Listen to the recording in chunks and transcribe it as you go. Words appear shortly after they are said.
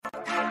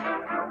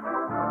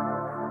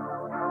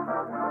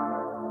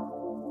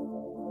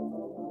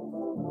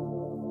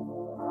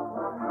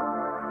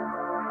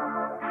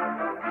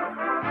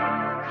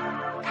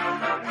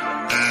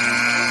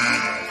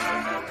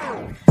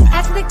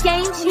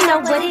know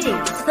what it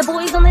is. The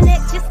boys on the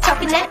net just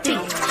talking that big.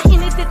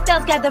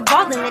 MFFLs gather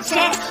all in the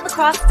chat.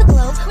 Across the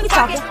globe, we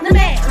talking the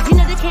Mavs. You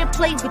know they can't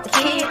play with the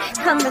kid.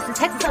 Come listen,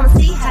 Texas, come and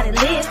see how they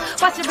live.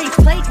 Watch the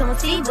replay, come and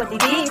see what they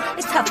did.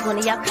 It's tough one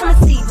of y'all, come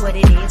and see what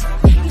it is.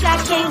 You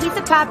got King, he's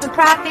a poppin'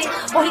 prophet.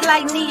 Or he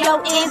like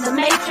Neo in the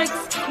Matrix.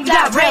 You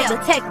got Rail,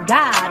 the tech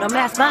god, or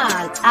Mass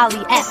Mind.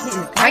 Ali Atlas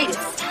is greatest.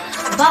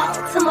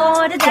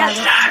 Baltimore to Dallas.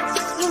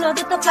 You know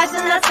that the flights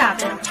are not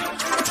stopping.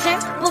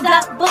 Triple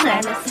double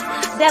bananas.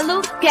 That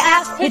loot, get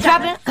out, here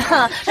dropping.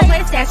 The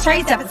way stacks,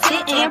 trades up and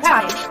sit and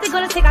profit. They're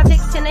gonna take our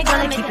picks and they're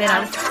gonna keep it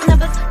honest.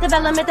 Numbers,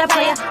 development, that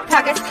player,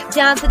 progress.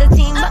 Down to the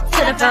team, up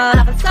to the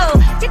front. So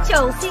get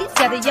your seats,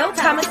 gather your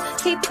comments.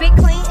 Keep it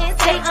clean and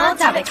stay on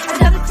topic.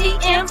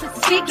 WTM,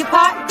 speak your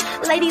part.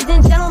 Ladies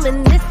and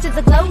gentlemen, this is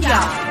the Glow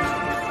Yard.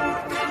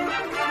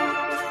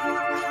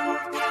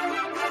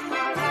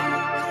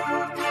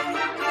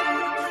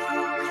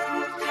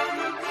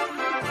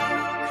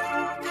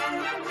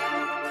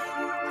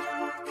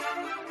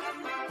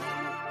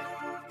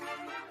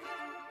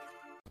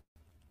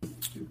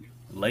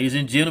 Ladies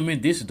and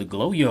gentlemen, this is the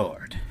Glow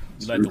Yard.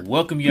 We'd like to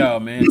welcome y'all,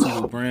 man,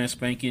 to a brand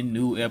spanking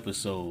new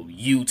episode.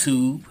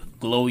 YouTube,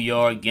 Glow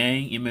Yard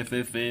Gang,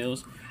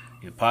 MFFLs,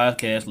 and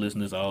podcast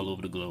listeners all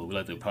over the globe. We'd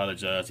like to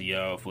apologize to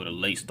y'all for the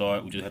late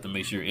start. We just have to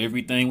make sure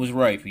everything was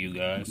right for you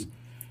guys,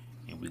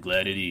 and we're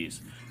glad it is.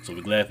 So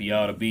we're glad for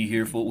y'all to be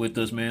here with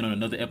us, man, on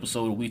another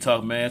episode of We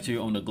Talk Mavs here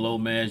on the Glow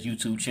Mavs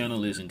YouTube channel.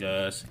 Listen,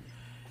 guys.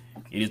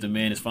 It is the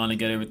man that's finally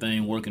got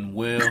everything working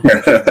well.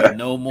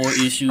 No more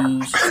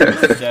issues.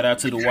 Shout out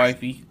to the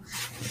wifey.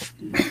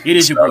 It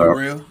is your boy,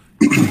 Real.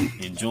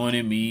 And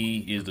joining me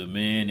is the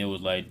man that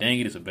was like,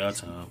 dang it, it's about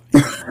time.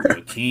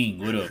 King,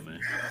 what up, man?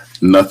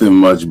 Nothing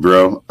much,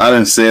 bro. I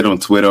didn't say it on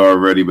Twitter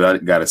already, but I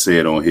got to say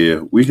it on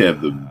here. We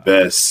have the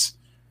best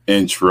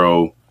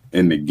intro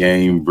in the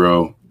game,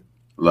 bro.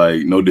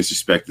 Like, no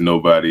disrespect to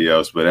nobody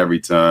else, but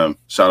every time,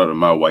 shout out to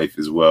my wife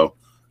as well.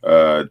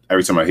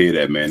 Every time I hear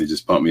that, man, it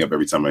just pumped me up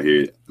every time I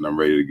hear it, and I'm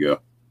ready to go.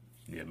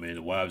 Yeah, man,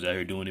 the wives out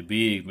here doing it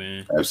big,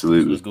 man.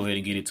 Absolutely. So let's go ahead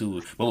and get into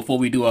it. But before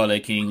we do all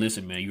that, King,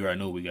 listen, man, you already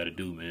know what we got to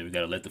do, man. We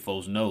got to let the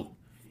folks know.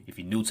 If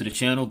you're new to the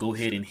channel, go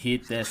ahead and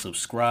hit that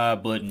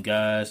subscribe button,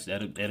 guys.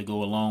 That'll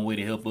go a long way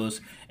to help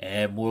us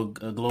add more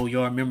Glow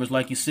Yard members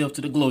like yourself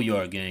to the Glow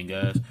Yard gang,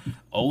 guys.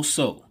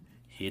 Also,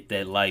 hit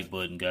that like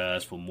button,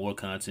 guys, for more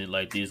content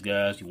like this,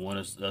 guys. You want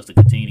us to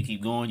continue to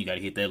keep going, you got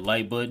to hit that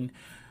like button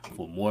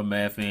for more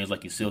Mad fans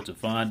like yourself to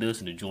find us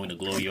and to join the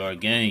Glow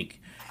Yard gang.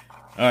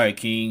 All right,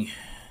 King.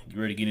 You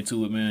ready to get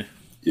into it, man?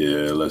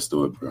 Yeah, let's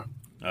do it, bro.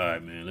 All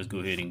right, man. Let's go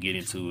ahead and get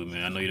into it,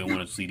 man. I know you don't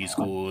want to see these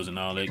scores and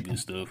all that good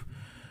stuff.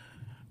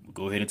 But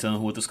go ahead and tell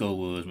them what the score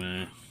was,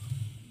 man.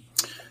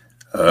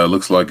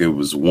 Looks like it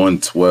was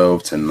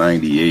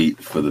 112-98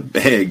 for the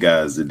bad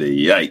guys today.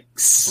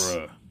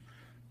 Yikes.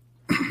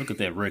 Bruh. Look at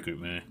that record,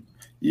 man.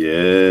 Yeah,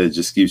 it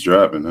just keeps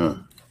dropping, huh?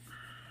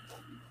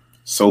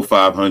 So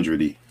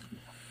 500-y.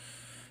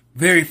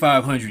 Very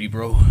 500-y,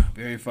 bro.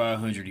 Very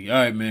 500-y.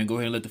 All right, man. Go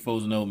ahead and let the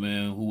folks know,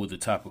 man, who was the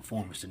top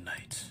performers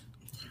tonight.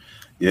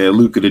 Yeah,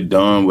 Luka the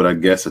Don with, I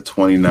guess, a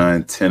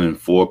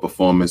 29-10-4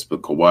 performance,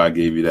 but Kawhi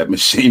gave you that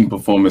machine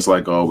performance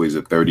like always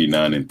at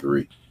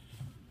 39-3.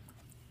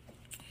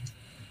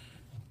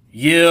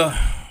 Yeah,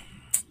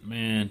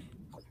 man.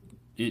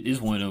 It's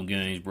one of them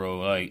games,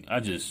 bro. Like,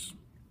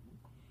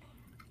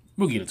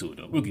 we'll get into it,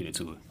 though. We'll get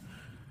into it.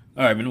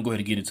 All right, man. We'll go ahead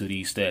and get into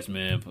these stats,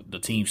 man. The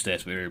team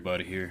stats for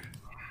everybody here.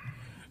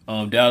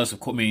 Dallas, the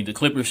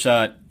Clippers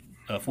shot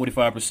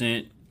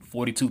 45%,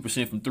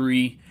 42% from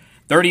three,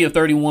 30 of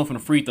 31 from the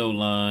free throw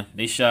line.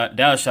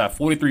 Dallas shot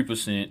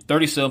 43%,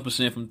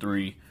 37% from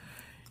three.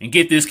 And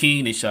get this,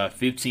 King, they shot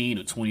 15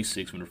 of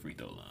 26 from the free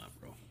throw line,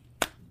 bro.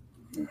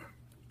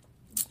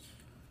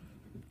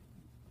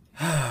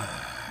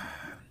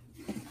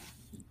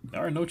 I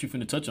already know what you're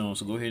finna touch on,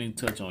 so go ahead and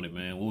touch on it,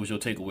 man. What was your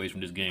takeaways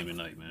from this game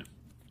tonight, man?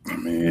 I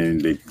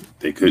mean,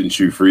 they couldn't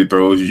shoot free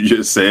throws. You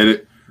just said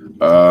it.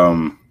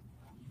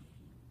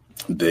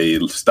 They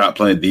stopped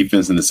playing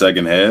defense in the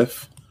second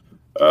half.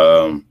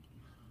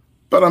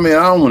 But, I mean,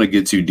 I don't want to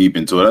get too deep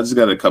into it. I just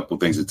got a couple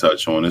things to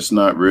touch on. It's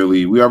not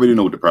really – we already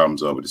know what the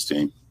problems are with this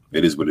team.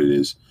 It is what it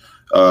is.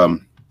 But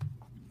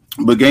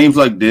games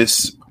like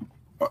this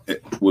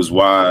was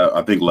why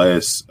I think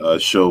last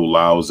show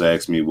Lyles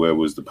asked me where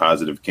was the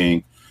positive King.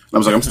 And I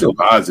was like, I'm still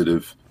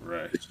positive.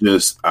 Right. It's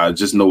just I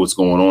just know what's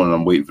going on, and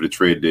I'm waiting for the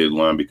trade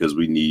deadline because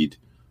we need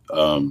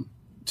to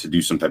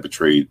do some type of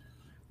trade.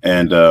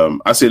 And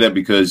I say that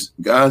because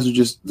guys are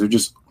they're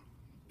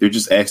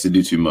just asked to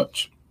do too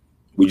much.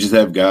 We just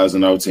have guys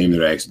on our team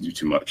that are asked to do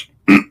too much.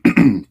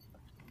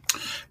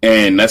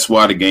 And that's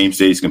why the game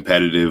stays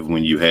competitive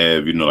when you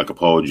have, like a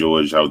Paul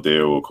George out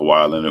there or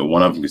Kawhi Leonard.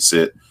 One of them can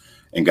sit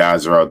and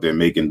guys are out there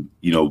making,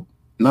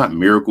 not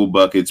miracle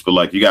buckets, but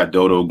like you got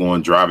Dodo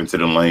driving to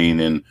the lane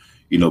and,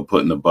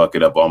 putting the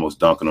bucket up, almost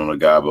dunking on a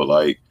guy, but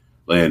like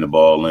laying the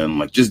ball in,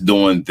 like just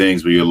doing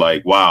things where you're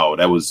like, wow,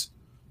 that was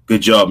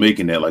good job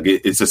making that. Like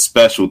it's a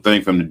special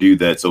thing for him to do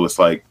that. So it's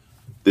like,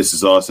 this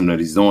is awesome that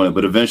he's doing it.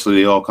 But eventually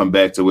they all come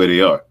back to where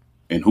they are.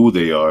 and who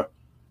they are.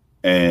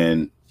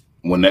 And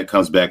when that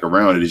comes back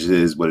around, it just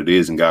is what it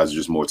is, and guys are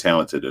just more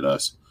talented than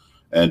us.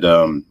 And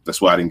that's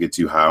why I didn't get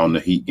too high on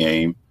the Heat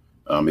game.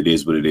 It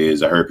is what it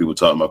is. I heard people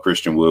talking about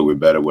Christian Wood. We're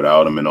better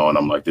without him and all. And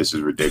I'm like, this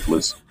is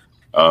ridiculous.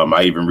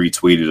 I even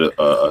retweeted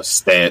a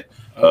stat.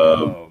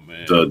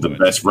 The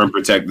best rim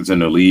protectors in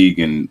the league,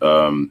 and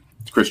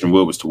Christian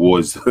Wood was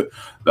towards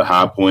the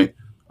high point.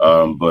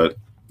 But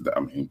I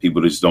mean,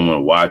 people just don't want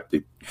to watch.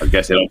 I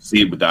guess they don't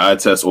see it with the eye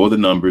test or the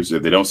numbers.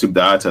 If they don't see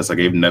the eye test, I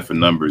gave them that for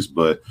numbers.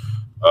 But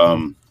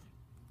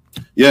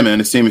yeah, man,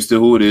 this team is still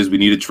who it is. We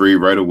need a trade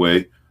right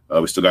away.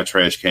 We still got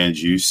trash can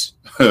juice.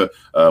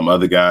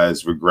 Other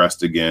guys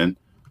regressed again.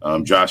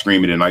 Josh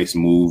Green made a nice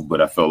move, but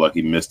I felt like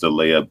he missed a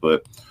layup.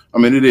 But I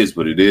mean, it is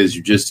what it is.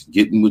 You're just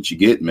getting what you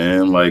get,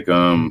 man. Like,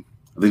 I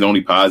think the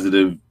only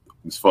positive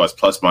as far as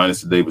plus minus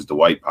today was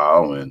Dwight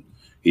Powell, and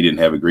he didn't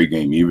have a great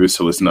game either.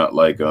 So it's not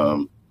like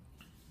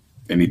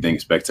anything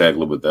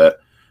spectacular with that.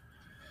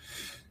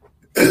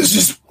 It's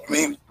just, I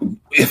mean,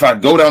 if I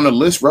go down the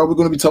list, bro, we're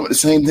going to be talking about the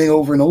same thing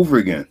over and over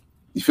again.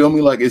 You feel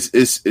me? Like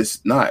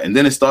it's not. And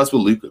then it starts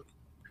with Luka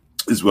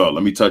as well.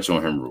 Let me touch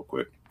on him real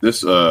quick.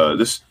 This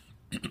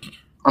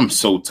I'm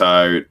so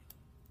tired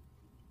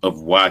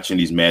of watching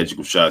these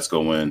magical shots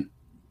go in,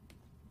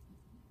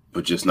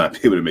 but just not be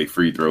able to make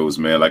free throws,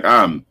 man. Like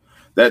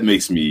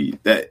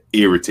that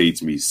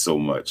irritates me so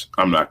much.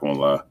 I'm not gonna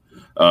lie.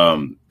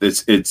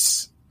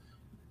 It's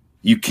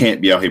you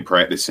can't be out here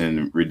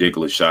practicing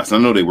ridiculous shots. And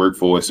I know they work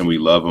for us and we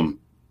love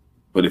them,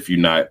 but if you're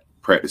not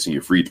practicing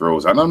your free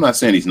throws, I'm not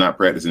saying he's not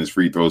practicing his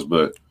free throws,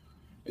 but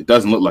it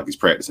doesn't look like he's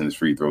practicing his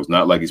free throws.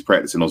 Not like he's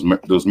practicing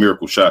those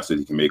miracle shots that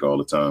he can make all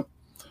the time.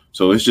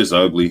 So it's just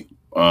ugly.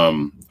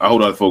 I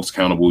hold other folks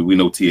accountable. We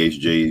know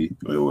THJ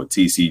or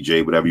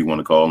TCJ, whatever you want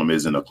to call him,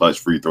 isn't a clutch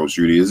free throw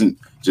shooter. He isn't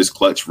just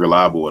clutch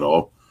reliable at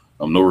all.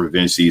 No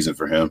revenge season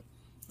for him.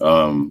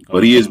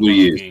 But he is what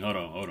he is. Hold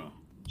on.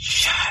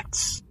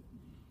 Shots.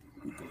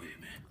 Go ahead,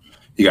 man.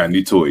 He got a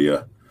new toy,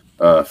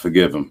 yeah.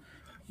 Forgive him.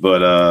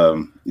 But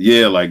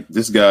yeah, like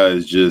this guy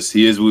is just,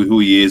 he is who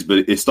he is, but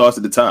it starts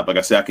at the top. Like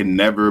I said, I can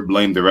never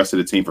blame the rest of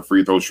the team for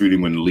free throw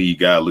shooting when the lead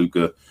guy,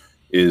 Luka,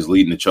 is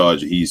leading the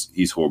charge.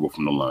 He's horrible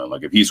from the line.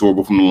 Like if he's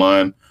horrible from the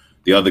line,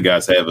 the other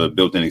guys have a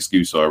built-in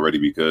excuse already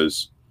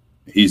because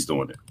he's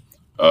doing it.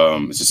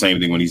 It's the same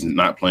thing when he's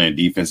not playing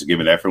defense and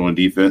giving effort on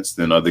defense,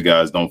 then other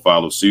guys don't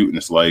follow suit. And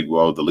it's like,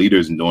 well, the leader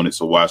isn't doing it,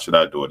 so why should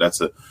I do it?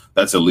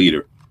 That's a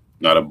leader,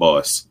 not a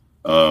boss.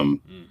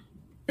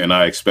 And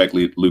I expect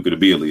Luka to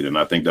be a leader, and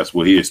I think that's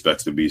what he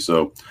expects to be.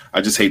 So I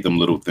just hate them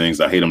little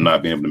things. I hate him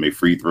not being able to make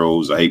free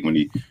throws. I hate when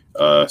he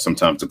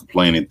sometimes to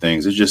complain and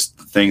things. It's just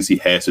the things he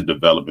has to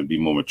develop and be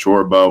more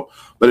mature about.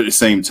 But at the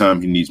same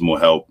time, he needs more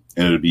help,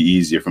 and it'll be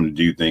easier for him to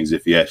do things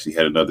if he actually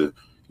had another,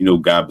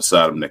 guy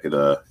beside him that could,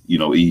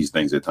 ease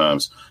things at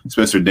times.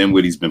 Spencer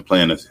Dinwiddie's been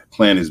playing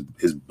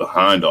his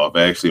behind off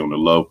actually on the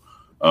low,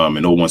 and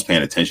no one's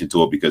paying attention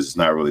to it because it's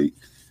not really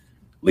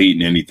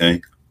leading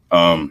anything.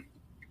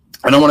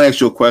 And I want to ask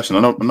you a question.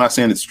 I'm not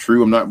saying it's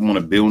true. I'm not want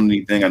to build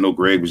anything. I know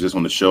Greg was just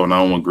on the show, and I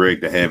don't want Greg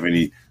to have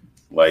any,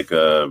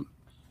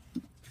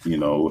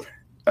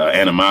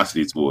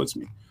 animosity towards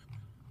me.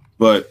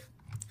 But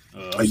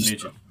please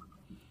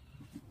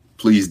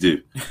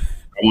do.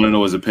 I want to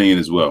know his opinion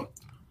as well.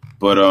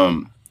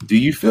 But do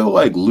you feel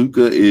like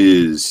Luka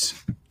is,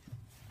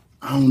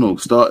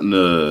 starting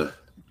to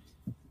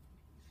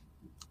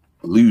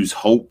lose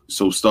hope?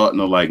 So starting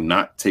to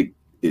not take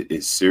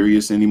it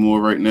serious anymore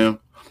right now?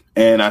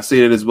 And I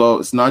say that as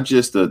well. It's not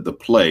just the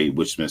play,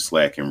 which has been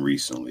slacking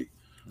recently.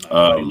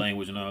 Body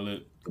language and all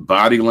that.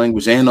 Body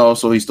language, and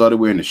also he started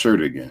wearing the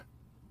shirt again.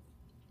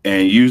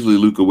 And usually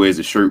Luka wears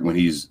a shirt when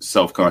he's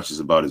self-conscious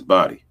about his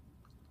body.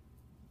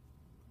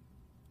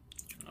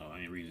 Oh, I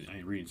ain't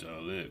reading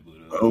all that.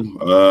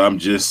 But, I'm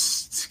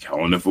just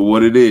calling it for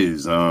what it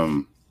is.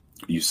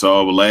 You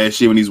saw last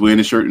year when he's wearing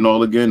the shirt and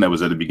all again. That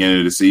was at the beginning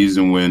of the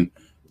season when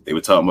they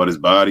were talking about his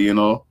body and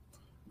all.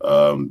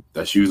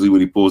 That's usually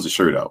when he pulls the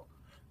shirt out.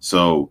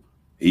 So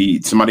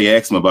somebody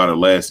asked him about it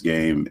last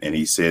game, and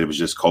he said it was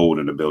just cold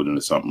in the building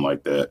or something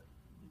like that.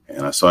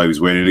 And I saw he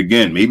was wearing it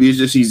again. Maybe it's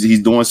just he's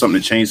doing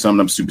something to change something.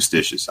 I'm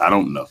superstitious. I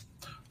don't know.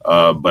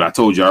 But I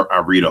told you I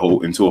read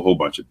into a whole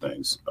bunch of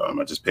things.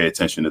 I just pay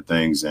attention to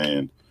things,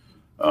 and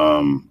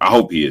I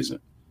hope he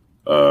isn't.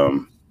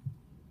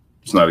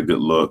 It's not a good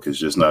look. It's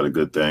just not a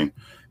good thing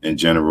in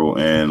general.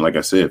 And like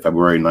I said,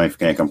 February 9th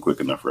can't come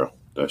quick enough, bro.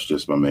 That's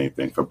just my main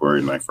thing.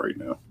 February 9th right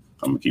now.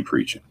 I'm going to keep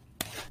preaching.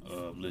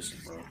 Listen,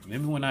 bro.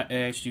 Remember when I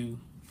asked you,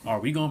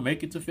 are we going to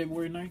make it to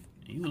February 9th?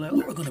 And you were like,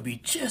 we're going to be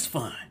just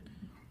fine.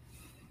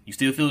 You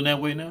still feeling that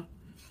way now?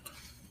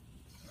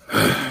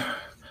 I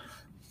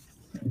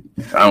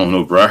don't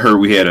know, bro. I heard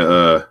we had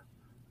a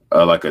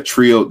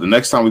trio. The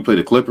next time we play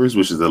the Clippers,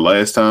 which is the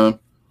last time,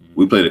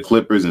 we play the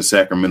Clippers in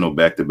Sacramento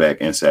back-to-back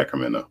in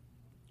Sacramento.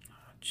 Oh,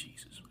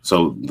 Jesus.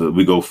 So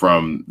we go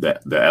from the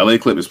LA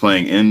Clippers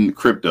playing in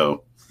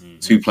crypto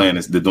to playing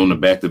this. They're doing the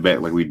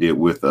back-to-back like we did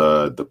with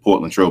the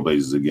Portland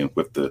Trailblazers again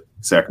with the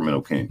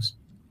Sacramento Kings.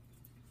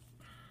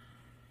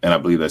 And I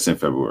believe that's in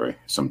February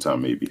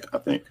sometime, maybe, I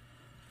think.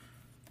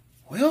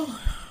 Well,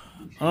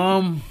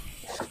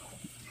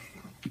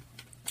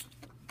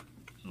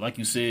 like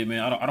you said, man,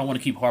 I don't want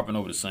to keep harping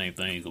over the same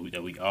things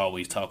that we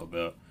always talk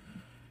about.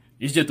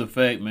 It's just the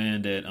fact,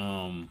 man, that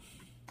I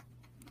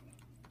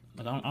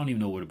don't even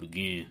know where to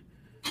begin.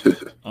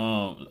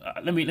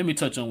 Let me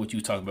touch on what you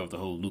were talking about, the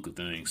whole Luka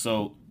thing.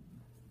 So,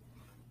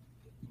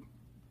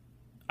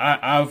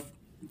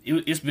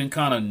 it's been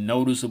kind of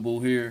noticeable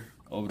here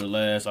over the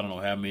last, I don't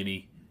know how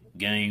many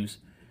games,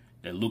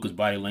 that Luka's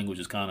body language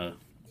is kind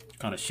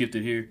of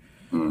shifted here.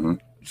 Mm-hmm.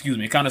 Excuse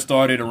me. It kind of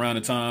started around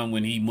the time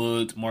when he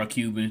mugged Mark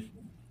Cuban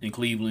in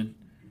Cleveland.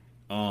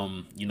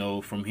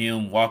 From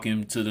him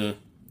walking to the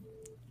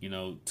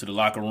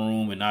locker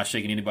room and not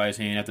shaking anybody's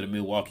hand after the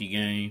Milwaukee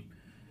game.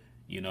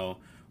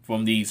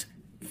 From these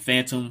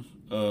phantom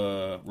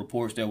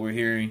reports that we're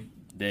hearing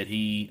that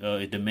he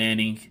is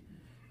demanding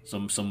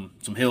some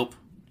help.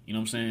 You know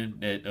what I'm saying?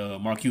 That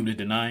Mark Cuban is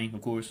denying,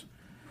 of course.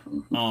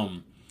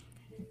 Man,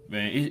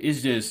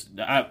 it's just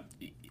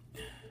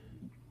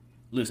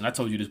listen. I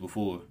told you this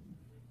before.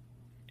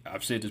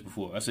 I've said this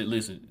before. I said,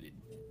 listen,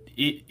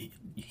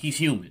 he's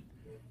human.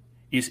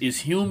 It's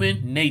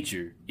human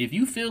nature. If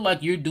you feel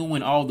like you're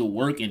doing all the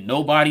work and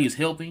nobody is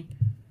helping,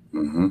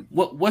 mm-hmm.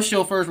 what's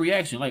your first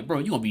reaction? Like, bro,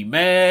 you gonna be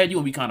mad? You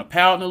gonna be kind of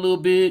pouting a little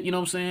bit? You know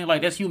what I'm saying?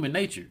 Like, that's human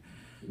nature.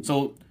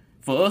 So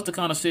for us to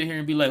kind of sit here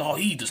and be like, oh,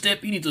 he needs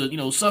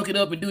to suck it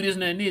up and do this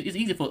and that and this, it's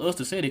easy for us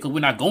to say that because we're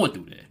not going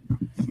through that.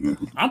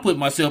 I'm putting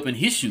myself in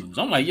his shoes.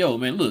 I'm like, yo,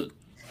 man, look.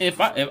 If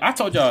I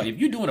told y'all, if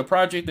you're doing a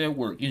project at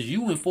work, it's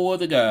you and 4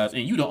 other guys,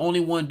 and you the only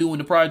one doing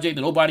the project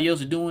that nobody else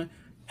is doing,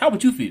 how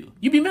would you feel?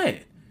 You'd be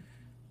mad.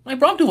 Like,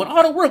 bro, I'm doing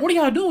all the work. What are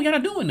y'all doing? Y'all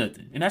not doing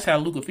nothing. And that's how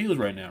Luka feels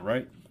right now,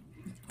 right?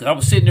 Because I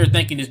was sitting there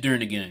thinking this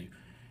during the game.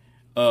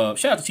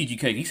 Shout out to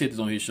TGK. He said this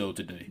on his show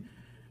today.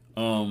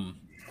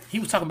 He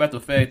was talking about the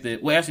fact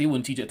that, well, actually, it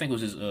wasn't TGK. I think it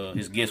was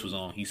his guest was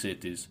on. He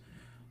said this.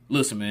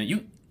 Listen,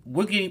 man,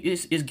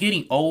 it's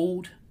getting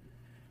old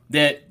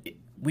that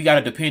we got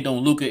to depend on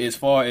Luka as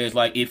far as,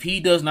 like, if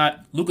he does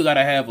not, Luka got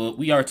to have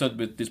we already talked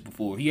about this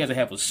before, he has to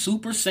have a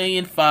Super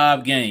Saiyan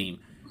 5 game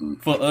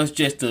for us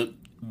just to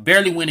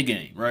barely win a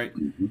game, right?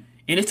 Mm-hmm.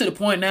 And it's to the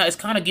point now, it's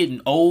kind of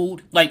getting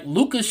old. Like,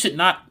 Luka should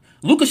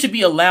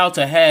be allowed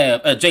to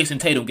have a Jason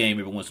Tatum game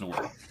every once in a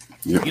while.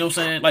 Yep. You know what I'm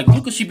saying? Like,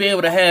 Luka should be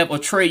able to have a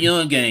Trae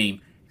Young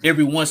game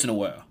every once in a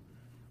while,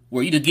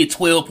 where you just get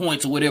 12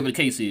 points or whatever the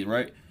case is,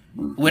 right?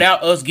 Mm-hmm.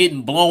 Without us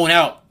getting blown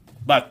out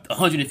by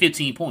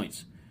 115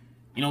 points.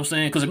 You know what I'm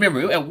saying? Because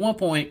remember, at one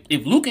point,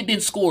 if Luka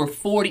didn't score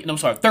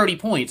 30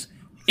 points,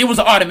 it was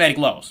an automatic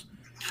loss.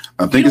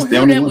 I think you it's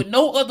don't hear that one. with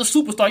no other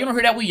superstar. You don't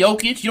hear that with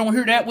Jokic. You don't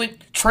hear that with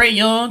Trae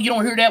Young. You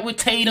don't hear that with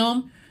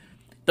Tatum.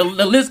 The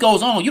list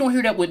goes on. You don't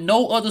hear that with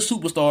no other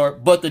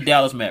superstar but the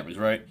Dallas Mavericks,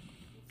 right?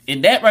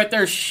 And that right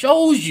there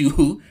shows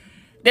you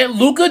that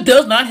Luka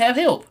does not have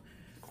help.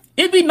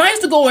 It'd be nice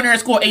to go in there and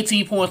score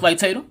 18 points like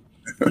Tatum,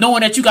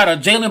 knowing that you got a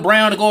Jaylen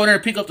Brown to go in there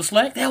and pick up the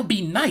slack. That would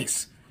be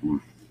nice.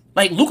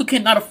 Like, Luka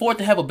cannot afford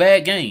to have a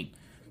bad game.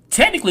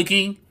 Technically,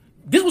 King,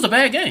 this was a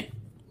bad game.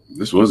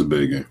 This was a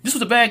big game. This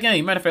was a bad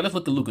game. Matter of fact, let's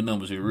look at Luka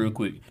numbers here real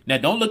quick. Now,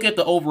 don't look at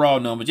the overall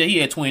numbers. Yeah, he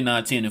had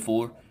 29, 10, and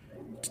 4.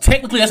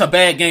 Technically, that's a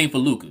bad game for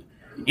Luka.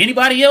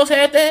 Anybody else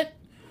had that?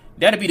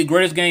 That'd be the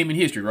greatest game in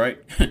history, right?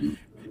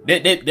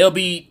 They'll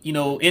be,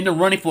 in the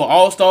running for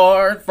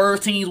All-Star,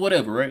 first teams,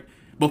 whatever, right?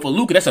 But for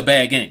Luka, that's a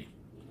bad game.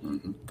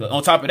 Mm-hmm.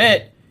 On top of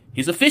that,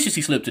 his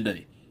efficiency slipped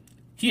today.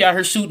 He out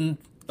here shooting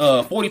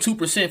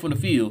 42% from the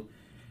field.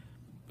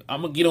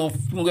 I'm gonna get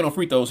on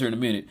free throws here in a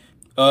minute.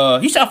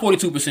 He shot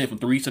 42% from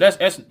 3, so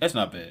that's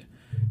not bad.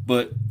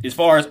 But as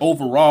far as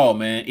overall,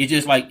 man, it's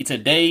just like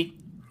today,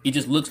 it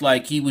just looks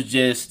like he wasn't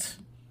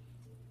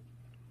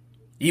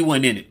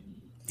in it.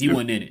 He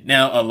wasn't in it.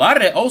 Now, a lot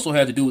of that also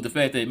had to do with the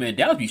fact that, man,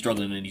 Dallas be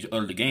struggling in these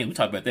early games. We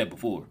talked about that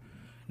before.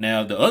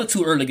 Now, the other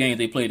 2 early games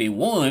they played, they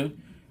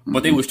won,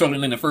 but they were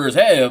struggling in the first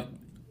half.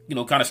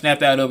 Kind of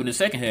snapped out of it in the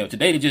second half.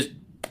 Today, it just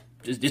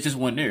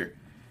wasn't there.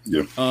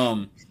 Yeah.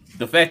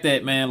 The fact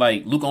that, man,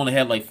 like, Luka only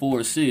had like 4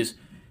 assists,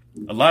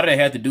 a lot of that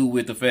had to do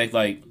with the fact,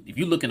 like, if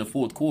you look in the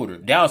fourth quarter,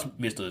 Dallas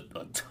missed a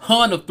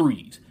ton of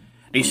threes.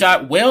 They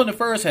shot well in the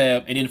first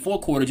half, and in the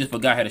fourth quarter, just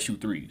forgot how to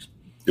shoot threes.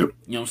 Yep.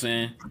 You know what I'm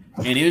saying?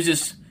 And it was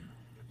just,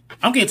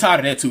 I'm getting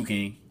tired of that too,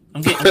 King.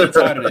 I'm getting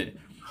tired of that.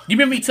 You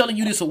remember me telling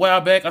you this a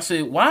while back? I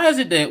said, why is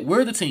it that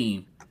we're the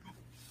team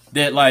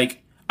that,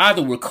 like,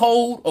 either we're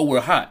cold or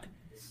we're hot?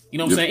 You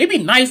know what I'm saying? It'd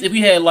be nice if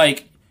we had,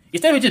 like,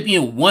 instead of just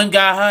being one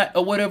guy hot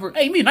or whatever,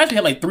 hey, it'd be nice if we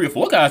had like 3 or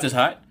 4 guys that's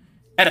hot.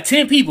 Out of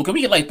 10 people, can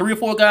we get like 3 or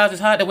 4 guys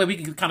that's hot? That way we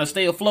can kind of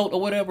stay afloat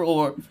or whatever,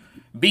 or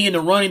be in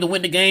the running to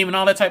win the game and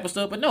all that type of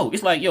stuff. But no,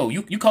 it's like, yo,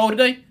 you cold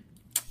today?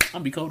 I'm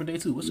gonna be cold today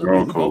too. What's up?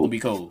 We're both gonna be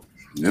cold.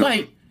 Yep. It's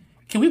like,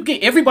 can we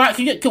get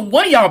everybody? Can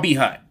one of y'all be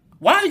hot?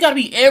 Why it gotta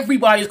be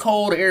everybody's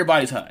cold or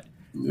everybody's hot?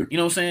 Yep. You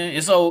know what I'm saying?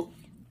 And so,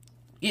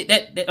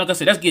 that like I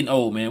said, that's getting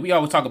old, man. We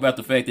always talk about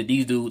the fact that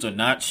these dudes are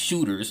not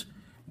shooters.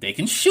 They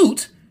can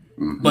shoot.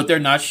 Mm-hmm. But they're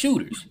not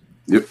shooters.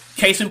 Yep.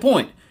 Case in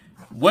point,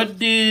 what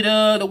did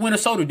the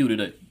Minnesota do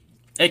today?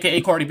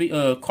 aka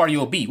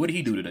Cardio B. What did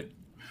he do today?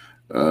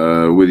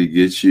 What did he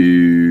get you?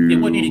 Yeah,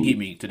 what did he get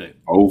me today?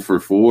 0 for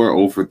 4,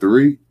 0 for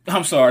 3.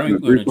 I'm sorry,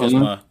 let me adjust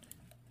my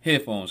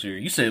headphones here.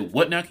 You said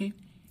what now, King?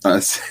 I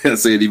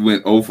said he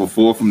went 0 for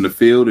 4 from the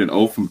field and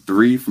 0 from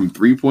 3 from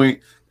 3-point,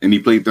 and he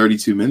played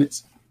 32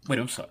 minutes. Wait,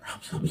 I'm sorry.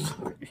 I'm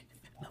sorry.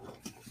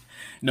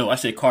 No, I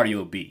said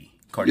Cardio B.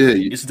 Cardio.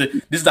 Yeah, This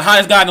is the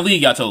highest guy in the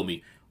league. Y'all told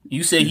me.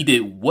 You said he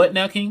did what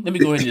now, King? Let me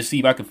go ahead and just see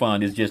if I can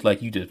find this just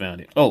like you just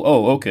found it.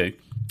 Oh, okay.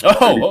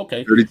 Oh,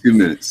 okay. 32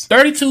 minutes.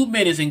 32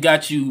 minutes and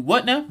got you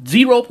what now?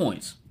 0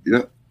 points.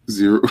 Yep.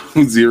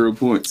 0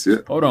 points. Yeah.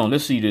 Hold on.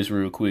 Let's see this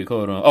real quick.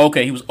 Hold on.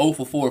 Okay, he was 0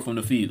 for 4 from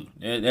the field.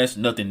 That's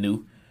nothing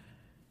new.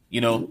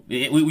 You know,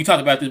 we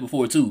talked about this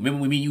before too.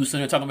 Remember when you was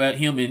talking about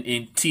him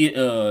and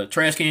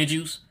trash can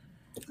juice?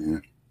 Yeah.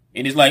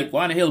 And it's like,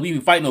 why in the hell are we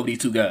even fighting over these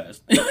two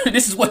guys?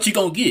 This is what you're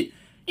going to get.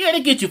 Yeah,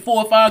 they get you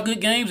 4 or 5 good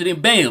games, and then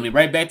bam, and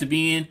right back to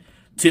being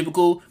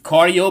typical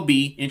Cardio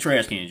B and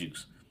trash can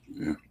juice.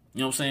 Yeah. You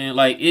know what I'm saying?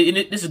 Like,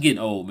 this is getting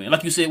old, man.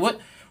 Like you said,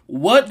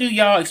 what do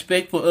y'all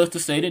expect for us to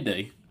say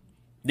today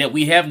that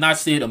we have not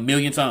said a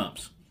million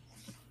times?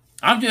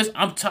 I'm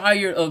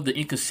tired of the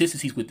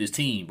inconsistencies with this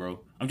team,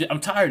 bro. I'm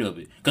tired of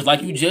it. Because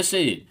like you just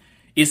said,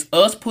 it's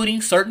us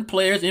putting certain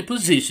players in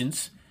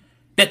positions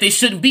that they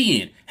shouldn't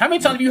be in. How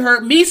many times have you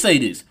heard me say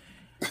this?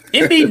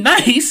 It'd be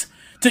nice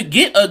to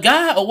get a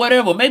guy or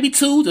whatever, maybe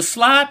 2, to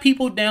slide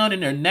people down in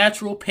their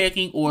natural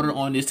pecking order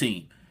on this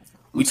team.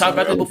 We talked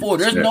about that before.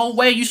 There's no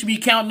way you should be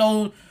counting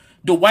on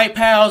the White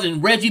Pals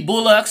and Reggie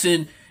Bullocks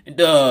and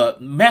the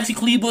Maxi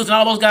Klebers and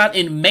all those guys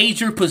in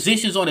major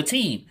positions on the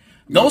team.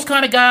 Those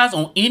kind of guys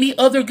on any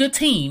other good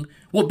team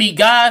will be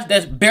guys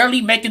that's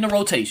barely making the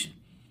rotation.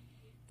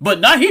 But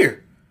not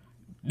here.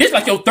 This is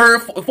like your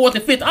 3rd, 4th,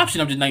 and 5th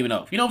option I'm just naming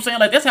off. You know what I'm saying?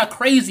 Like, that's how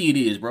crazy it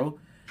is, bro.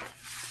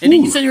 And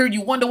then you sit here and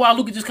you wonder why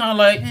Luka just kind of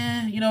like,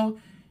 you know,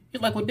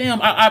 you're like, well, damn,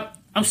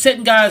 I'm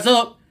setting guys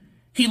up.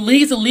 He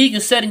leads the league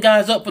in setting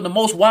guys up for the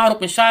most wide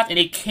open shots, and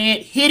they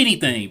can't hit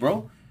anything,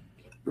 bro.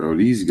 Bro,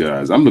 these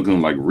guys, I'm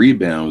looking like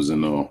rebounds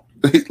and all.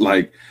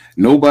 Like,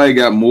 nobody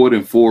got more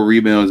than 4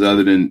 rebounds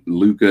other than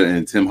Luka,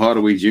 and Tim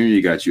Hardaway Jr.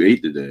 got you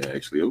 8 today,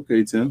 actually.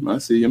 Okay, Tim, I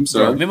see. I'm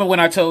sorry. Bro, remember when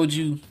I told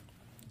you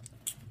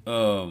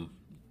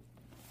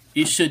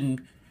it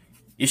shouldn't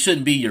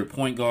be your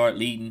point guard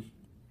leading?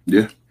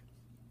 Yeah.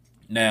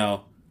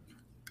 Now,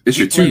 it's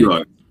your 2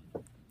 guard.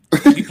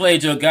 We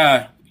played a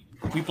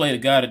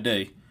guy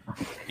today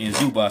in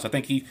Zubas. I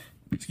think he's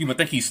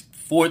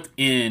 4th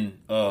in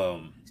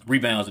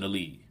rebounds in the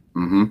league.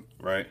 Mm-hmm.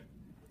 Right?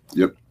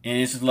 Yep. And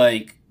it's just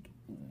like,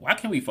 why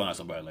can't we find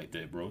somebody like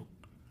that, bro?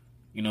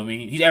 You know what I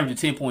mean? He's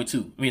averaging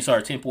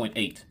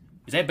 10.8. Is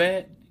that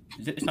bad?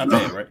 It's not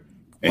bad, right?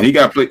 And he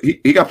got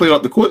played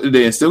off the court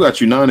today and still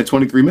got you 9 and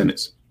 23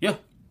 minutes. Yeah.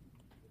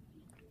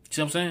 See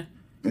what I'm saying?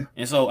 Yeah.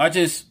 And so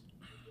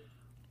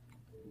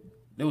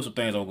there was some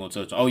things I was going to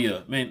touch on. Oh,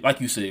 yeah. Man, like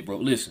you said, bro,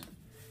 listen.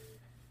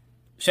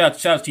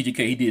 Shout out to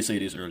TGK. He did say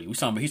this earlier. He's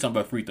talking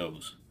about free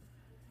throws.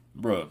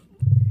 Bro,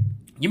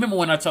 you remember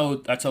when I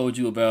told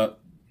you about,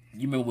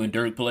 you remember when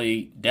Dirk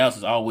played, Dallas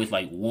is always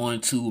like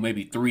 1, 2,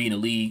 maybe 3 in the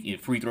league in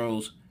free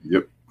throws?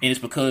 Yep. And it's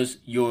because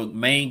your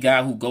main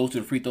guy who goes to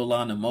the free throw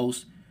line the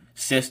most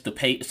sets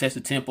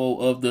the tempo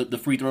of the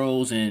free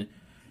throws, and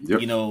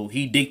you know,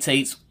 he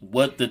dictates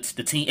what the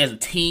team as a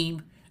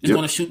team is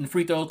going to shoot in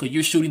free throws because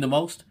you're shooting the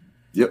most.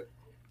 Yep.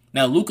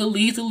 Now Luka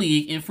leads the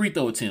league in free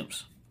throw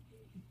attempts.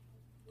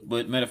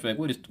 But matter of fact,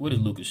 what is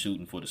Luka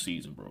shooting for the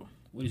season, bro?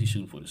 What is he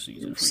shooting for the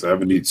season?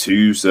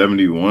 72,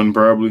 71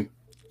 probably.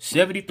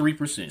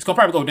 73%. It's gonna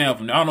probably go down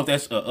from there. I don't know if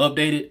that's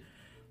updated,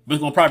 but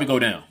it's gonna probably go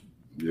down.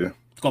 Yeah.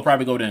 It's gonna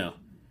probably go down.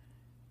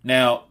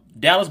 Now,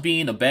 Dallas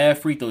being a bad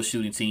free throw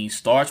shooting team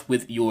starts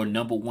with your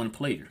number 1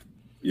 player.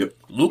 Yep.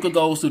 Luka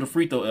goes to the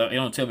free throw. They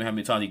don't tell me how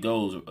many times he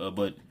goes,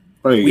 but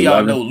we 11.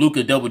 All know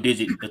Luka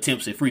double-digit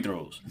attempts at free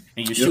throws,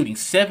 and you're shooting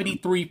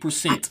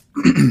 73%.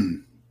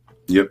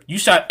 Yep. You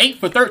shot 8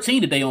 for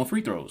 13 today on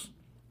free throws.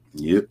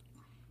 Yep.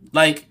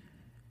 Like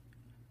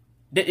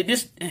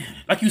this,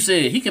 like you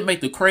said, he can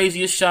make the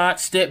craziest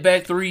shots, step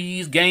back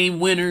threes, game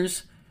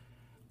winners.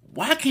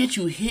 Why can't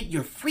you hit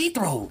your free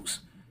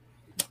throws?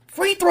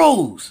 Free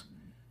throws.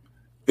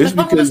 It's I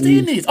don't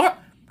understand this.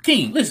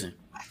 King, listen.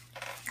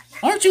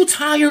 Aren't you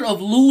tired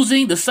of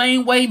losing the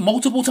same way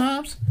multiple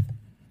times?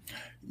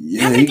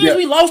 Yeah, how many games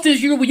we lost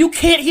this year where you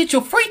can't hit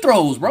your free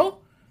throws, bro?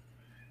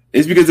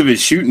 It's because of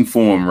his shooting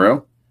form,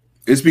 bro.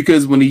 It's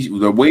because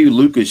the way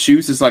Luka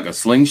shoots, it's like a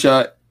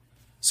slingshot,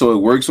 so it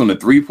works on the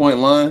 3-point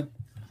line.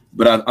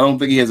 But I don't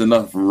think he has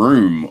enough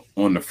room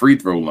on the free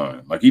throw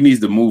line. Like, he needs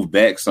to move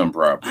back some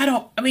probably.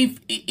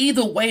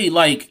 Either way,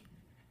 like,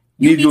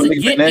 you need to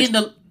get in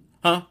the...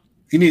 Huh?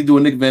 He needs to do a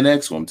Nick Van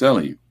Exel, I'm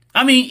telling you.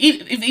 I mean,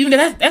 even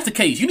if that's the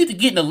case, you need to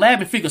get in the lab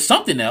and figure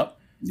something out.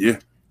 Yeah.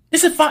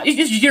 It's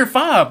year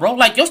 5, bro.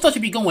 Like, your stuff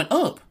should be going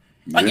up.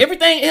 Like,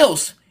 everything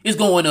else is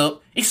going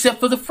up except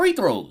for the free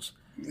throws.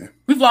 Yeah.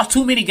 We've lost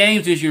too many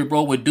games this year,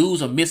 bro, where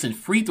dudes are missing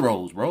free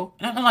throws, bro.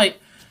 And I'm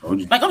like,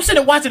 Like, I'm sitting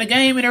there watching the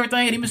game and everything,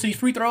 and he missing these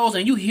free throws,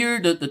 and you hear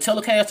the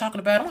telecast talking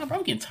about it. I'm like, bro,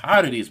 I'm getting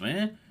tired of this,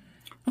 man.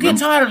 I'm getting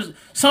tired of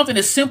something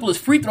as simple as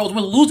free throws.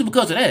 We're losing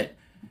because of that.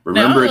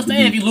 Now, I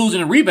understand if you're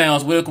losing in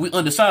rebounds, well, we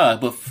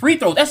undersized, but free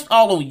throws, that's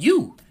all on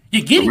you.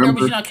 You're getting there, but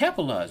you're not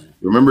capitalizing.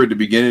 Remember at the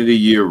beginning of the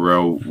year,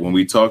 bro, when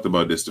we talked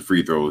about this, the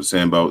free throws,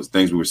 saying about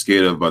things we were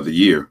scared of about the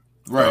year,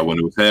 right? When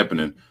it was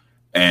happening.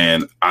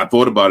 And I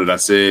thought about it. I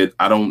said,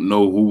 I don't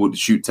know who would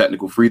shoot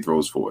technical free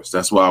throws for us.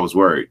 That's why I was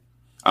worried.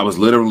 I was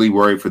literally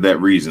worried for that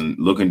reason,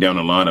 looking down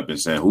the lineup and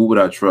saying, who would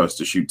I trust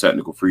to shoot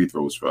technical free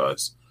throws for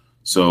us?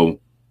 So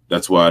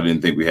that's why I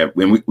didn't think we have.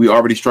 When we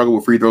already struggled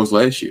with free throws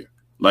last year.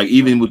 Like,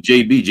 even with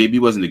JB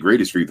wasn't the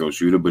greatest free throw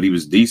shooter, but he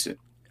was decent.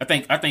 I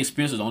think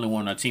Spencer's the only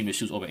one on our team that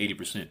shoots over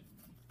 80%.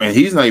 And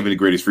he's not even the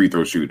greatest free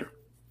throw shooter.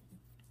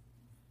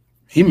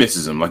 He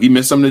misses them. Like, he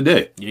missed some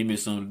today. Yeah, he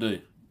missed some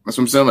today. That's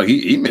what I'm saying. Like,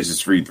 he misses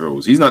free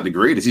throws. He's not the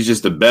greatest. He's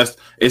just the best.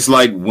 It's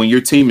like when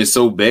your team is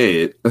so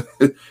bad,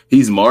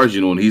 he's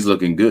marginal and he's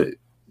looking good.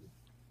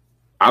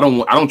 I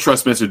don't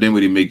trust Spencer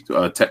Dinwiddie to make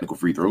technical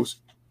free throws.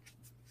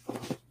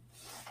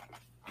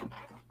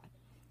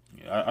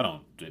 Yeah, I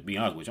don't. To be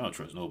honest with you, I don't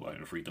trust nobody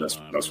in the free throw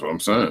line. That's what I'm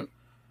saying.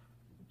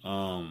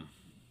 And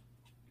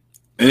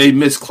they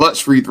miss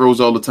clutch free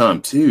throws all the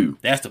time too.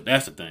 That's the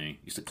thing.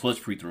 It's the clutch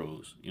free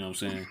throws. You know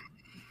what I'm saying?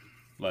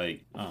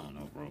 Like, I don't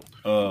know,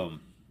 bro.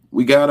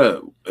 We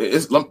gotta.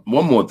 It's one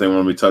more thing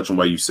when we touch on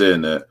why you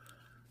saying that.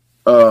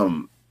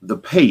 The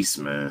pace,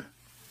 man.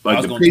 Like,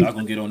 I was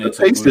gonna get on that.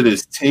 The pace of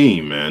this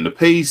team, man. The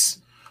pace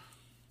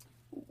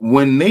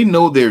when they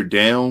know they're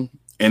down,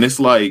 and it's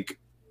like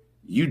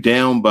you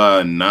down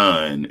by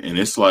 9, and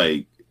it's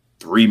like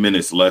 3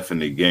 minutes left in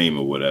the game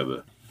or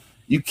whatever.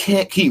 You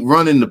can't keep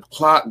running the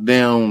clock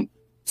down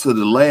to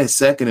the last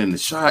second in the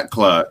shot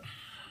clock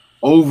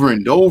over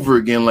and over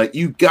again. Like,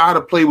 you got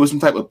to play with some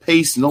type of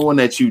pace knowing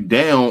that you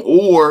down,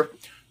 or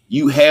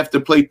you have to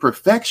play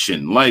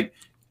perfection. Like,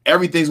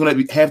 everything's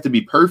going to have to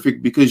be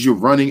perfect because you're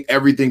running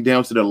everything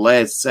down to the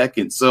last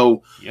second.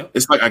 So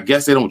It's like, I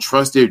guess they don't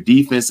trust their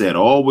defense at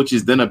all, which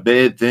is then a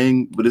bad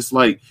thing. But it's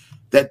like,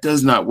 that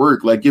does not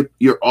work. Like,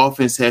 your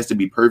offense has to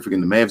be perfect,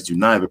 and the Mavs do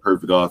not have a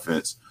perfect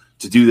offense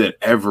to do that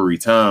every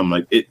time.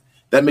 Like,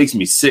 that makes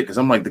me sick because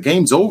I'm like, the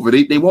game's over.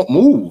 They won't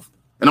move.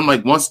 And I'm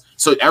like,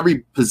 so every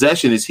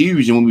possession is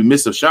huge. And when we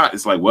miss a shot,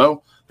 it's like,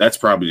 well, that's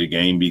probably the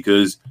game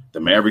because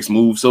the Mavericks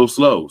move so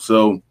slow.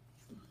 So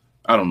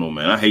I don't know,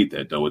 man. I hate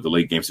that, though, with the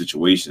late game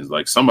situations.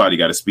 Like, somebody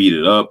got to speed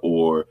it up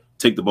or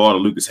take the ball to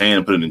Luka's hand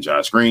and put it in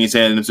Josh Green's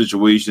hand in them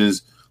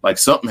situations. Like,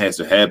 something has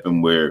to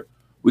happen where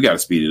we got to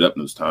speed it up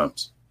in those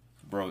times.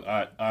 Bro,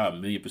 I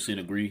 1,000,000%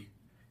 agree.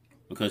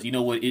 Because you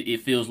know what?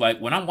 It feels like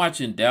when I'm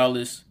watching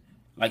Dallas,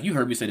 like you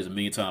heard me say this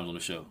 1,000,000 times on the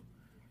show.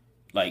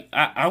 Like,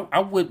 I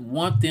would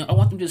want them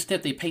to just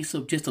step their pace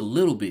up just a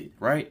little bit,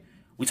 right?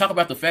 We talk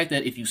about the fact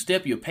that if you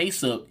step your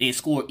pace up and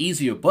score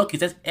easier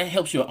buckets, that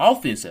helps your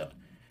offense out.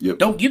 Yep.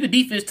 Don't give the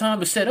defense time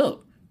to set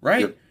up,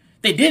 right? Yep.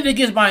 They did it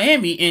against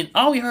Miami, and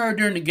all we heard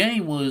during the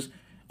game was,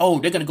 oh,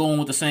 they're going to go on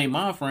with the same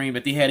mind frame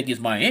that they had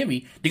against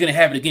Miami. They're going to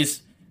have it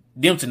against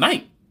them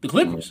tonight, the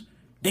Clippers.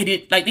 They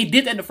did that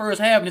in the first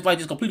half, and it's like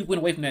just completely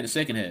went away from that in the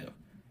second half,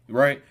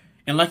 right?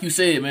 And like you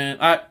said, man,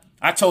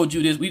 I told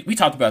you this. We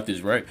talked about this,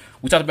 right?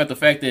 We talked about the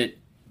fact that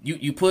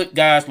you put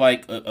guys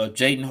like a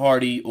Jaden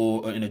Hardy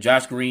or a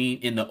Josh Green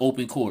in the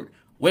open court.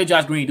 What did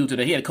Josh Green do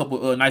today? He had a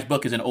couple nice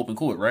buckets in the open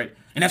court, right?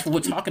 And that's what we're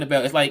talking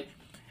about. It's like,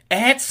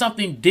 add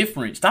something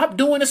different. Stop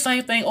doing the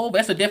same thing over.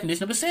 That's the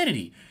definition of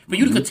insanity. For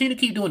you to continue to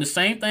keep doing the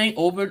same thing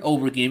over and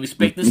over again,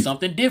 expecting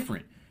something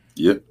different.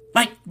 Yep.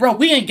 Like, bro,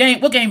 we ain't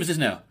game. What game is this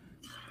now?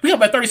 We have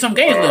about 30-some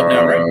games left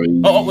now, right?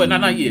 Well,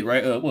 not yet,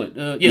 right? Yeah, about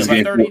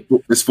 30.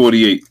 It's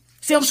 48.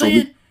 See what I'm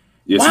saying?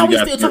 Why are we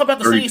still talking about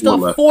the same stuff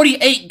left.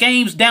 48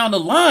 games down the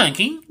line,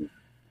 King?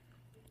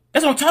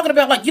 That's what I'm talking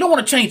about. Like, you don't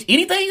want to change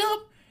anything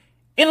up?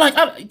 And,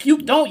 like, you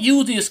don't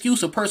use the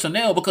excuse of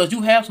personnel because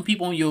you have some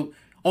people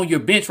on your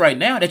bench right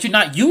now that you're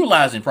not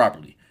utilizing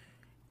properly.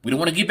 We don't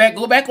want to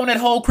go back on that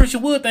whole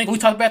Christian Wood thing. We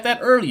talked about that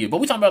earlier. But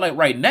we're talking about, like,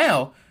 right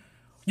now,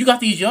 you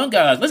got these young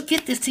guys. Let's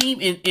get this team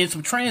in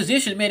some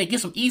transition, man, and get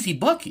some easy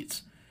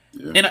buckets.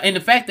 Yeah. And the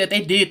fact that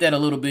they did that a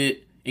little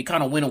bit, it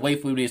kind of went away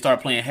from them and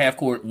started playing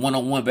half-court,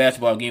 one-on-one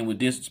basketball again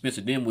with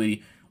Spencer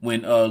Dinwiddie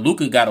when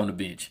Luka got on the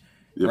bench,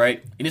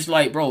 right? And it's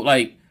like, bro,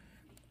 like,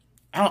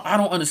 I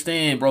don't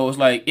understand, bro. It's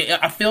like,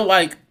 I feel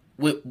like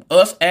with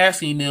us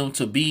asking them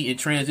to be in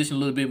transition a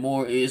little bit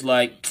more, it's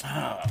like,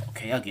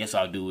 okay, I guess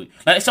I'll do it.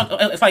 Like,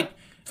 it's like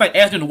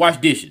asking them to wash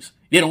dishes.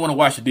 They don't want to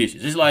wash the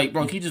dishes. It's like,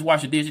 bro, can you just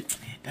wash the dishes?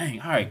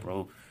 Dang, all right,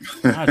 bro.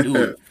 I'll do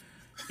it.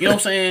 You know what I'm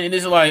saying? And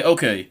it's like,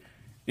 okay.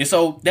 And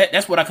so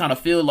that's what I kind of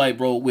feel like,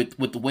 bro, with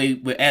the way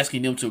we're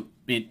asking them to,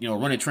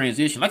 run a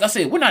transition. Like I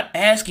said, we're not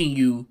asking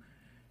you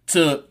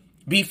to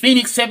be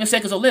Phoenix 7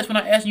 seconds or less. We're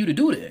not asking you to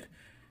do that.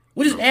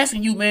 We're just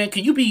asking you, man,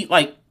 can you be,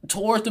 like,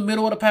 towards the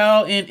middle of the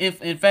pile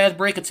in fast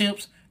break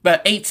attempts,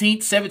 about 18th,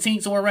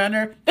 17th, somewhere around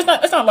there? That's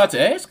not a lot to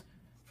ask.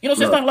 You know what I'm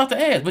saying? It's not a lot to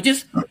ask. But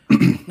just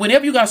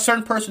whenever you got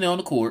certain personnel on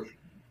the court,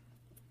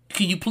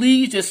 can you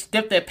please just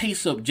step that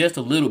pace up just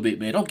a little bit,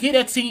 man? Don't give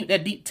that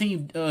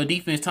team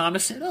defense time to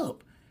set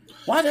up.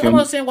 I don't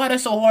understand why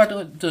that's so hard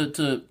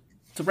to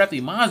wrap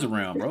their minds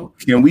around, bro.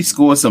 Can we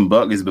score some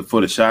buckets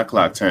before the shot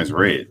clock turns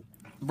red,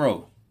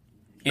 bro?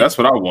 That's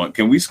what I want.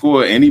 Can we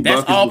score any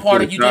buckets? That's all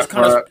part of you just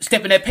kind of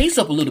stepping that pace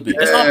up a little bit.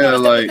 That's all part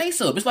of stepping the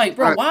pace up. It's like,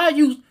 bro, why are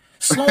you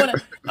slowing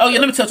it? Oh, yeah,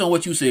 let me touch on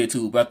what you said,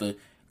 too, about the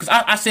 –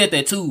 because I said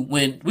that, too,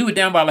 when we were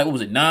down by, like, what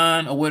was it,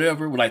 9 or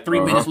whatever, with, like, 3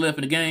 minutes left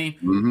in the game.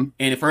 Mm-hmm.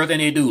 And the first thing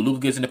they do,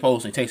 Luka gets in the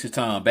post and takes his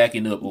time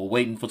backing up or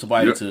waiting for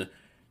somebody to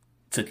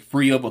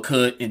free up a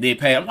cut and then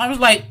pass. I was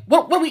like,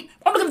 what are we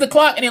 – I'm looking at the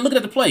clock and then looking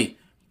at the play.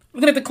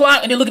 Looking at the clock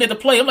and then looking at the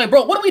play. I'm like,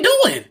 bro, what are we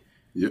doing?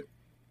 Yep.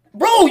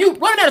 Bro, you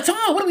running out of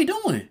time. What are we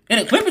doing? And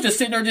the Clippers just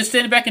sitting there, just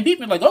standing back in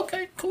defense, like,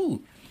 okay,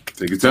 cool.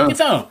 Take your time.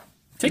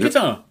 Take your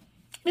time.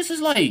 This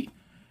is like,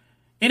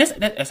 and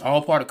that's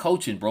all part of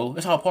coaching, bro.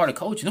 That's all part of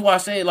coaching. That's why I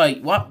say,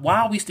 like,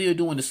 why are we still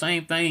doing the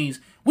same things?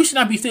 We should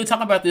not be still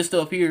talking about this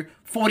stuff here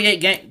 48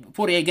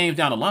 games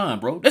down the line,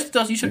 bro. That's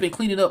stuff you should have been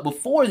cleaning up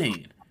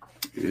beforehand.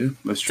 Yeah,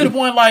 that's true. To the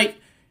point, like,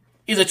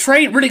 is a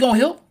trade really going to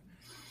help?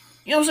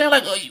 You know what I'm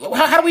saying?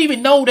 Like, how do we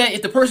even know that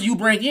if the person you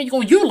bring in, you're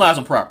going to utilize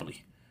them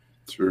properly?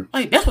 True.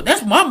 Like that's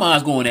what my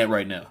mind's going at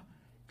right now.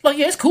 Like,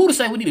 yeah, it's cool to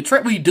say we need a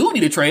trade. We do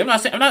need a trade. I'm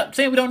not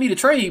saying we don't need a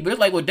trade, but it's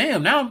like, well,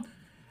 damn, now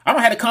I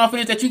don't have the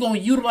confidence that you're going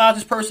to utilize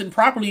this person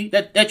properly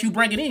that you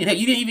bring it in. Hey,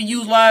 you didn't even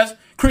utilize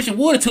Christian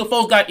Wood until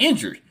folks got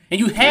injured, and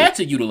you had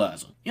to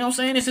utilize him. You know what I'm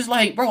saying? It's just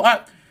like, bro,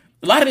 a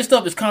lot of this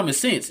stuff is common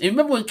sense. And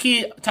remember what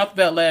Kid talked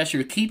about last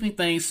year, keeping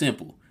things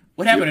simple.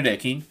 What happened to that,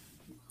 King?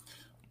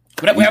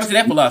 What happened to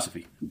that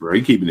philosophy? Bro,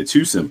 you're keeping it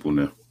too simple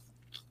now.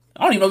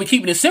 I don't even know if we're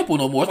keeping it simple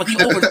no more. It's like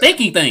you're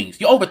overthinking things.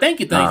 You're overthinking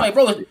things. Like,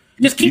 bro,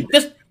 just keep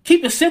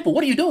it simple.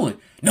 What are you doing?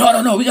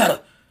 No. We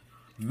gotta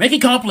make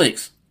it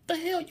complex. The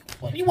hell?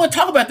 You want to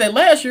talk about that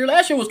last year?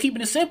 Last year was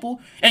keeping it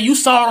simple, and you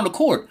saw it on the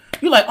court.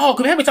 You're like, oh,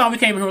 how many times we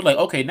came in here? We're like,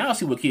 okay, now I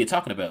see what Kid's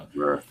talking about.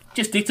 Right.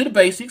 Just stick to the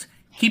basics.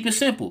 Keep it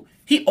simple.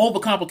 He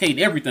overcomplicated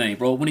everything,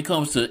 bro. When it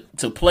comes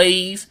to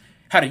plays,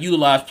 how to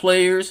utilize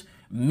players,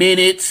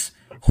 minutes,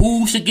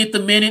 who should get the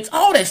minutes,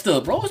 all that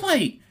stuff, bro. It's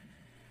like.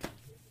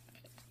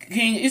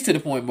 King, it's to the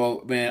point,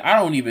 bro, man.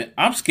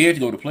 I'm scared to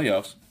go to the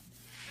playoffs.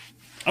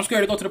 I'm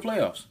scared to go to the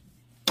playoffs.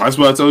 That's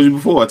what I told you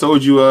before. I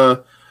told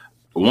you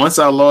once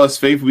I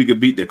lost faith we could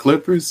beat the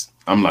Clippers,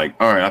 I'm like,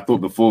 all right, I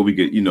thought before we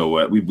could, you know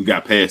what, we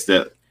got past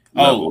that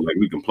level. Like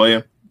we can play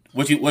them.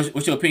 What's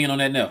your opinion on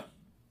that now?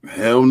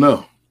 Hell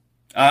no.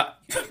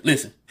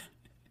 Listen.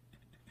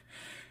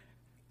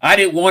 I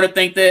didn't want to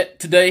think that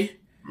today.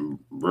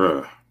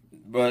 Bruh.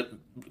 But,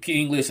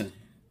 King, listen.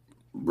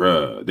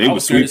 Bruh. I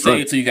was scared to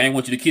say it to you. I didn't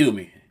want you to kill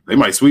me. They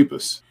might sweep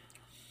us.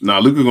 Now,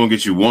 Luka gonna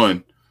get you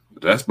one,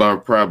 but that's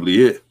about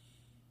probably it.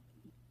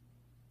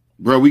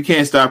 Bro, we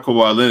can't stop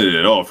Kawhi Leonard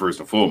at all, first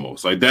and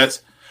foremost. Like,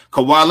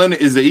 Kawhi Leonard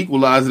is the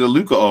equalizer to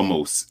Luka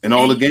almost in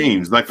all the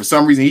games. Like, for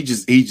some reason, he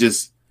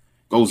just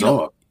goes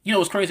off. You know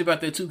what's crazy about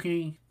that, too,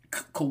 King?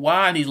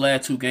 Kawhi in these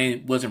last 2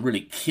 games wasn't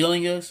really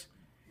killing us.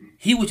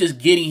 He was just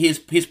getting his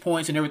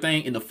points and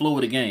everything in the flow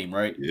of the game,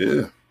 right?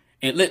 Yeah.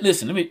 And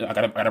listen, I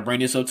gotta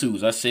bring this up too.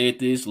 As I said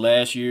this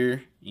last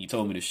year, you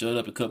told me to shut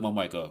up and cut my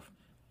mic off.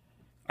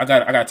 I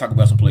gotta talk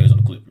about some players on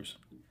the Clippers.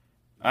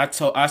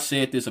 I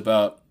said this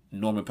about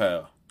Norman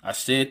Powell. I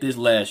said this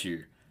last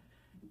year.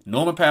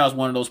 Norman Powell's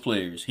one of those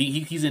players.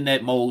 He's in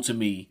that mode to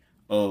me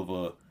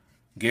of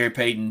Gary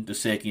Payton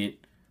II,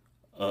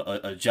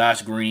 a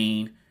Josh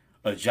Green,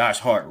 a Josh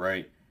Hart,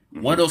 right?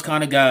 Mm-hmm. One of those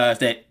kind of guys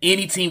that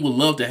any team would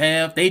love to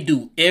have. They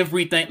do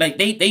everything. Like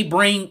they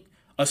bring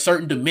a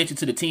certain dimension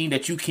to the team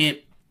that you can't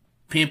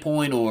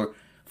pinpoint or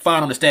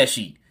find on the stat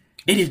sheet.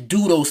 They just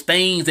do those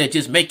things that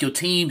just make your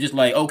team just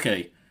like,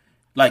 okay,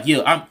 like,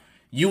 yeah,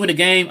 you in the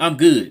game, I'm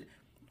good.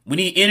 We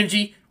need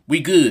energy,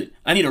 we good.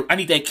 I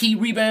need that key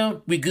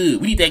rebound, we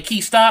good. We need that key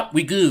stop,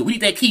 we good. We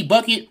need that key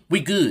bucket, we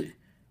good.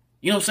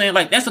 You know what I'm saying?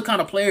 Like, that's the kind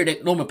of player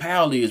that Norman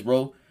Powell is,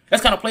 bro.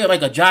 That's the kind of player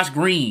like a Josh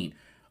Green,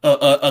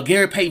 a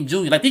Gary Payton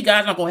Jr. Like, these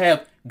guys not gonna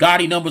have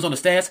gaudy numbers on the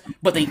stats,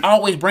 but they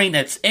always bring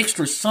that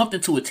extra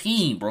something to a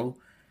team, bro.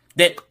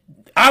 That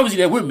obviously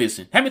that we're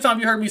missing. How many times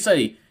you heard me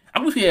say, I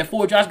wish we had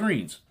 4 Josh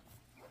Greens?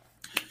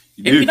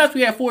 If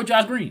we had 4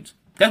 Josh Greens,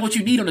 that's what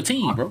you need on the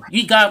team, bro.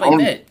 You need guys like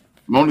that.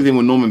 The only thing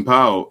with Norman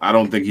Powell, I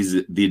don't think he's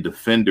the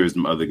defender as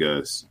some other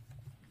guys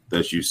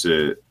that you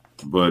said.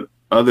 But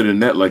other than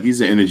that, like,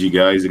 he's an energy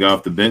guy. He's a guy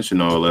off the bench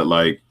and all that.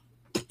 Like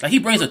he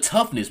brings a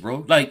toughness,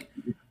 bro. Like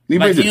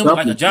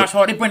a Josh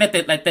Hart. They bring that.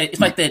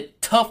 It's like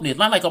that toughness.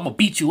 Not like I'm gonna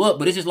beat you up,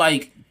 but it's just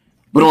like.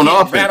 But on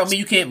offense, battle me,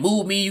 you can't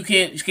move me, you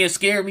can't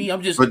scare me.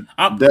 I'm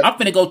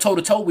finna go toe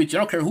to toe with you.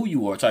 I don't care who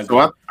you are.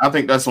 I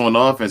think that's on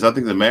offense. I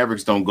think the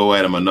Mavericks don't go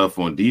at him enough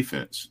on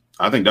defense.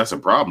 I think that's a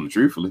problem,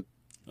 truthfully.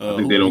 I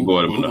think they don't go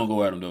at him enough. Who don't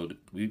go at him though?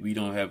 We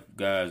don't have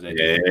guys that.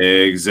 Yeah,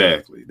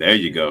 exactly. There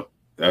you go.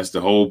 That's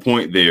the whole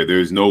point.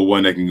 There's no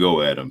one that can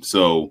go at him,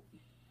 so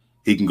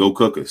he can go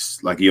cook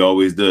us like he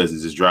always does.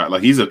 And just drive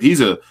like he's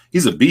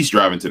a beast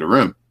driving to the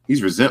rim.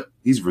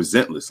 He's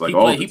resentless.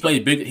 Like he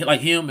played big, like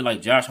him and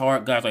like Josh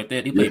Hart, guys like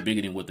that. They play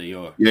bigger than what they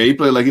are. Yeah, he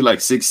played like he like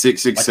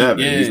 6'6", 6'7".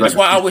 Yeah, He's that's like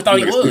why I always thought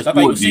he was. I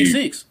thought he was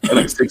 6'6". Like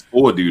a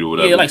 6'4" dude or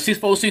whatever. Yeah, like 6'4",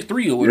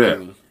 6'3" or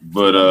whatever. Yeah.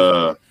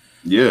 But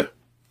yeah.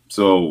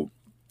 So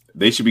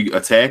they should be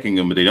attacking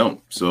him, but they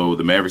don't. So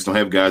the Mavericks don't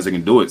have guys that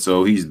can do it.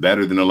 So he's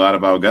better than a lot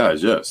of our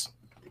guys. Yes.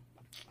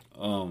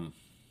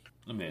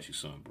 Let me ask you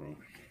something, bro.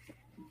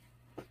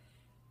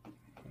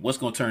 What's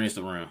gonna turn this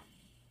around?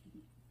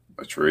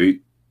 A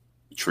trade.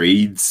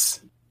 Trades.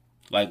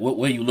 Like, what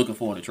are you looking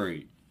for in a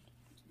trade?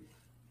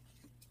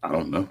 I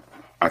don't know.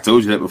 I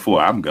told you that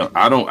before.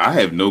 I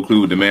have no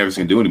clue what the Mavericks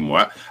can do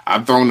anymore.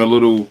 I've thrown a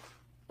little,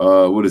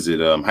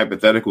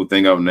 hypothetical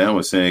thing out now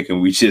and saying,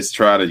 can we just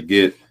try to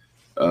get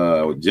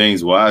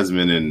James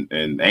Wiseman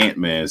and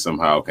Ant-Man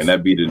somehow? Can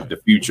that be the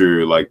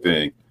future like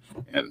thing?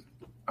 And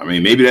I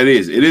mean, maybe it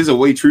is a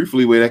way,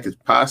 truthfully, where that could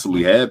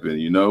possibly happen.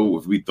 You know,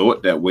 if we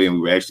thought that way and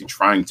we were actually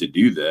trying to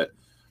do that,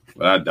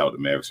 but I doubt the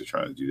Mavericks are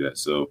trying to do that.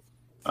 So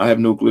I have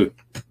no clue.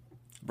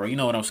 Bro, you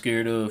know what I'm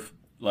scared of?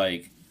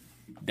 Like,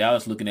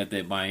 Dallas looking at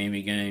that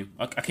Miami game.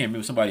 I can't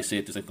remember. Somebody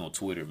said this on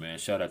Twitter, man.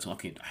 Shout out to them.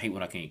 I hate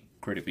when I can't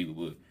credit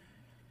people,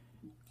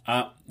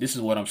 but this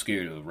is what I'm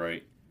scared of,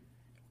 right?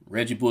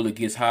 Reggie Bullock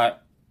gets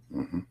hot.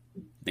 Mm-hmm.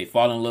 They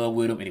fall in love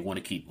with him, and they want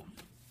to keep him.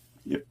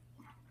 Yep.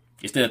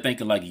 Instead of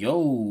thinking like,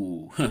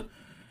 yo,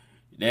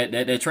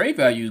 that trade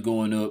value is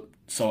going up,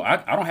 so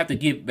I don't have to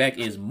give back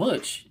as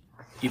much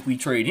if we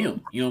trade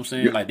him. You know what I'm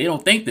saying? Yep. Like, they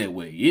don't think that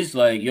way. It's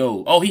like,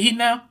 yo, he hit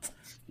now?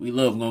 We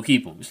love him, gonna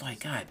keep him. It's like,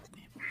 God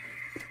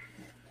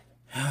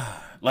damn.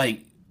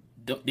 Like,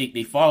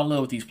 they fall in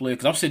love with these players.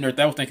 Because I'm sitting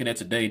there, I was thinking that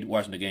today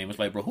watching the game. It's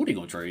like, bro, who they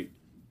gonna trade?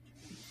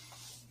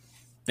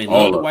 They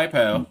love the White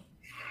Pal.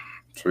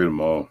 Trade them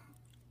all.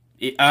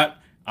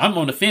 I'm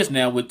on the fence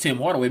now with Tim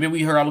Hardaway. Remember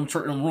we heard all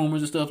them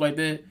rumors and stuff like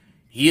that?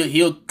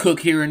 He'll cook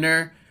here and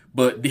there,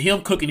 but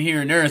him cooking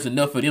here and there is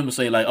enough for them to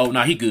say like, oh,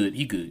 nah, he good.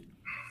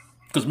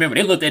 Because remember,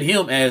 they looked at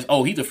him as,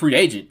 oh, he's a free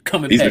agent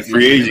coming back. He's a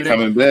free agent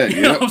coming back.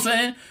 You know what I'm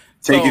saying?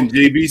 Taking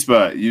JB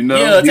spot, you know?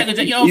 Yeah, taking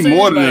JB, you know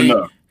what I'm saying?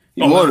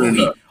 More than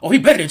enough. He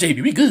better than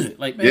JB. We good.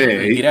 Like,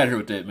 man, get out of here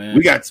with that, man.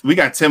 We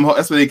got Tim.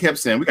 That's what they kept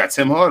saying. We got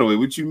Tim Hardaway.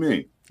 What you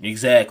mean?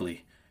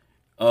 Exactly.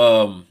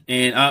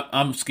 And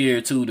I'm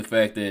scared too. The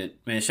fact that,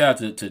 man,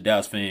 shout out to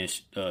Dallas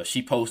fans.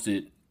 She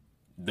posted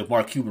the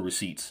Mark Cuban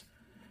receipts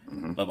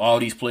of all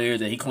these players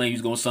that he claimed he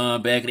was gonna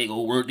sign back. And they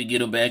go work to get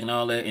them back and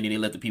all that, and then they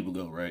let the people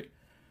go. Right.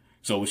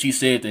 So when she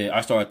said that,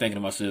 I started thinking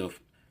to myself,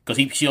 because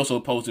she also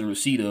posted a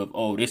receipt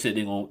of, they said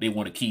they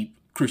want to keep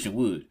Christian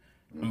Wood.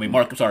 I mean,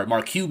 Mark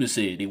Cuban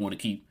said they want to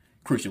keep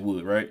Christian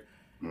Wood, right?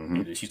 Mm-hmm.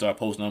 And she started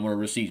posting on her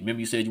receipts. Remember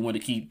you said you wanted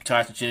to keep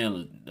Tyson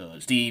Chandler,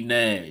 Steve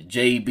Nash,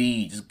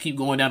 JB, just keep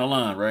going down the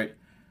line, right?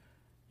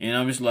 And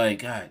I'm just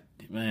like, God,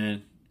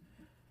 man.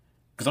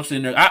 Because I'm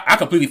sitting there, I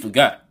completely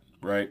forgot,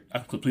 right? I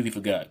completely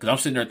forgot. Because I'm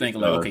sitting there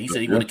thinking like, okay, he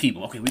said he want to keep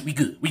him. Okay, we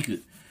good.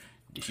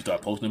 Then she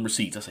started posting them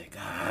receipts. I said,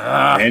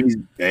 God.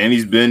 And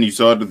he's been, you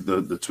saw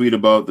the tweet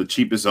about the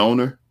cheapest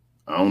owner.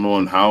 I don't know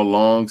in how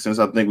long since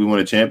I think we won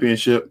a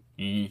championship.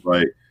 Mm-hmm.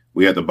 Like,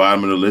 we at the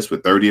bottom of the list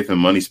with 30th in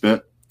money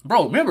spent.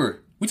 Bro,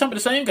 remember, we talking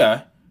about the same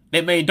guy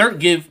that made Dirk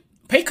give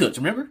pay cuts,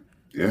 remember?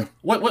 Yeah.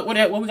 What we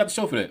got to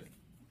show for that?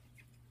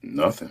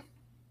 Nothing.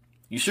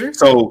 You sure?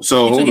 So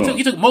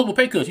he took multiple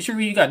pay cuts. You sure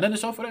you got nothing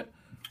to show for that?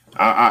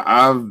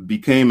 I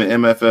became an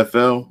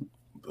MFFL,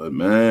 but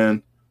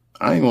man,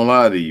 I ain't gonna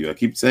lie to you. I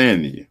keep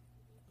saying to you,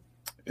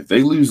 if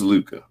they lose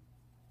Luka,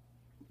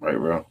 right,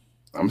 bro,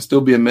 I'm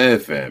still be a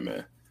Mad fan,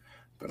 man.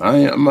 But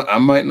I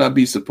might not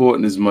be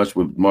supporting as much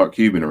with Mark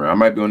Cuban around. I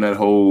might be on that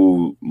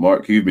whole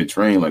Mark Cuban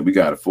train. Like, we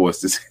gotta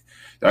force this.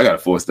 I gotta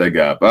force that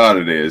guy up out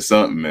of there or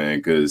something, man.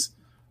 Because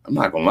I'm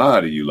not gonna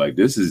lie to you. Like,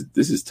 this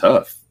is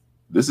tough.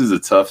 This is a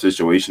tough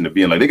situation to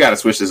be in. Like, they gotta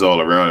switch this all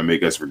around and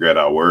make us regret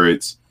our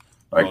words.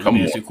 Like, come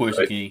on. Ask you a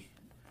question, King.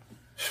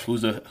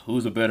 Who's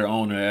a better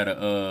owner out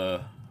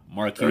of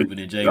Mark Cuban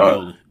and James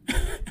Dolan?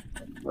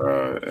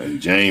 And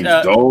James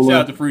Dolan.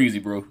 Shout out to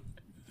Freezy, bro.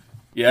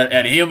 Yeah,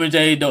 at him and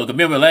James Dolan.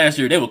 Remember last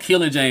year they were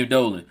killing James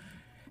Dolan.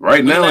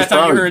 Right now, last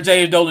time you heard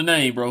James Dolan's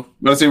name, bro.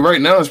 But I say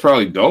right now it's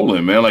probably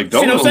Dolan, man. Like,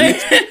 Dolan, see what I'm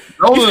saying?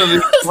 Dolan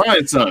is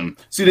trying something.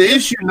 See,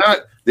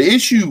 the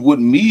issue with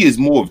me is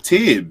more of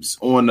Tibbs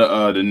on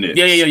the Knicks.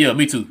 Yeah.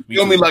 Me too. You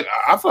know what I mean? Like,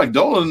 I feel like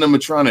Dolan and them are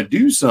trying to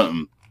do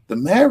something. The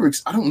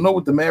Mavericks, I don't know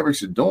what the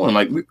Mavericks are doing.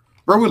 Like,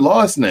 we're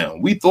lost now.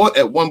 We thought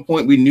at one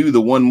point we knew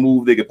the one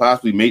move they could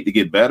possibly make to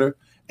get better,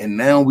 and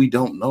now we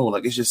don't know.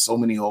 Like, it's just so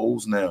many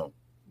holes now.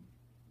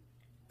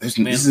 This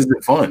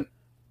isn't fun.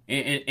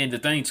 And the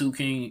thing too,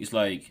 King, is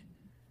like,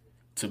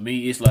 to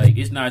me, it's like,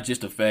 it's not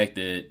just the fact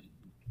that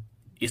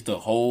it's the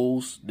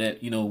holes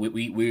that, you know,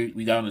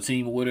 we got on the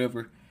team or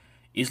whatever.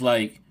 It's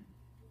like,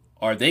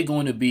 are they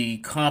going to be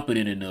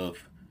competent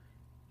enough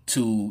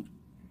to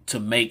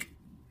make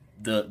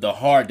the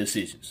hard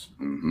decisions,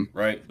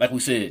 right? Like we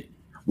said.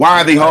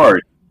 Why are they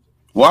hard?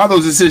 Why are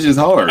those decisions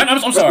hard?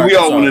 I'm sorry. We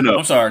all want to know.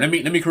 I'm sorry. Let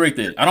me correct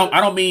that. I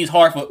don't mean it's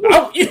hard for.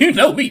 You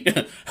know me.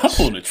 I'm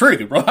pulling the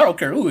trigger, bro. I don't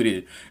care who it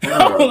is.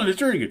 I'm pulling the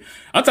trigger.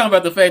 I'm talking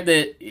about the fact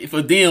that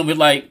for them, it's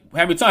like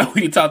how many times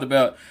we talked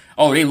about.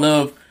 Oh, they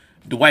love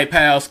the White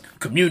Powell's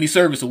Community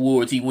Service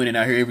Awards. He winning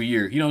out here every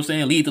year. You know what I'm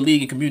saying? Lead the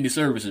league in community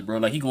services, bro.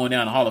 Like he going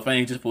down the Hall of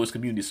Fame just for his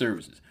community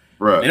services.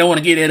 Right. They don't want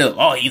to get that up.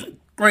 Oh, he's a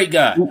great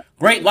guy.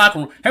 Great locker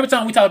room. Every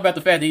time we talk about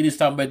the fact that he just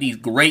talking about these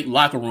great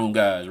locker room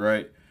guys,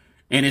 right?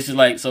 And it's just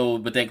like, so,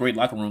 but that great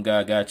locker room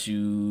guy got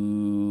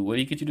you, what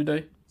did he get you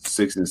today?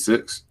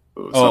 6-6.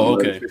 Oh,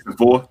 okay. Like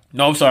 6-4.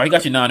 No, I'm sorry. He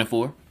got you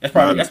 9-4. That's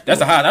probably, that's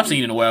the highest I've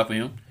seen in a while for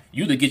him.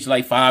 Usually get you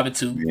like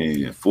 5-2.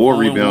 Yeah, 4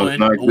 rebounds,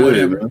 not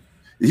good, man.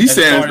 He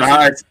said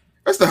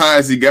that's the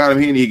highest he got him.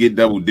 He didn't get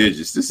double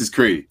digits. This is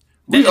crazy.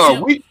 We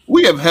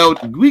have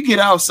held, we get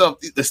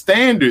ourselves, the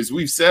standards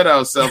we've set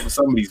ourselves for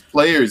some of these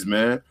players,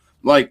 man.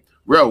 Like,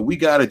 bro, we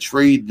got to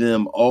trade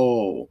them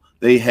all.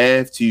 They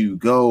have to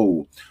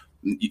go.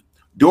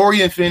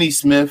 Dorian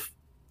Finney-Smith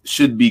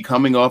should be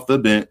coming off the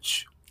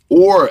bench,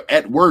 or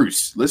at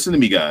worst, listen to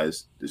me,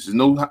 guys. This is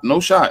no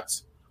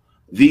shots.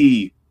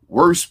 The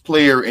worst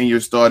player in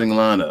your starting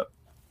lineup.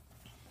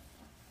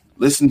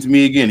 Listen to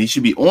me again. He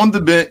should be on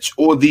the bench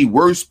or the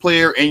worst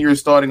player in your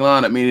starting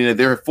lineup, meaning that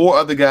there are 4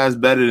 other guys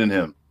better than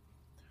him.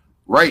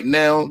 Right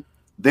now,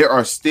 there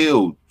are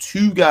still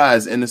 2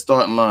 guys in the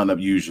starting lineup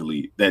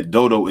usually that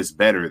Dodo is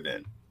better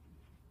than.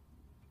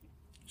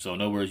 So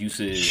in other words, you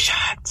said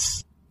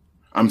shots.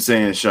 I'm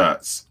saying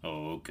shots.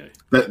 Oh, okay.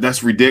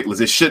 That's ridiculous.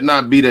 It should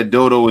not be that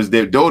Dodo is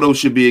there. Dodo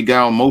should be a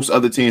guy on most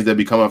other teams that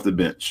become off the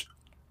bench.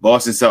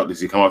 Boston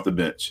Celtics, he come off the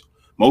bench.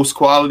 Most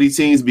quality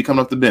teams become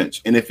off the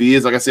bench. And if he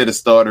is, like I said, a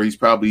starter, he's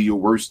probably your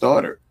worst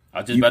starter. I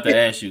was just about to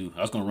ask you.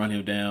 I was going to run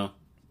him down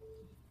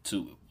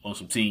on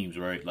some teams,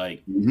 right?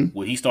 Like,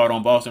 would he start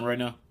on Boston right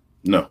now?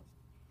 No.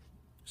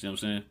 See what I'm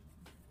saying?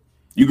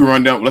 You can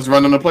run down. Let's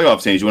run down the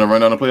playoff teams. You want to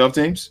run down the playoff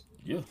teams?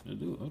 Yeah, let's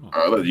do it. Hold on.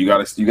 All right, you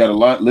got a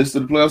lot list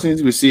of the playoff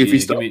teams. We'll see if he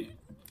starts.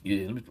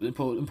 Let me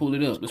pull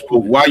it up.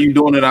 While you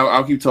doing it,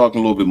 I'll keep talking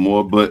a little bit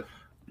more. But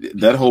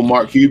that whole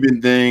Mark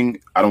Cuban thing,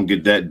 I don't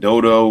get that.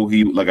 Dodo,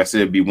 he, like I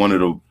said, be one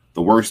of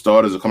the worst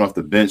starters to come off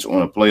the bench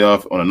on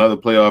another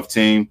playoff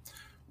team.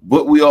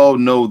 What we all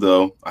know,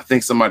 though, I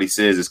think somebody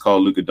says it's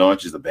called Luka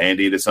Doncic, the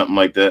Band-Aid or something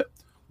like that.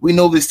 We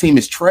know this team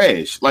is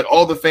trash. Like,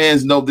 all the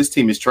fans know this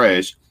team is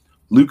trash.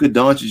 Luka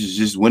Doncic is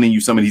just winning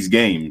you some of these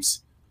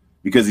games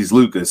because he's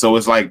Luka. So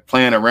it's like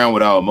playing around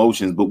with our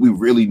emotions, but we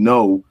really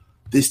know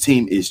this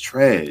team is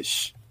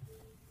trash.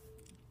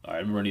 All right,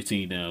 let me run these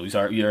team down. You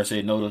already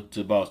said no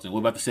to Boston. What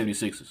about the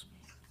 76ers?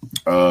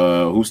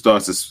 Who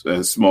starts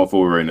as small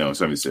forward right now?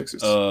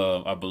 76ers.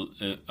 I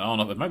don't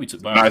know if it might be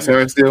Tobias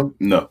Harris still.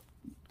 No,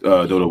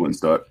 Dodo wouldn't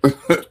start.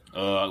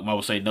 I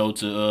would say no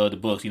to the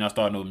Bucks. He's not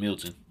starting over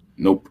Middleton.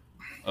 Nope.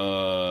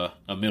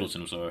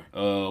 Middleton. I'm sorry.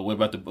 What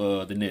about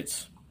the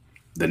Nets?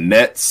 The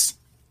Nets.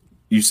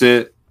 You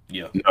said?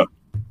 Yeah.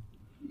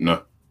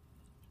 No.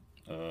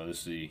 Let's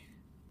see.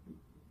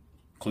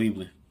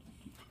 Cleveland.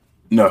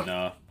 No.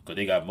 Nah, because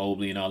they got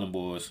Mobley and all them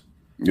boys.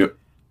 Yep.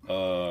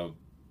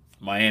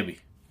 Miami.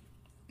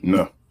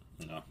 No.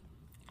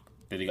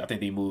 I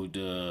think they moved.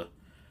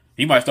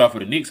 He might start for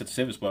the Knicks at the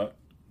 7th spot.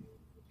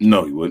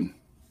 No, he wouldn't.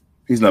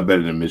 He's not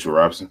better than Mitchell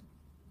Robinson.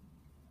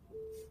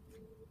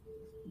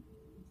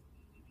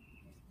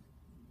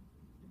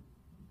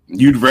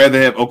 You'd rather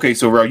have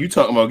so Ralph, you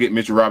talking about getting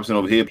Mitchell Robinson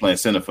over here playing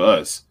center for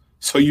us.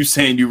 So you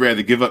saying you'd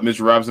rather give up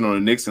Mitchell Robinson on the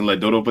Knicks and let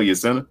Dodo play your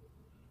center?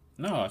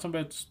 No, I'm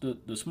talking about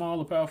the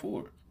smaller power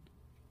forward.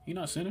 He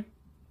not center.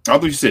 I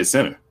thought you said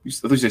center. I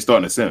thought you said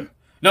starting at center.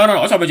 No. I'm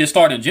talking about just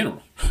starting in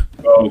general.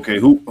 Okay,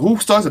 who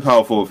starts at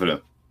power forward for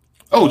them?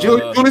 Oh,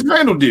 Julius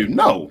Randle, dude.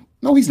 No,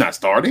 he's not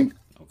starting.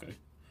 Okay.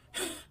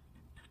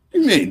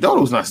 You mean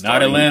Dodo's not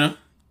starting? Not Atlanta.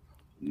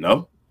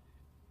 No.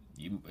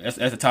 That's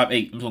the top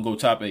 8. I'm just gonna go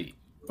top 8.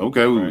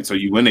 Okay, right. So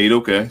you win 8.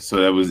 Okay, so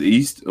that was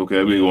East.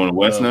 Okay, we going to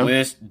West now.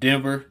 West,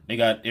 Denver. They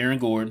got Aaron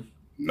Gordon.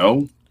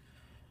 No.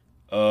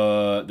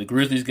 The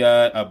Grizzlies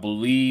got, I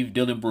believe,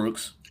 Dylan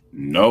Brooks.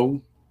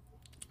 No.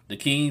 The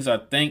Kings, I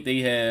think they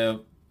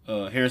have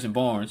Harrison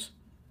Barnes.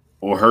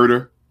 Or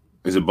Herter.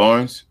 Is it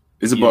Barnes?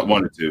 It's about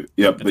 1 or 2.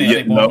 Yep. I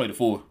think Barnes played the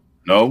 4.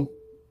 No.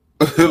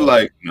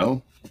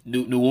 No.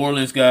 New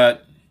Orleans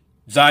got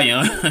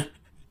Zion.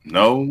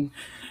 No.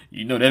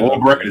 You know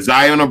that.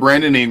 Zion or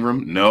Brandon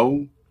Ingram.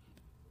 No.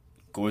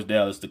 Of course,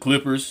 Dallas. The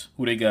Clippers,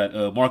 who they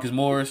got? Marcus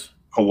Morris.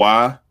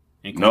 Kawhi.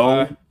 And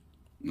Kawhi.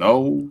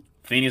 No.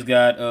 Phoenix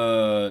got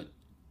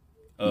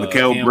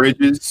Mikal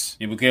Bridges.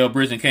 Yeah, Mikal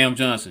Bridges and Cam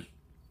Johnson.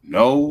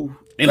 No.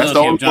 They love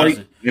Cam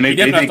Johnson. And they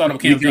definitely started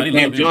with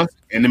Cam Johnson.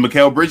 And then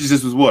Mikal Bridges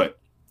just was what?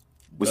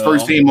 Was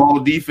first team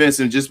all defense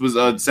and just was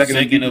second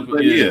in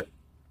yeah.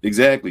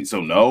 Exactly.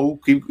 So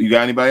no. You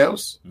got anybody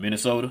else?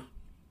 Minnesota.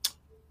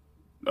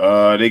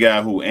 They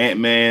got who?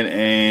 Ant-Man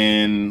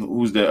and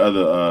who's the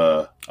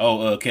other?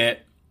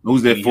 Cat.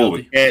 Who's that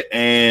forward? Cat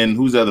and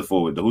who's the other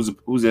forward?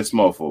 Who's that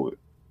small forward?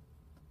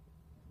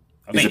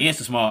 I think Ant's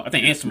small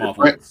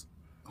forward.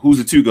 Who's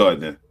the 2 guard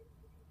then?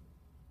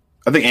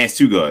 I think Ants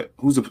 2 guard.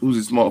 Who's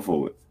a small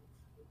forward?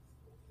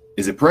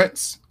 Is it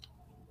Prince?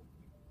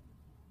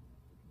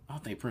 I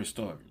don't think Prince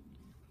started.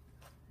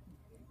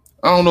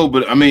 I don't know,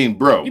 but I mean,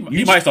 bro,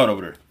 He might start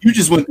over there. You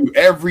just went through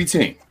every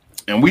team,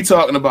 and we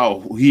talking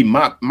about who he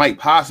might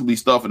possibly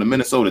start for the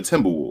Minnesota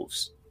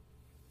Timberwolves.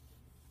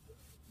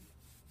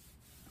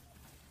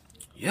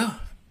 Yeah.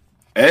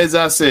 As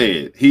I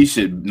said, he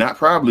should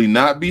probably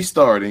not be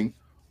starting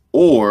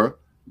or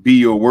be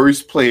your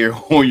worst player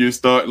on your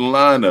starting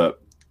lineup.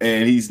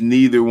 And he's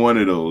neither one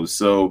of those.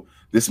 So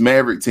this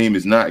Maverick team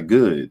is not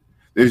good.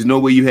 There's no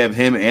way you have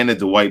him and a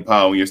Dwight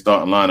Powell in your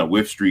starting lineup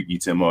with Streaky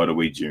Tim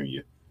Hardaway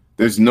Jr.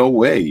 There's no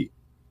way.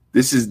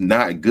 This is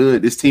not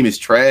good. This team is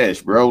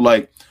trash, bro.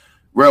 Like,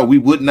 bro, we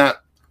would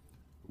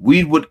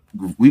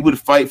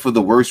fight for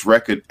the worst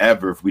record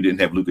ever if we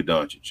didn't have Luka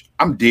Doncic.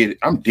 I'm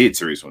dead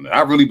serious on that.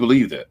 I really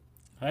believe that.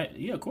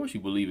 Yeah, of course you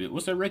believe it.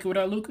 What's that record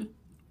without Luka?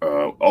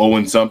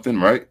 0 something,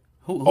 right?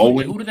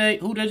 Who they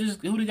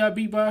got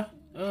beat by?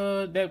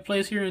 That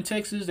plays here in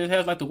Texas that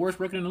has like the worst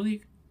record in the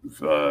league.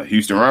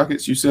 Houston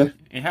Rockets, you said?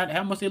 And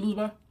how much they lose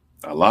by?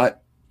 A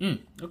lot.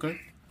 Okay.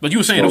 But you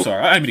were saying, I'm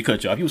sorry, I didn't mean to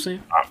cut you off. You were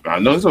saying? I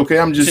know it's okay.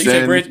 I'm just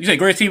saying. You said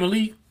great team in the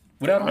league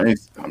without him?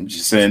 I'm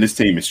just saying this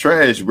team is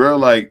trash, bro.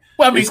 Like,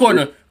 well, I mean,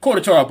 according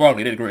to Charles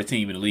Barkley, they're the great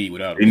team in the league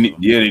without him.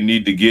 They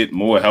need to get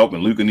more help,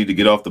 and Luka need to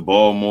get off the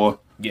ball more.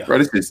 Yeah, bro.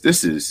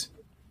 This is.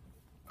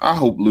 I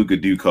hope Luka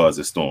do cause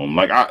a storm.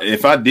 Like,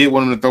 if I did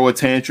want him to throw a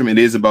tantrum, it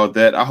is about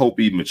that. I hope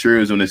he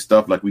matures on his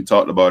stuff, like we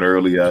talked about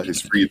earlier.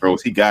 His free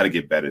throws, he got to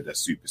get better at that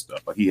super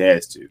stuff. Like, he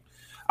has to.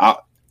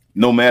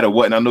 No matter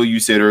what, and I know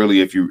you said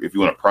earlier, if you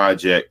want a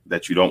project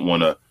that you don't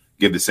want to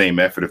give the same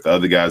effort if the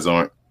other guys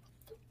aren't,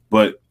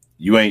 but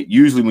you ain't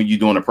usually when you're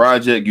doing a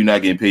project, you're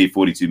not getting paid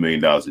 $42 million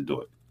to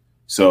do it.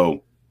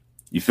 So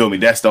you feel me?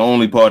 That's the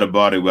only part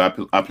about it where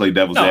I play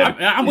devil's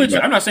advocate. I'm with you.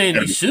 I'm not saying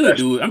he should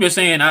do it. I'm just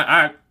saying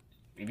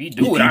if he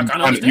do it, I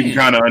kind of understand. You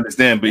can kind of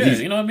understand, but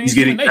you know what I mean? He's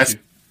getting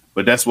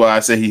but that's why I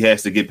say he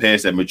has to get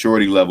past that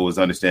maturity level is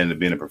understanding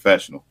being a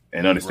professional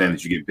and understand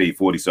that you get paid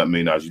 $40-something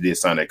million. You did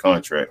sign that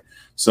contract.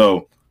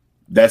 So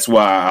that's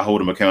why I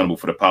hold him accountable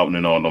for the pouting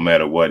and all, no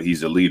matter what.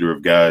 He's a leader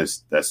of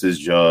guys. That's his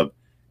job.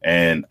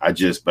 And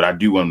but I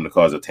do want him to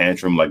cause a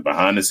tantrum. Like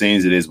behind the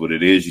scenes, it is what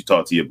it is. You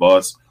talk to your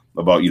boss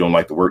about you don't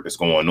like the work that's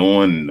going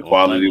on and the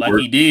quality of work.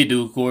 Like he did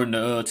do, according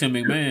to Tim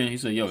McMahon. He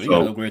said, you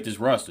got to upgrade this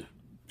roster.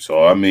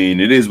 So, I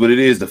mean, it is what it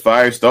is. The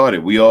fire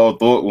started. We all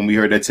thought when we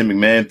heard that Tim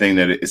McMahon thing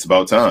that it's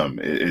about time.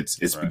 It's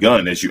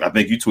begun. I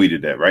think you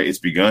tweeted that, right? It's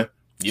begun.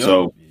 Yep.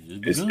 So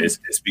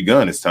it's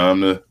begun. It's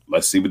time to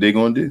let's see what they're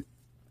going to do.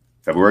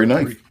 February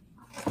 9th.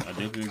 I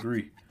definitely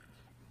agree.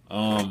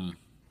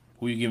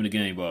 Who you giving the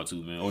game ball to,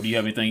 man? Or do you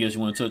have anything else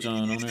you want to touch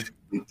on there?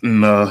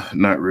 No,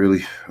 not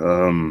really.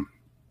 I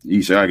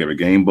got a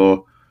game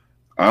ball.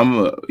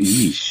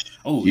 Yeesh.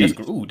 Oh,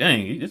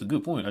 dang, that's a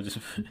good point. I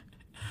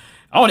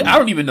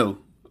don't even know.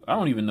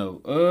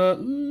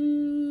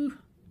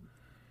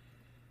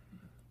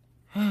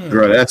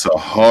 Bro, that's a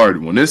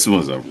hard one. This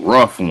one's a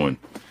rough one.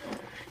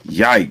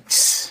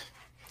 Yikes.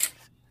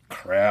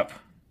 Crap.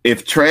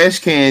 If Trash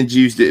Can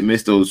Juice didn't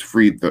miss those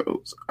free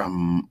throws,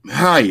 no,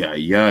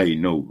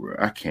 bro.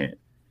 I can't.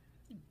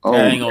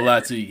 I ain't gonna lie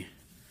to you.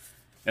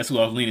 That's who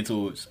I was leaning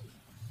towards.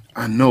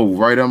 I know,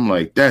 right? I'm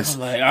like, that's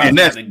and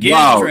that's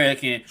wild. Trash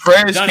Can.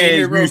 Johnny in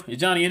here, bro. Is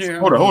Johnny in here?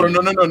 Hold on.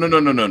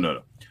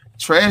 No.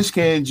 Trash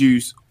Can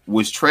Juice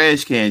was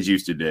Trash Can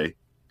Juice today,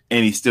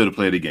 and he's still the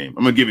player of the game.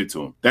 I'm gonna give it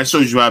to him. That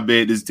shows you how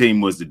bad this team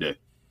was today.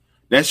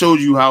 That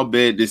shows you how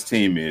bad this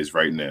team is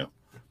right now.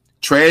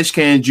 Trash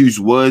Can Juice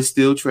was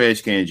still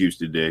Trash Can Juice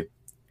today,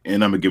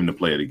 and I'm going to give him the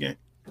play of the game.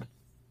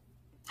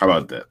 How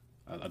about that?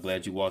 I'm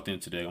glad you walked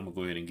in today. I'm going to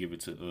go ahead and give it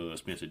to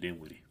Spencer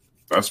Dinwiddie.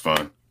 That's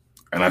fine.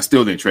 And I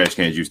still think Trash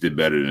Can Juice did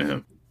better than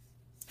him.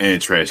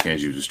 And Trash Can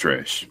Juice was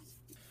trash.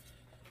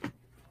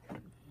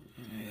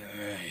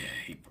 Yeah,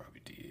 he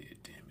probably did.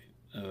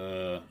 Damn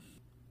it.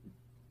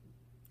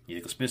 Yeah,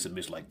 because Spencer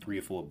missed like 3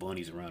 or 4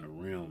 bunnies around the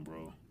rim,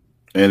 bro.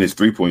 And his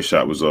 3-point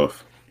shot was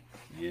off.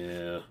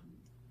 Yeah.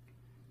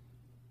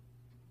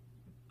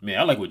 Man,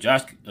 I like what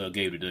Josh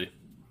gave today.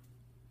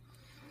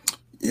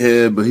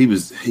 Yeah, but he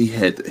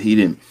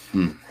didn't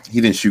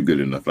shoot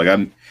good enough. Like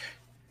I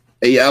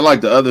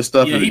like the other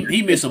stuff. Yeah,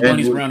 he missed some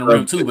bunnies around the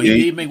rim too, but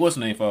he did make what's the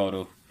name foul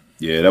though.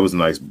 Yeah, that was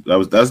nice.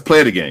 That's the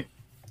play of the game.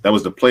 That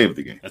was the play of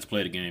the game. That's the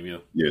play of the game, yeah.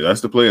 Yeah,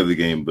 that's the play of the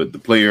game. But the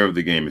player of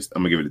the game is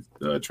I'm gonna give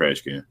it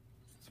Trash Can.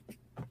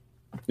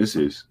 This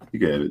is you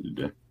got it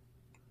today.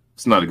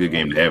 It's not a good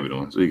game to have it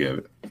on, so you got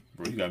it.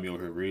 Bro, you got me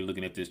over here really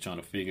looking at this, trying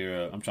to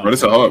figure out. Bro,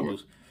 it's a hard one.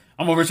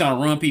 I'm over here trying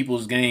to run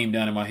people's game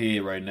down in my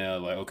head right now.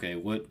 Like, okay,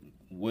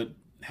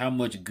 how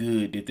much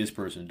good did this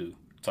person do?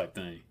 Type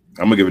thing.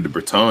 I'm gonna give it to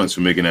Bertans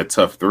for making that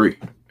tough 3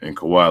 in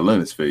Kawhi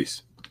Leonard's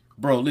face.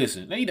 Bro,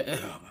 listen. Oh my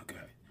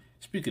god.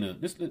 Speaking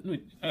of this, I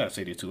gotta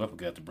say this too. I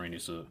forgot to bring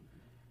this up.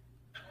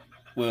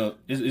 Well,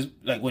 it's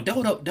like when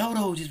Dodo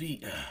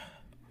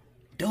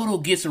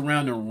gets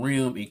around the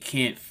rim and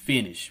can't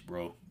finish,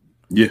 bro.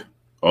 Yeah,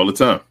 all the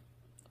time.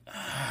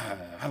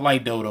 I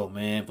like Dodo,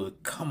 man,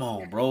 but come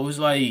on, bro. It's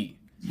like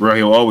Bro,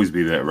 he'll always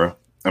be that, bro.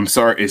 I'm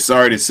sorry. It's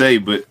sorry to say,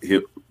 but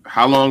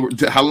how long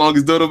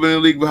has Dodo been in the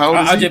league? How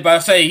old is I he? just about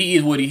to say he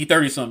is what he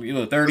 30 something. You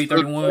know, 30,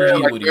 31. He is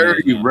like what he 30,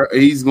 is now. bro.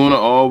 He's gonna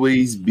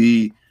always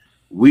be.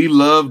 We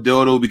love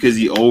Dodo because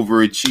he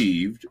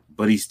overachieved,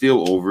 but he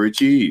still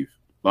overachieved.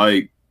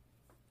 Like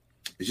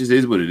it just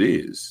is what it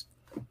is.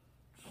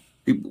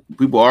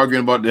 People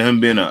arguing about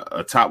him being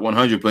a top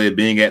 100 player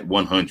being at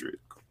 100.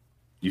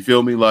 You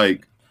feel me?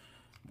 Like,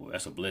 boy,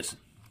 that's a blessing.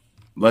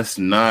 Let's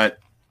not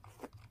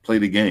play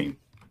the game,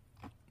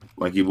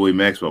 like your boy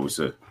Maxwell would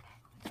say.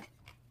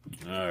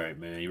 All right,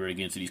 man. You ready to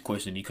get into these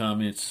questions, these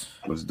comments?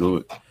 Let's do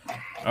it.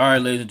 All right,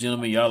 ladies and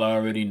gentlemen, y'all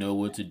already know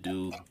what to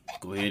do.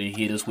 Go ahead and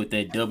hit us with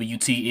that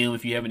WTM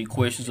if you have any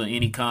questions or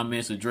any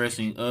comments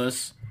addressing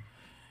us.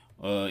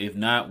 If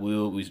not,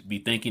 we'll be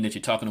thinking that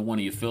you're talking to one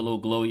of your fellow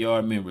Glow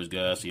Yard members,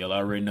 guys. So y'all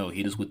already know.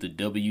 Hit us with the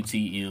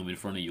WTM in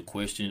front of your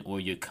question or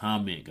your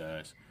comment,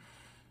 guys.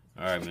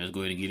 All right, man. Let's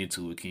go ahead and get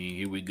into it, King.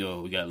 Here we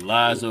go. We got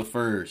Liza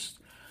first.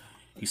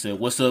 He said,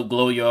 "What's up,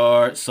 Glow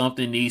Yard?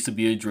 Something needs to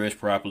be addressed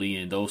properly,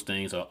 and those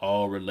things are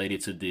all related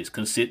to this.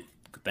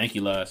 Thank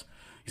you, Liza.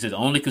 He said, the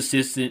only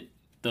consistent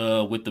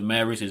with the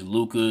Mavericks is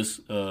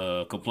Luka's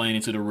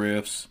complaining to the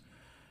refs.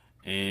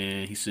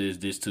 And he says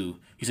this too.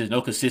 He says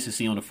no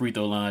consistency on the free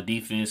throw line.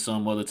 Defense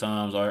some other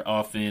times, our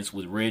offense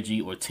with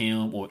Reggie or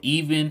Tim or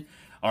even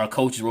our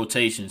coach's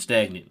rotation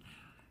stagnant.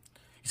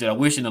 He said, I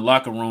wish in the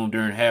locker room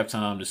during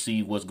halftime to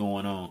see what's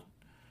going on.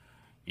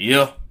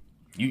 Yeah,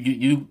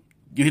 you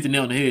hit the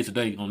nail on the head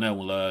today on that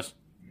one, Liz.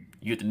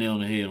 You hit the nail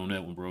on the head on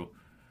that one, bro.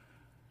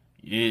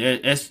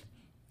 Yeah,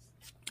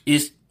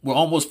 we're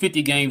almost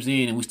 50 games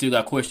in and we still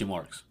got question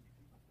marks.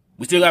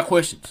 We still got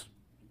questions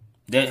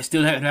that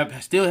still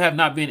have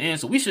not been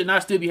answered. We should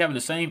not still be having the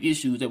same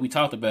issues that we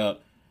talked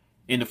about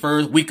in the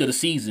first week of the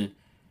season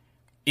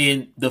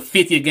in the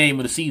 50th game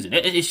of the season.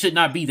 It should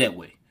not be that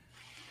way.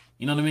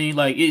 You know what I mean?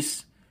 Like,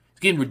 it's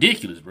getting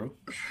ridiculous, bro.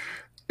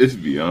 It's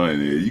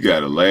beyond it. You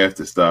got to laugh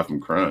to stop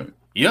from crying.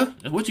 Yeah,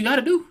 that's what you got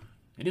to do.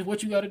 It is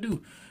what you got to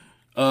do.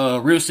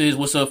 Real says,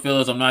 what's up,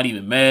 fellas? I'm not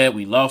even mad.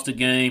 We lost the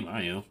game.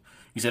 I am.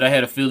 He said, I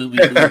had a feeling we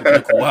lose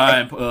when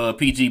Kawhi and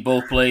PG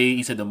both played.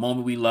 He said, the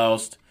moment we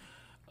lost,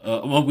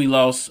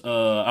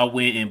 I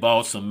went and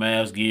bought some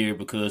Mavs gear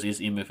because it's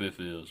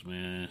MFFLs,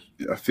 man.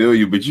 I feel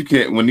you, but you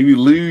can't. When you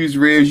lose,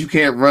 Revs, you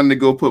can't run to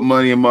go put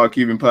money in Mark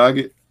Cuban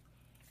pocket.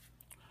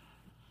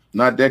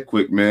 Not that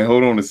quick, man.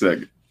 Hold on a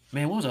second.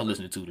 Man, what was I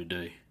listening to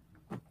today?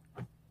 I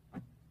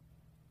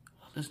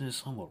was listening to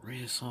something or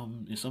read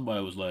something, and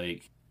somebody was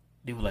like,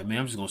 they were like, man,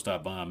 I'm just going to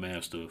stop buying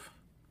Mavs stuff.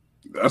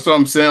 That's what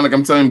I'm saying. Like,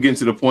 I'm telling you, getting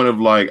to the point of,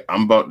 like,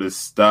 I'm about to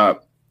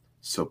stop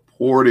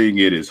supporting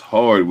it as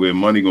hard where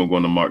money going to go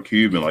into Mark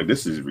Cuban. Like,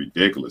 this is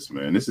ridiculous,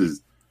 man. This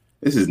is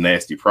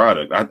nasty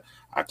product.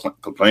 I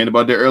complained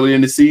about that earlier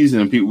in the season,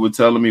 and people were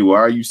telling me, why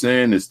are you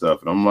saying this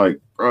stuff? And I'm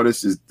like, bro,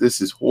 this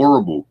is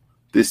horrible.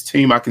 This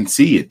team, I can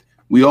see it.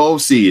 We all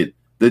see it.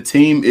 The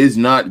team is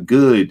not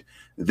good.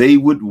 They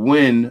would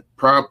win.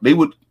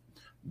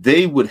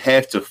 They would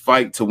have to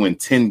fight to win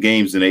 10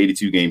 games in an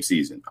 82-game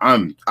season.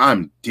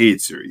 I'm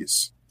dead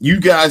serious. You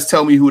guys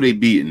tell me who they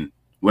beaten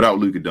without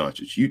Luka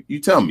Doncic. You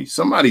tell me.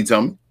 Somebody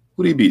tell me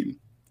who they beaten.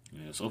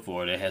 Yeah, so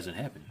far that hasn't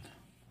happened.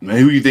 Man,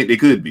 who do you think they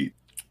could beat?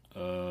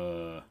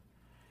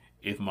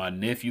 If my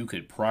nephew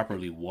could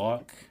properly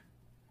walk,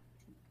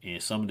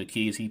 and some of the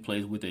kids he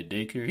plays with at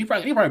daycare, he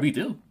probably beat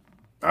them.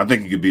 I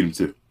think he could beat them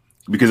too,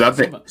 because I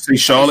think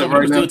Charlotte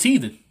right now. Still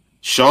teething.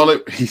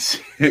 Charlotte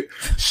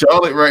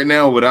right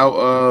now without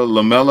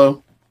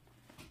LaMelo.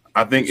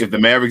 I think if the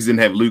Mavericks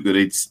didn't have Luka,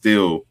 they'd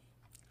still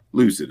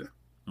lose to them.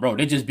 Bro,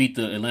 they just beat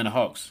the Atlanta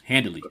Hawks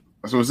handily.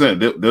 That's what I'm saying.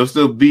 They'll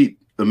still beat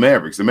the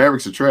Mavericks. The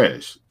Mavericks are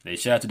trash. They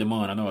shot to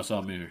Demond. I know I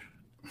saw him here.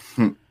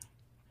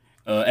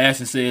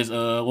 Ashton says,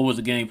 what was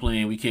the game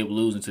plan? We kept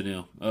losing to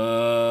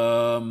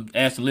them.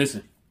 Ashton,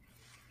 listen.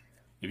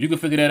 If you can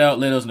figure that out,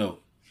 let us know.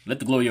 Let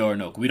the Glow Yard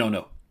know. We don't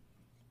know.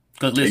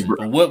 Because listen,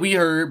 from what we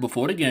heard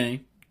before the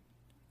game,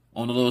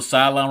 on the little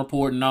sideline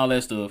report and all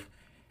that stuff,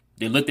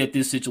 they looked at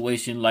this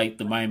situation like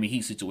the Miami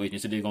Heat situation. They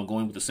said they're going to go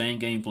in with the same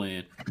game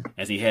plan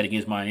as they had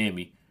against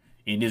Miami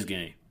in this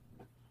game.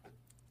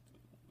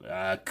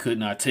 I could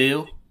not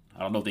tell. I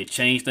don't know if they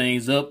changed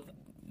things up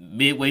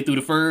midway through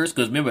the first.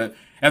 Because remember,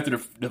 after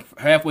the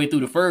halfway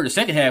through the first, the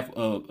second half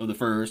of the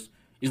first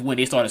is when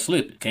they started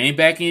slipping. Came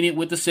back in it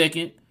with the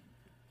second.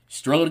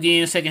 Struggled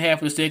again second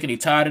half of the second. They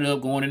tied it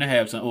up going into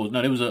halftime. Oh,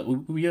 no, it was up.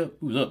 We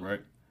was up,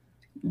 right?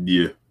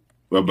 Yeah.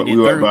 Well, but we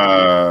were up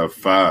by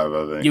 5,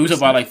 I think. Yeah, we was up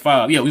by like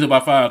 5. Yeah, we was up by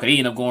 5 because they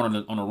ended up going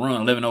on a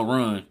run, 11-0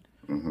 run,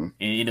 and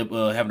ended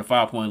up having a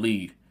 5-point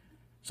lead.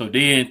 So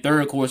then in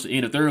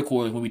the third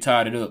quarter, when we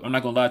tied it up, I'm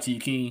not going to lie to you,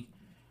 King.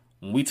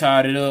 When we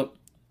tied it up,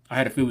 I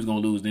had a feeling we was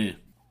going to lose then.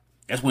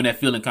 That's when that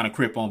feeling kind of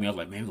crept on me. I was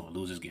like, man, we're going to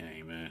lose this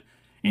game, man.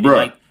 And then,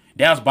 like,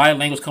 Dallas body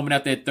language coming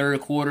out that third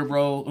quarter,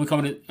 bro.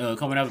 Coming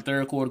out the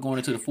third quarter, going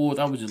into the fourth,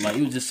 I was just like,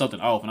 it was just something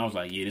off. And I was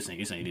like, yeah, this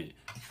ain't it.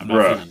 I'm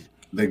not feeling it.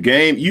 The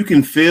game, you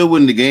can feel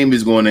when the game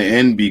is going to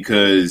end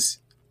because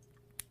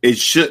it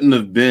shouldn't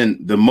have been.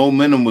 The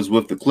momentum was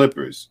with the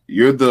Clippers.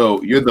 You're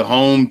the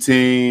home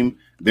team.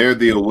 They're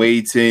the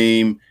away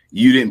team.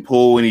 You didn't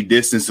pull any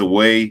distance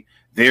away.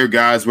 Their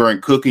guys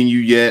weren't cooking you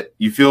yet.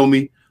 You feel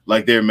me?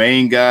 Like their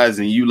main guys,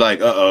 and you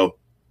like,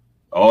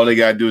 all they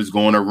gotta do is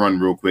go on a run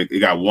real quick. They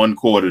got 1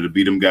 quarter to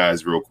beat them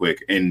guys real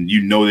quick, and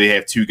you know they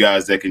have 2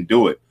 guys that can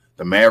do it.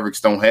 The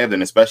Mavericks don't have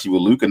that, especially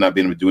with Luka not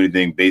being able to do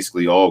anything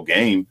basically all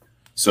game.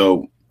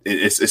 So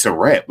it's a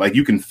wrap. Like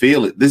you can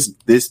feel it.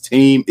 This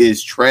team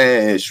is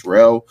trash,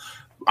 bro.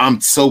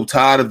 I'm so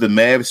tired of the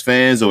Mavs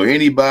fans or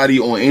anybody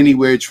on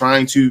anywhere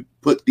trying to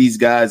put these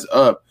guys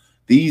up.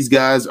 These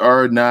guys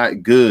are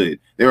not good.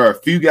 There are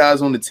a few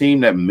guys on the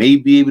team that may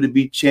be able to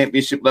be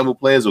championship level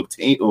players or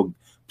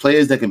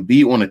players that can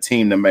be on a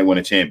team that might win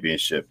a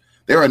championship.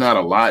 There are not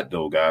a lot,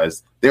 though,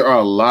 guys. There are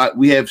a lot.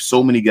 We have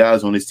so many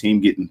guys on this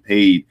team getting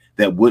paid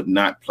that would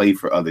not play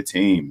for other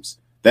teams.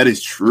 That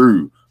is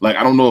true. Like,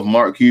 I don't know if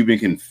Mark Cuban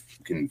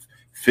can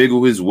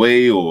figure his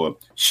way or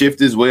shift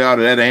his way out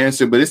of that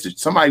answer, but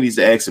somebody needs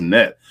to ask him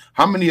that.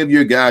 How many of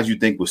your guys you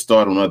think will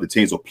start on other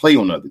teams or play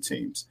on other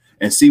teams?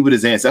 And see what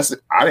his answer.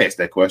 I'd ask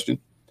that question.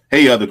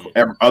 Hey,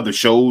 other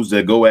shows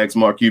that go ask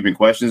Mark Cuban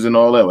questions and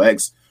all that,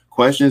 ask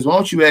questions. Why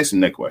don't you ask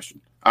him that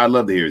question? I'd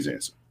love to hear his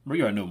answer. Bro,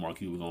 you already know Mark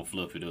Cuban gonna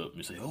fluff it up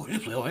and say,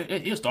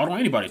 he'll start on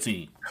anybody's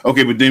team.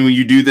 Okay, but then when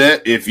you do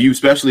that,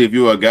 especially if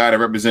you're a guy that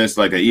represents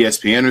like an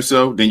ESPN or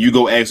so, then you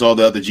go ask all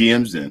the other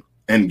GMs then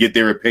and get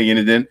their opinion,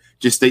 and then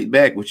just state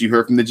back what you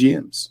heard from the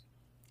GMs.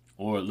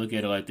 Or look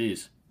at it like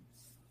this.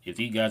 If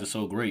these guys are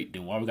so great,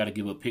 then why we got to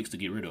give up picks to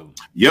get rid of them?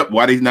 Yep.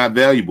 Why they not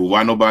valuable?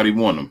 Why nobody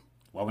want them?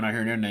 Why we're not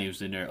hearing their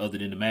names in there other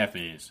than the Mav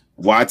fans?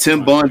 Why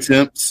Tim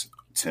Bontemps,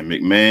 Tim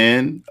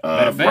McMahon,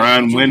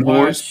 Brian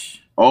Windhorst,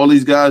 all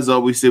these guys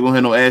always say we don't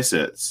have no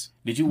assets.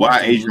 Did you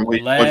watch the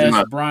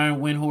last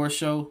Brian Windhorst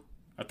show?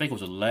 I think it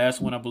was the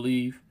last one, I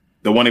believe.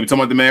 The one they were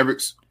talking about the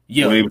Mavericks?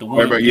 Yeah.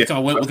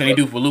 What can they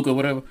do for Luka or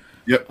whatever?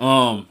 Yep.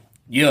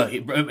 Yeah.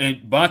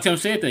 And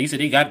Bontemps said that. He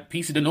said they got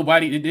pieces that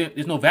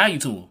there's no value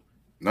to them.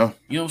 No.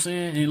 You know what I'm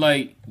saying? And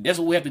like that's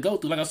what we have to go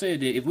through. Like I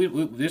said, if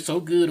they're so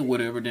good or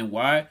whatever, then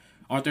why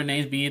aren't their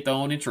names being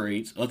thrown in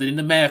trades other than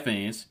the Mad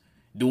fans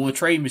doing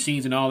trade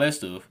machines and all that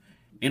stuff?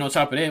 And on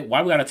top of that,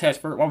 why we have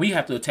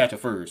to attach a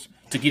first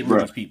to get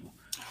rid of these people?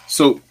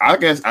 So I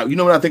guess you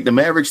know what I think the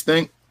Mavericks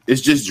think? It's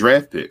just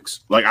draft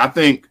picks. Like I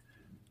think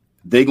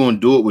they're gonna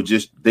do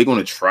it they're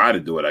gonna try to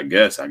do it, I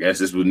guess. I guess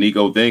that's what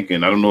Nico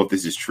thinking. I don't know if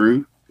this is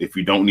true. If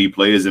you don't need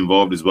players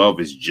involved as well, if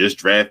it's just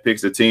draft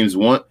picks that teams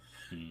want.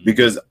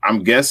 Because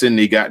I'm guessing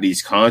they got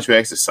these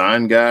contracts to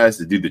sign guys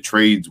to do the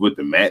trades with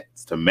to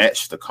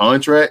match the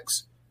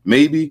contracts,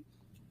 maybe,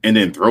 and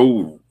then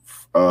throw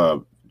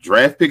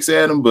draft picks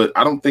at them. But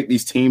I don't think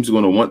these teams are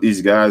going to want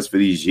these guys for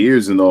these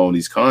years and all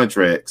these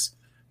contracts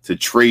to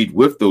trade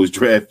with those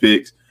draft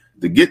picks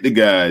to get the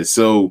guys.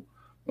 So,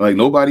 like,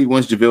 nobody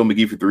wants JaVale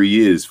McGee for 3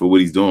 years for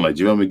what he's doing. Like,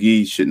 JaVale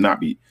McGee should not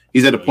be.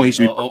 He's at a point he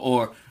should be.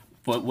 Or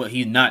for what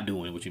he's not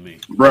doing. What you mean,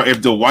 bro? If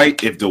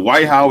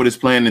Dwight Howard is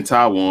playing in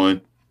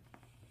Taiwan.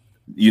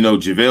 You know,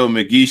 JaVale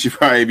McGee should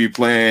probably be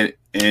playing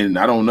in,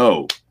 I don't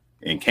know,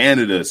 in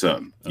Canada or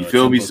something. You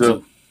feel me?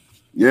 So,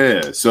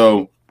 yeah.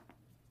 So,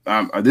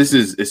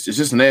 it's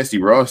just a nasty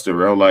roster,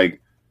 bro. Like,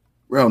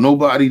 bro,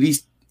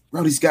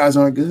 these guys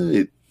aren't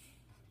good.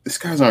 These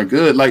guys aren't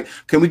good. Like,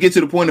 can we get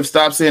to the point of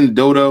stop saying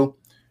Dodo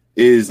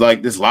is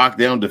like this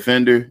lockdown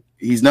defender?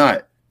 He's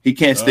not. He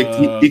can't stick.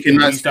 He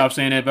cannot stop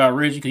saying that about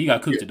Reggie because he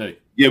got cooked today.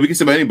 Yeah, we can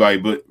say about anybody,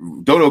 but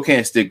Dodo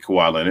can't stick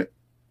Kawhi Leonard.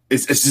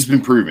 It's just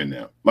been proven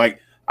now. Like,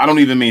 I don't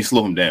even mean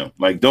slow him down.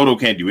 Like Dodo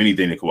can't do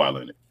anything to Kawhi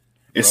Leonard.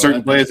 It's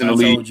certain players in the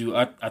league. I told you,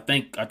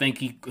 I think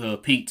he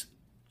peaked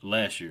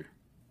last year.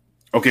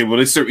 Okay,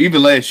 well,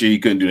 even last year he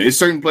couldn't do it. It's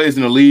certain players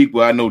in the league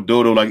where I know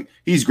Dodo, like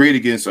he's great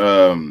against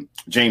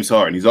James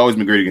Harden. He's always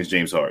been great against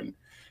James Harden.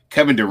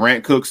 Kevin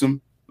Durant cooks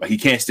him. Like he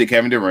can't stick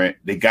Kevin Durant.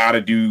 They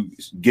gotta do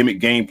gimmick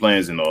game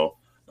plans and all.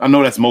 I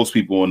know that's most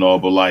people and all,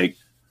 but like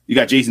you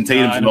got Jason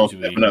Tatum and all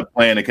stepping up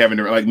playing to Kevin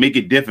Durant. Like make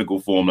it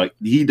difficult for him. Like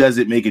he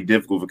doesn't make it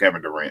difficult for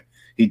Kevin Durant.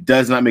 He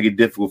does not make it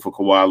difficult for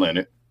Kawhi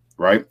Leonard,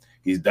 right?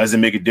 He doesn't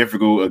make it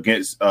difficult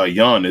against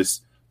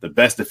Giannis. The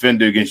best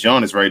defender against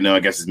Giannis right now, I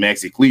guess, is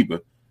Maxi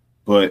Kleber.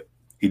 But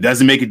he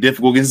doesn't make it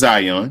difficult against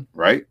Zion,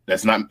 right?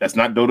 That's not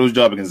Dodo's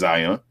job against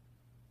Zion.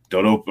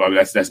 Dodo,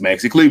 that's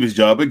Maxi Kleber's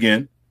job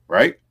again,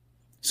 right?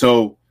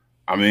 So,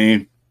 I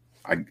mean,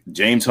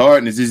 James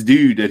Harden is this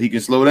dude that he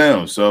can slow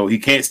down. So he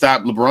can't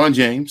stop LeBron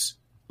James.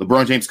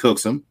 LeBron James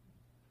cooks him.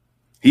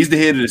 He's the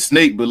head of the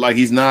snake, but like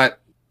he's not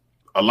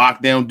a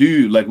lockdown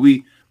dude. Like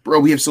we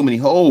have so many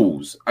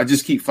holes. I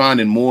just keep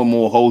finding more and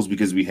more holes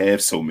because we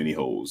have so many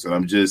holes, and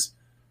I'm just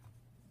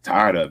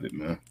tired of it,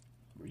 man.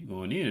 Where you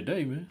going in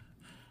today, man?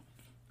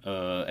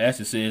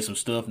 Ashton said some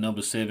stuff.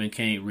 Number 7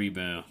 can't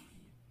rebound.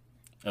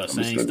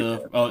 Same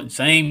stuff.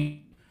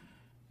 Same.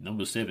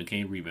 Number 7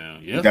 can't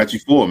rebound. Yeah, got you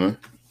 4, man.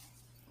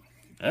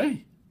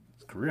 Hey,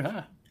 it's career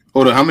high.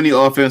 Hold on, how many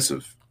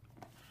offensive?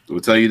 We'll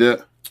tell you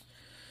that.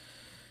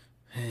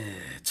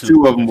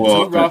 2 of them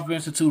were 2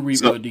 offensive, 2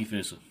 rebound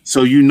defensive.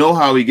 So you know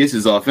how he gets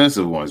his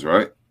offensive ones,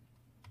 right?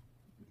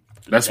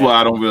 That's why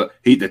I don't really.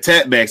 The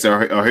tapbacks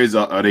are his.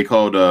 Are they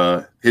called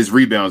his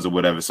rebounds or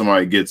whatever?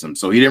 Somebody gets him,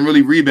 so he didn't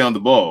really rebound the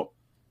ball.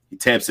 He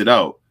taps it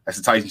out. That's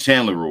the Tyson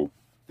Chandler rule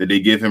that they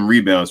give him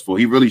rebounds for.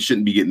 He really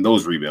shouldn't be getting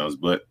those rebounds,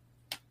 but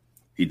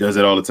he does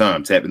it all the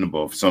time, tapping the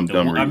ball for some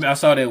dumb reason. I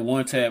saw that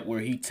one tap where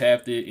he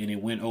tapped it and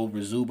it went over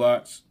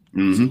Zubac's,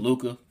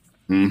 Luka.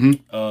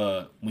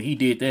 Mm-hmm. When he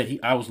did that,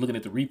 I was looking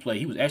at the replay.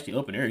 He was actually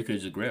up in there. He could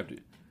have just grabbed it.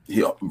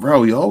 He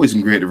always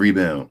can grab the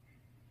rebound.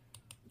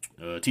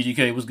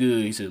 TGK was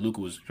good. He said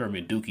Luka was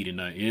Herman Dookie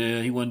tonight.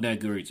 Yeah, he wasn't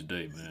that great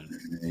today, man.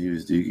 He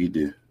was Dookie,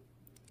 dude.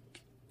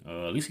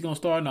 At least he's gonna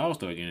start in the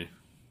All-Star game.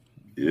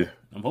 Yeah.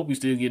 I'm hoping he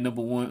still get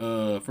number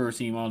one first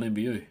team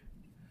All-NBA.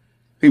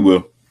 He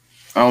will.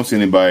 I don't see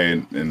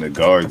anybody in the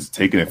guards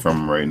taking it from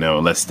him right now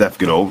unless Steph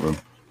get over him.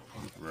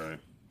 Right.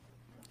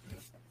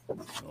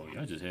 Oh,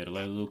 yeah, I just had a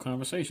little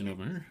conversation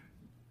over here.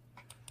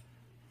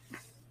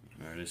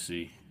 All right, let's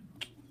see.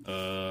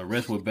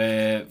 Refs were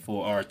bad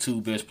for our two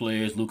best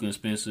players, Luka and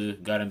Spencer.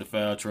 Got into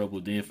foul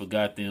trouble, then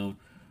forgot them.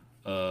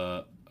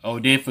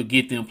 Then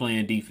forget them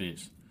playing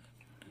defense.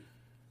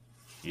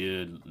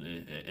 Yeah,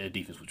 that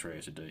defense was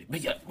trash today.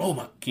 But yeah, oh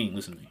my king,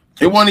 listen to me.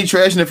 It wasn't any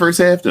trash in the first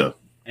half though.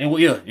 And well,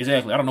 yeah,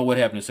 exactly. I don't know what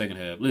happened in the second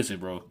half. Listen,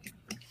 bro.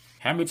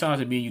 How many times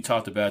have me and you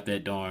talked about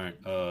that darn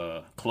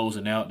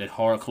closing out, that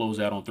hard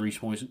closeout on 3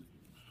 points?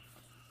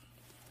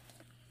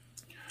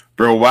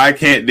 Bro, why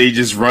can't they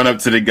just run up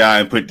to the guy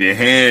and put their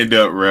hand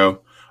up,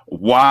 bro?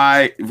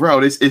 Why, bro?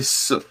 This is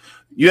so.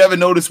 You ever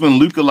notice when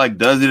Luka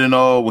does it and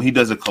all, when he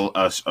does a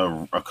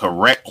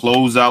correct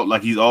closeout,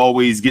 like he's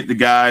always get the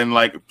guy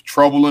in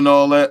trouble and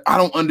all that? I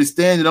don't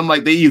understand it. I'm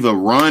like, they either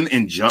run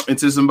and jump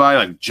into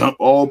somebody, jump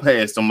all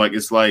past them,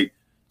 it's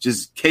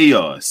just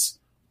chaos,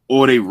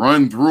 or they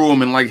run through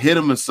them and hit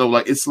them, and so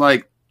it's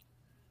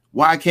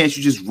why can't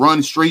you just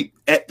run straight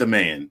at the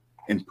man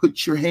and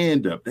put your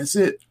hand up? That's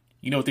it.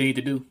 You know what they need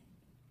to do?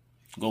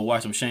 Go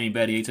watch some Shane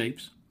Battier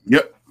tapes.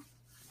 Yep.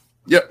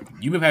 You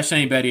remember how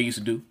Shane Battier used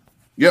to do?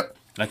 Yep.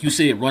 Like you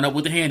said, run up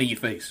with the hand in your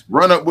face.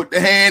 Run up with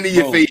the hand in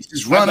your face.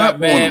 Just run up,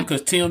 man.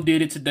 Because Tim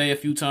did it today a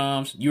few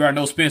times. You already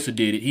know Spencer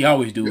did it. He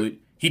always do it.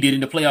 He did it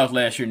in the playoffs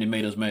last year and it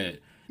made us mad.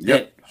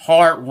 That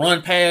hard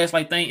run pass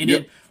thing, and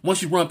then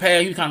once you run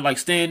past, you kind of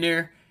stand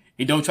there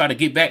and don't try to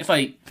get back. It's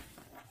like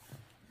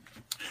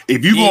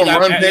if you gonna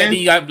run past,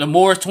 you got the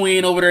Morris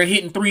twin over there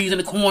hitting threes in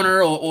the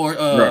corner,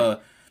 or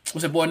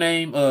what's that boy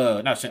name?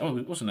 What's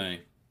his name?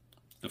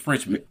 The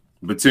Frenchman.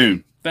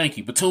 Batum. Thank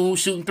you. Batum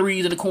shooting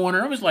threes in the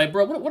corner. I'm just like,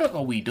 bro, what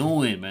are we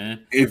doing,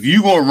 man? If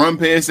you gonna run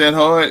past that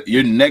hard,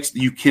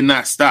 you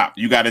cannot stop.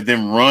 You gotta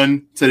then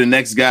run to the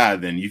next guy.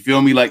 Then you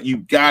feel me? You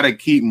gotta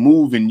keep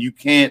moving. You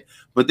can't,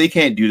 but they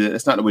can't do that.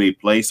 That's not the way they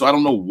play. So I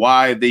don't know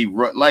why they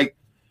run.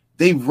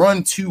 They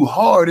run too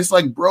hard. It's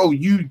bro,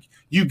 you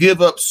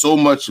give up so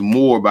much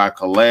more by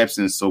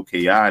collapsing so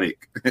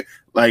chaotic.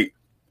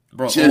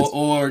 Bro,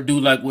 or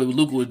do what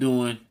Luka was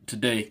doing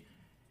today.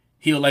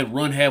 He'll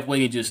run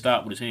halfway and just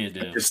stop with his hands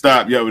down. Just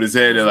stop, with his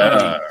head.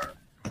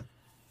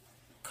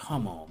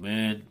 Come on,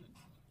 man.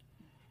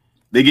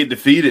 They get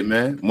defeated,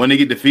 man. When they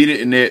get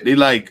defeated, and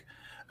they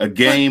a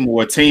game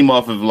or a team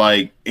off of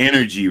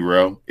energy,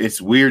 bro.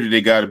 It's weird that they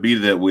got to be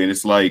that way, and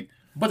it's But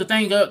the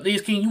thing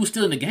is, King, you were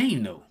still in the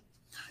game though.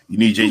 You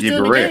need JJ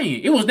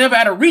Barea. It was never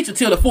out of reach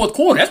until the fourth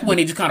quarter. That's when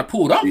they just kind of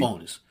pulled off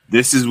on us.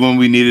 This is when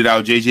we needed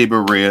our JJ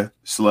Barea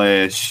 /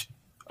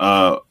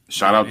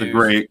 shout out to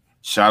Greg.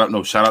 Shout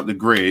out to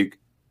Greg.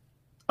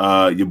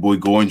 Your boy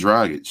Goran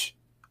Dragic.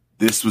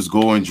 This was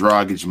Goran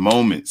Dragic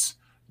moments.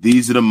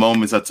 These are the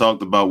moments I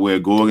talked about where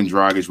Goran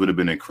Dragic would have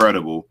been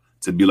incredible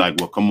to be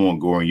well, come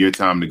on, Goran, your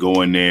time to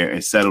go in there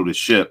and settle the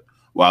ship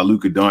while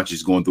Luka Doncic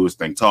is going through his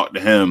thing. Talk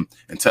to him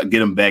and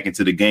get him back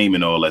into the game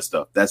and all that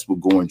stuff. That's what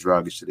Goran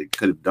Dragic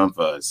could have done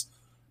for us.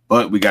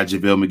 But we got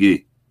JaVale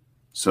McGee.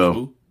 So,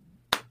 who?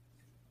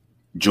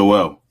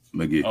 Joel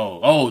McGee.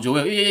 Oh,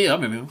 Joel. Yeah, I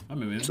remember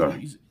him. Sorry.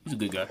 He's a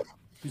good guy.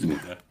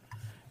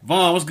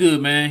 Vaughn, what's good,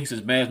 man? He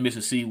says Mavs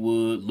missing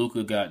Seawood.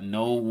 Luka got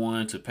no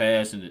one to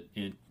pass in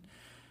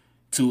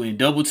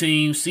double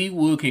team.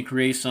 Seawood can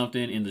create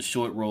something in the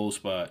short roll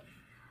spot.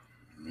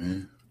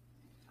 Man.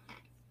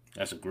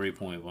 That's a great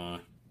point,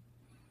 Vaughn.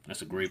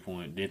 That's a great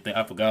point.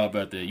 I forgot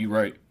about that. You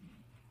right.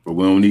 But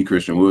we don't need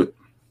Christian Wood.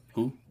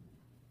 Who?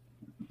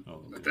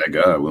 Oh, okay. That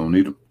guy. We don't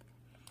need him.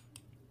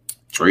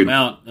 Trade him.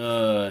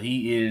 Mount,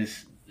 he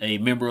is a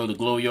member of the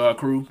Glow Yard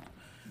crew.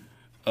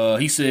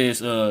 He says,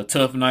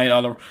 tough night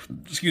all around.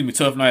 He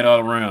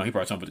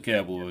probably talking about the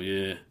Cowboy.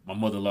 Yeah. My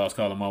mother-in-law was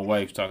calling my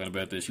wife talking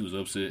about that. She was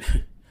upset.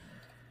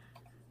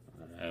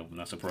 I'm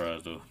not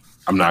surprised, though.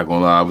 I'm not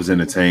going to lie. I was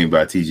entertained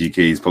by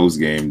TGK's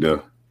post-game,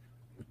 though.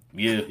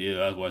 Yeah,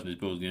 I was watching his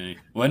post-game.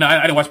 Well, no,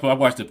 I didn't watch. I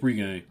watched the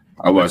pre-game.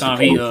 By the time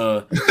he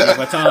was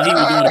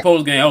doing the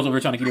post-game, I was over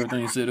trying to get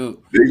everything set up.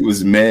 He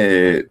was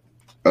mad.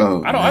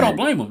 Oh, I don't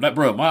blame him.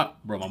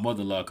 My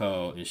mother-in-law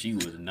called, and she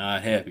was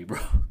not happy, bro.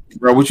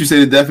 Bro, what you say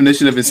the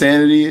definition of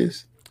insanity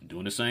is?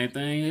 Doing the same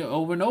thing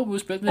over and over,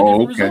 expecting a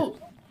different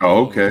result.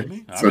 Oh,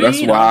 okay. That's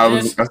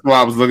why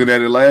I was looking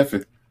at it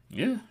laughing.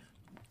 Yeah.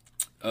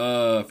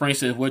 Frank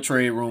says, what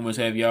trade rumors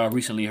have y'all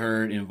recently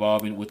heard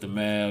involving with the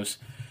Mavs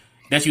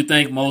that you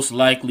think most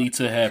likely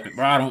to happen?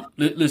 Bro, I don't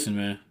listen,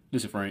 man.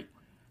 Listen, Frank.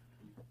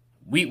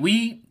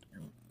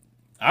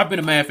 I've been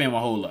a Mavs fan my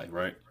whole life,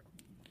 right?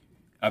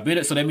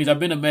 So that means I've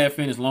been a Mavs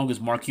fan as long as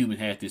Mark Cuban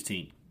had this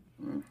team.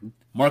 Mm-hmm.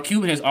 Mark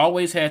Cuban has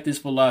always had this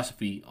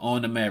philosophy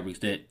on the Mavericks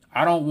that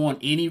I don't want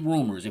any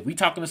rumors. If we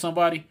talking to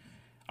somebody,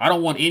 I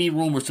don't want any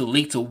rumors to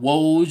leak to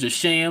Woj or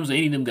Shams or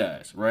any of them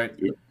guys, right?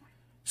 Yeah.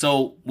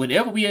 So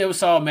whenever we ever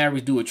saw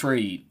Mavericks do a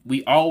trade,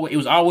 it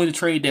was always a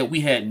trade that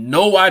we had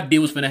no idea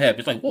was going to happen.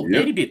 It's like, whoa,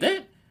 Daddy did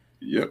that?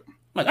 Yep.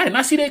 Like, I did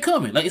not see that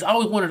coming. Like, it's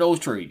always one of those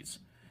trades.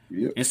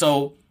 Yep. And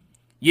so,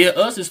 yeah,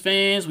 us as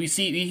fans, we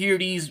hear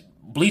these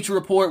Bleacher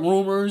Report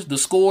rumors, the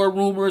score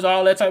rumors,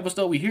 all that type of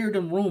stuff. We hear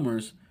them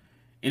rumors,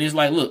 and it's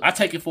like, look, I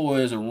take it for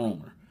as a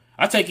rumor.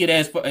 I take it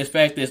as the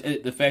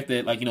fact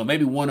that, like, you know,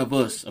 maybe one of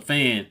us, a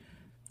fan,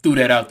 threw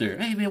that out there.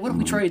 Hey, man, what if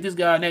we trade this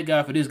guy and that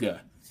guy for this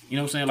guy? You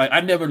know what I'm saying? Like,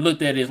 I never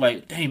looked at it as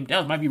like, damn,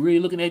 Dallas might be really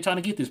looking at trying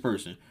to get this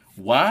person.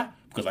 Why?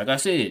 Because, like I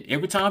said,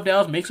 every time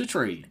Dallas makes a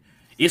trade,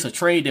 it's a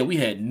trade that we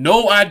had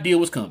no idea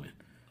was coming.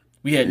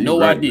 We had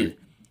no idea.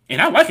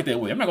 And I like it that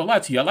way. I'm not going to lie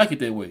to you. I like it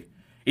that way.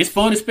 It's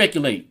fun to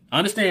speculate. I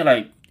understand,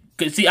 like,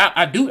 cause see,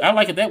 I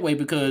like it that way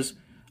because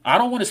I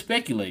don't want to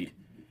speculate.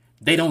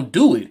 They don't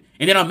do it.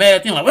 And then I'm mad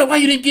at them, like, well, why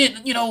you didn't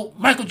get, you know,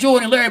 Michael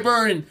Jordan, Larry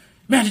Bird, and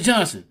Magic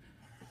Johnson?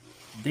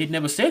 They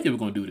never said they were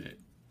going to do that.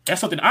 That's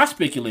something I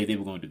speculate they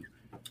were going to do.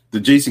 The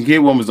Jason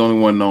Kidd one was the only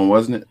one known,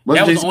 wasn't it?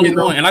 That was the only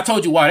one, and I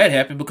told you why that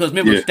happened because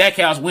remember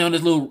Stackhouse went on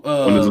this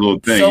little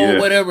thing, show or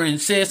whatever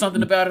and said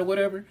something about it or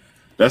whatever.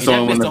 That's the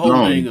only one that's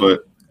known,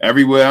 but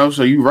everywhere else,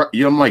 so you right?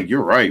 Yeah, I'm like,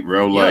 you're right,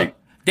 bro. Like,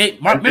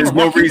 there's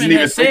no reason to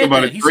even think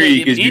about a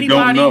trade because you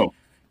don't know.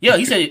 Yeah,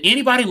 he said if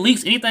anybody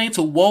leaks anything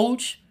to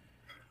Woj,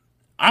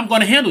 I'm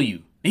going to handle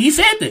you. And he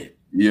said that.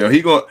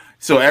 Yeah,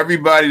 So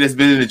everybody that's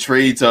been in the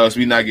trade talks,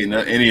 we not getting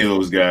any of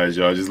those guys,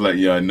 y'all. Just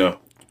letting y'all know.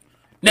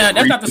 Now,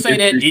 that's not to say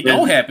that it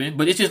don't happen,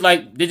 but it's just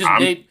like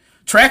they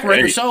track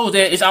record shows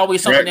that it's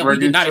always something that we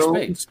did not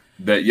expect.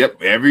 That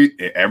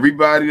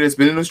everybody that's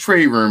been in those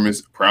trade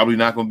rumors probably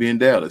not going to be in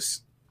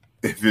Dallas.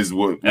 That's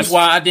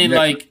why I didn't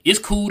like. It's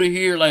cool to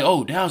hear like,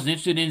 oh, Dallas is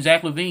interested in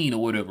Zach LaVine or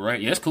whatever,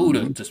 right? Yeah, it's cool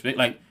to speak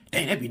like,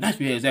 dang, that'd be nice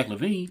if we had Zach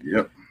LaVine.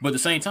 Yep. But at the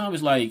same time,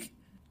 it's like,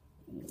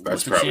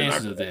 what's the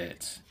chances of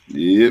that?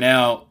 Yep.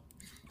 Now,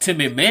 Tim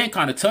McMahon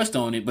kind of touched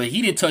on it, but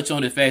he didn't touch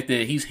on the fact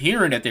that he's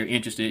hearing that they're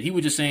interested. He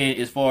was just saying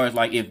as far as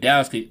like if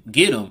Dallas could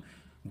get him,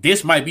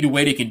 this might be the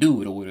way they can do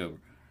it or whatever.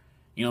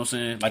 You know what I'm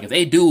saying? Like if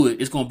they do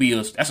it, it's gonna be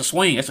that's a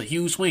swing. That's a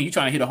huge swing. You're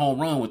trying to hit a home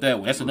run with that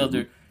one. That's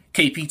another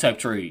KP type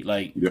trade.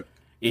 Like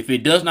if it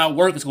does not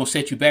work, it's gonna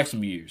set you back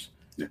some years.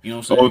 You know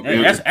what I'm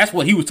saying? That's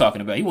what he was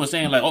talking about. He wasn't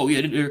saying like, oh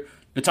yeah,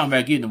 they're talking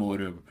about getting him or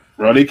whatever.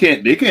 Bro, they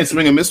can't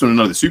swing and miss with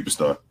another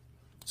superstar.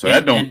 So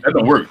that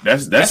don't work.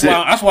 That's it.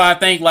 That's why I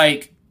think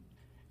like.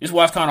 It's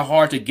why it's kind of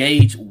hard to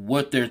gauge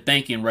what they're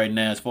thinking right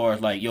now as far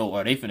as like, yo,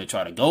 are they finna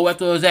try to go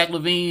after Zach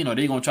LaVine or are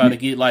they going to try to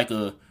get like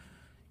a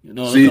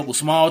couple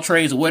small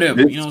trades or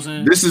whatever? You know what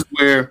I'm saying? This is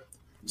where,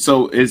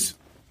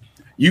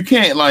 you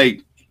can't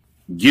like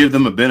give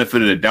them a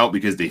benefit of the doubt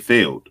because they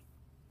failed.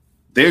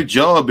 Their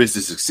job is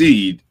to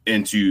succeed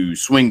and to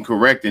swing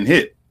correct and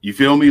hit. You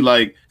feel me?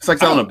 Like it's like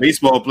telling a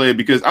baseball player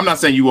because I'm not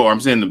saying you are. I'm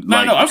saying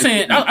I'm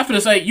saying I'm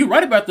gonna say you're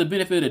right about the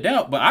benefit of the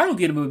doubt, but I don't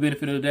give them a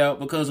benefit of the doubt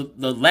because of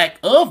the lack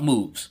of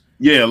moves.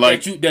 Yeah,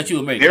 like that you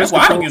will make. That's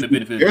why I don't give them the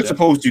benefit. They're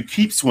supposed to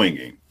keep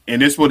swinging,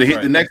 and they're supposed to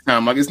hit the next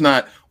time. Like it's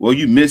not. Well,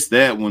 you missed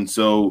that one,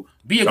 so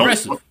be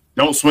aggressive.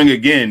 Don't swing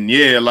again.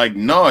 Yeah, like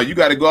no, you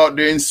got to go out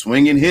there and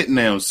swing and hit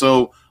now.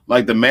 So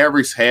like the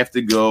Mavericks have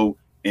to go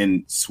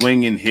and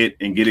swing and hit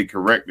and get it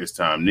correct this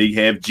time. They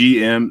have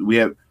GM.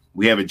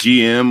 We have a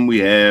GM, we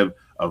have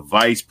a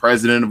vice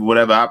president of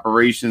whatever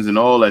operations and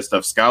all that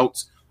stuff,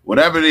 scouts,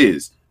 whatever it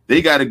is.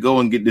 They got to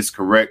go and get this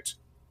correct,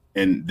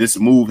 and this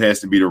move has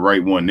to be the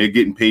right one. They're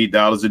getting paid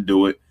dollars to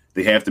do it.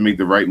 They have to make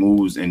the right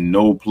moves and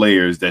know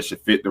players that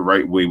should fit the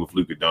right way with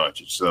Luka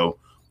Doncic. So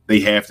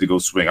they have to go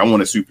swing. I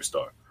want a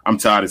superstar. I'm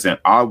tired of saying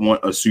I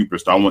want a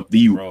superstar. I want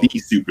the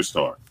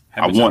superstar.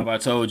 I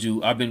told you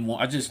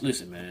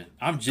listen, man.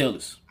 I'm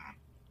jealous.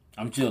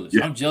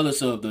 Yeah. I'm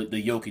jealous of the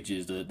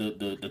Jokic's,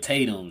 the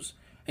Tatums.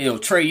 Hell,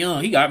 Trae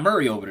Young, he got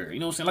Murray over there. You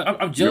know what I'm saying?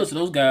 Like I'm jealous of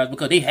those guys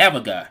because they have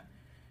a guy.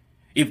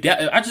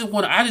 I just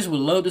would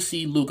love to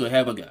see Luka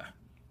have a guy.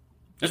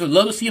 I just would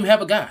love to see him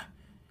have a guy.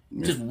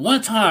 Yeah. Just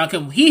one time,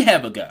 can he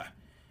have a guy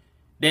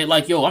that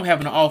like, yo, I'm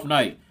having an off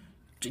night.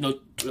 You know,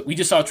 we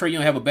just saw Trae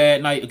Young have a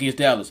bad night against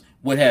Dallas.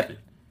 What happened?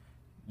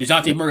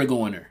 DeJounte Murray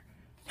go in there.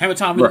 How many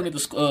times we looking at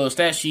the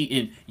stat sheet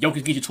and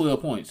Jokic get you 12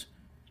 points?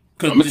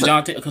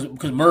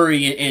 Because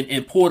Murray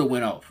and Porter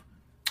went off.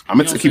 I'm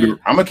gonna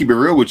keep it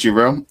real with you,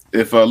 bro.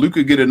 If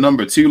Luka get a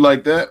number 2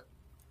 like that,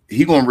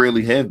 he gonna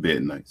rarely have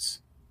bad nights.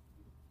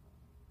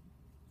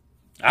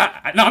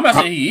 I'm not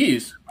saying he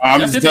is. I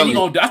think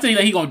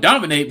that he's gonna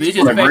dominate, but it's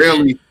just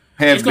rarely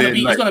have bad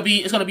nights.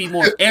 It's gonna be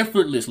more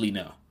effortlessly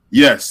now.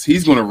 Yes,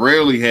 he's gonna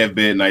rarely have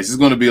bad nights. It's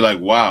gonna be like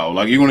wow,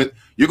 like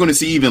you're gonna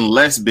see even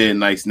less bad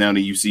nights now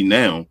than you see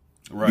now.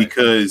 Right.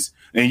 Because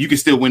and you can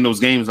still win those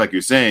games like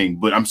you're saying,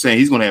 but I'm saying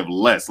he's going to have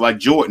less, like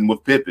Jordan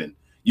with Pippen.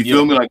 You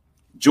feel me? Like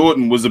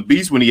Jordan was a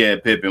beast when he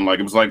had Pippen. Like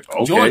it was like,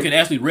 okay, Jordan can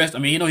actually rest. I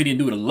mean, he didn't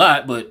do it a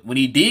lot, but when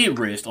he did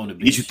rest on the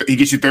bench, he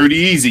gets you 30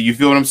 easy. You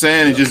feel what I'm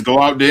saying? And just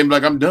go out there and be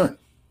like, I'm done.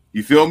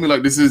 You feel me?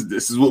 Like this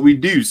is what we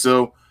do.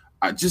 So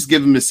I just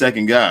give him a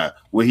second guy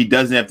where he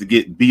doesn't have to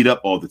get beat up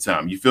all the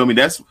time. You feel me?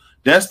 That's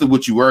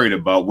what you worried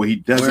about, where he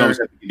doesn't always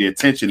have to get the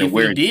attention and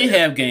where he did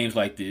have games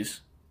like this.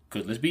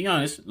 Because let's be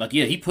honest, like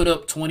he put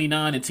up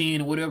 29 and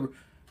 10 or whatever.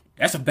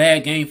 That's a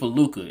bad game for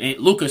Luka. And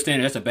Luka's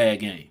standard, that's a bad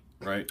game,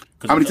 right?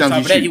 Because how many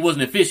times he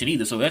wasn't efficient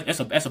either. So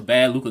that's a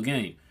bad Luka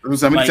game.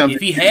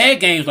 If he had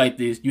games like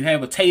this, you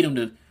have a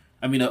Tatum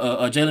a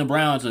Jaylen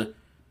Brown to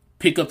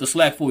pick up the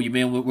slack for you,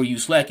 man. Where you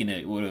slacking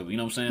at, or whatever. You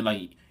know what I'm saying?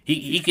 Like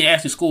he can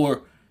actually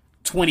score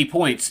 20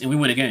 points and we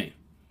win a game.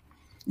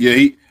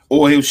 Yeah,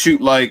 he'll shoot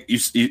like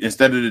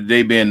instead of the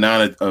day being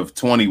 9 of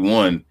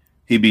 21.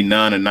 He'd be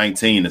 9 of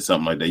 19 or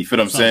something like that. You feel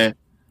what I'm saying?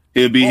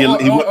 He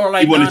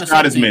wouldn't have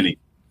shot as many.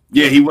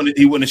 Yeah, he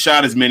wouldn't have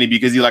shot as many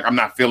because he's like, I'm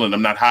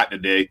not hot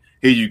today.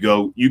 Here you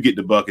go. You get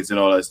the buckets and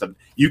all that stuff.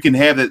 You can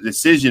have that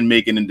decision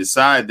making and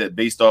decide that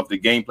based off the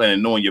game plan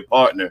and knowing your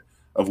partner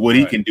of what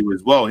he can do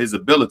as well, his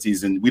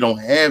abilities. And we don't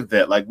have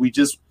that. Like I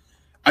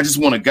just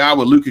want a guy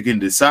where Luka can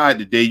decide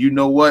today, you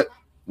know what?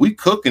 We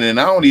cooking and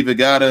I don't even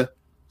gotta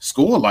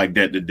score like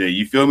that today.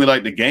 You feel me?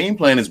 Like the game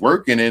plan is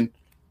working and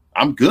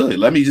I'm good.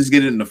 Let me just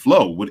get it in the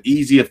flow with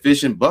easy,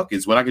 efficient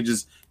buckets when I can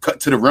just cut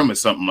to the rim or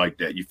something like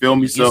that. You feel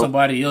me? Get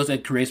somebody else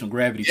that creates some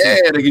gravity.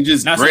 Yeah, they can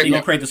just not saying you're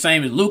gonna create the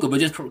same as Luka, but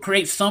just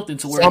create something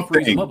to where it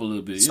frees him up a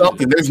little bit.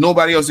 Something. There's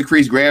nobody else that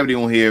creates gravity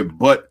on here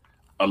but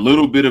a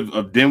little bit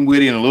of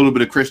Dinwiddie and a little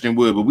bit of Christian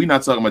Wood. But we're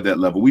not talking about that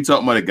level. We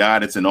talking about a guy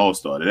that's an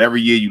all-star. That every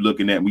year you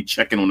looking at, we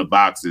checking on the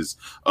boxes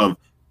of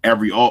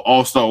every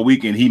all-star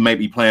weekend. He might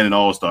be playing an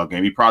all-star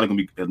game. He probably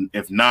gonna be,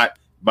 if not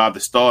by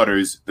the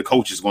starters, the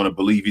coach is going to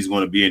believe he's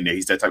going to be in there.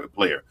 He's that type of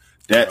player.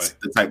 That's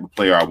the type of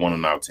player I want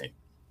on our team.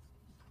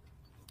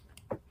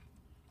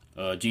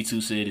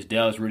 G2 said, is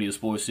Dallas really a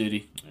sports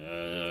city?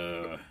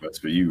 That's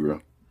for you,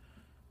 bro.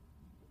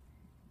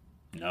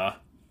 Nah.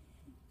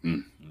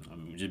 I'm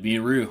just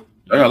being real.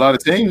 I got a lot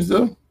of teams,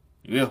 though.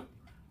 Yeah.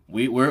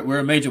 We're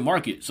a major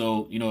market.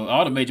 So,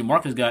 all the major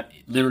markets got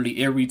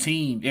literally every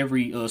team,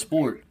 every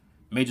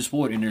major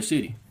sport in their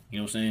city. You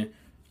know what I'm saying?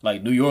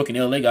 Like New York and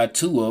LA got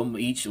 2 of them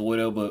each or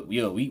whatever, but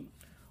yeah, we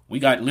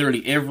got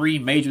literally every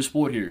major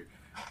sport here.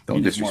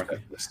 Don't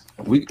disrespect us.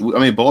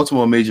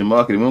 Baltimore a major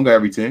market. We don't got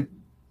every team.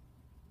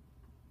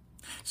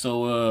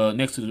 So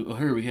next to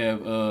her we have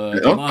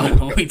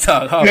we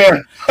talk hard.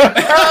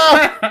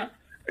 Yeah.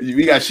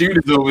 We got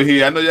shooters over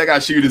here. I know y'all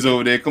got shooters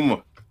over there. Come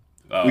on.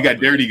 We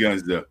got dirty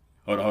guns though.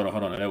 Hold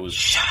on. That was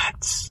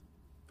shots.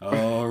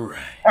 All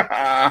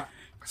right.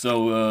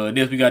 So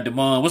next we got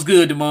Damon. What's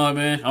good, Damon,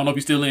 man? I don't know if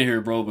you're still in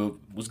here, bro, but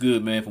what's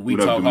good, man? From We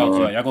Talk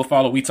Hawks, y'all go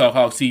follow We Talk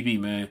Hawks TV,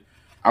 man.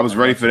 I was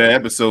ready for that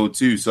episode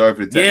too. Sorry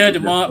for the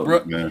Damon,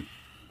 bro. Man.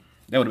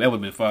 That would have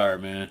been fire,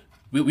 man.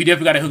 We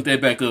definitely got to hook that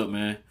back up,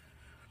 man.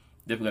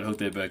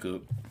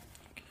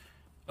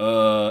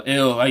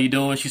 L, how you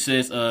doing? She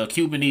says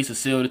Cuban needs to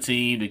sell the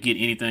team to get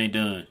anything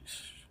done.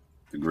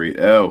 The great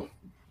L.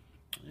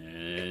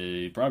 Yeah,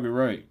 you're probably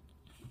right.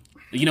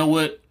 You know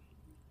what?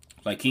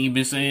 Like King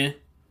been saying,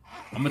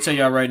 I'm gonna tell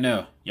y'all right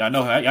now. Y'all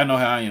know how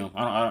I am.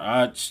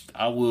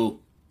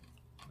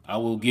 I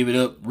will give it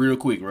up real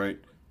quick, right?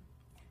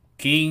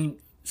 King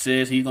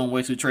says he's gonna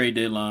wait till the trade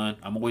deadline.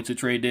 I'm gonna wait till the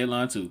trade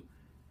deadline too.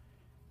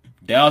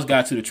 Dallas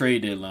got to the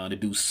trade deadline to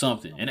do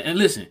something. And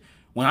listen,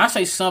 when I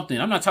say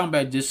something, I'm not talking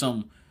about just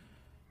some,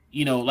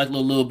 like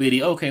little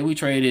bitty. Okay, we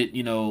traded,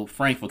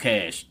 Frank for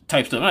cash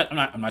type stuff.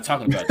 I'm not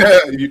talking about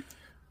that.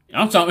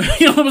 I'm talking.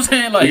 You know what I'm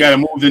saying? Like you gotta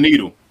move the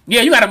needle.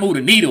 Yeah, you gotta move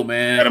the needle,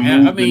 man. You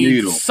gotta move the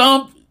needle.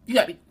 You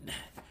got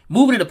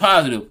moving in the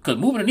positive, because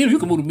moving the needle, you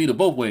can move the needle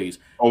both ways.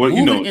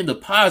 Moving in the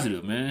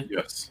positive, man.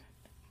 Yes.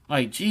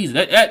 Like, geez,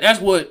 that's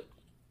what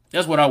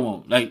I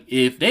want. Like,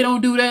 if they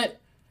don't do that,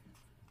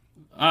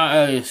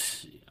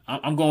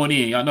 I'm going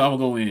in. Y'all know I'm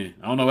going in.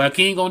 I don't know what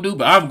King gonna do,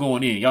 but I'm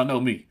going in. Y'all know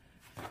me.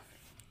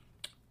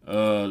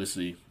 Let's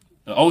see.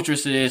 Ultra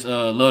says,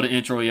 love the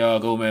intro, y'all.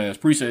 Go Mavs.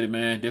 Appreciate it,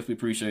 man. Definitely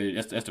appreciate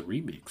it. That's the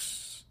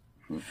remix.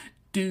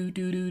 Do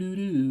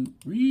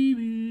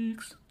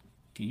remix.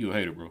 You a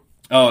hater, bro.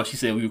 Oh, she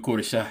said we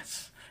recorded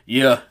shots.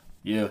 Yeah.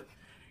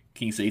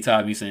 King said he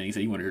tired of me saying, he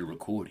said he wanted to hear the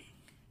recording.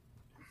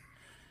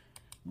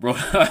 Bro,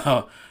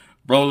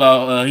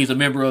 he's a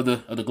member of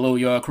the Glow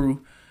Yard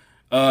crew.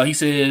 He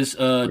says,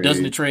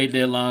 doesn't the trade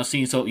deadline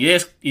seem so?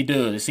 Yes, it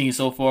does. It seems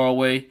so far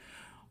away.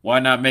 Why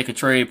not make a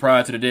trade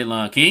prior to the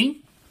deadline?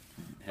 King,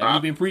 have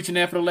you been preaching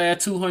that for the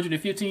last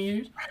 215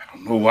 years? I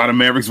don't know why the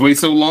Mavericks wait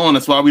so long.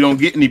 That's why we don't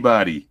get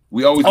anybody.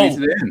 We always get to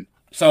the end.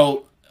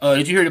 So,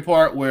 did you hear the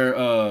part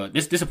where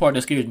this is a part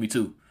that scares me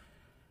too,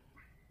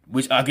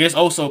 which I guess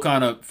also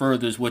kind of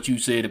furthers what you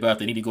said about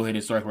they need to go ahead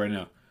and strike right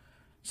now.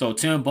 So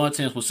Tim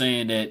Bunting was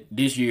saying that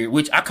this year,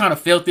 which I kind of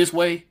felt this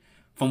way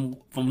from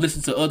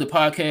listening to other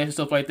podcasts and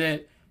stuff like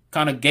that.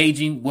 kind of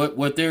gauging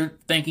what their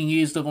thinking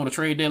is on the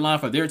trade deadline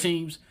for their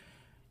teams,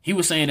 he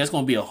was saying that's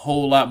going to be a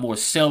whole lot more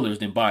sellers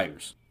than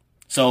buyers.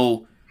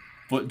 So,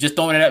 but just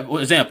throwing that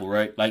example,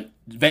 right? Like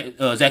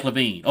Zach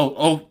LaVine.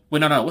 Wait,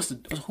 no.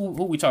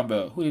 Who we talking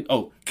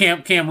about?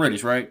 Cam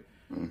Reddish, right?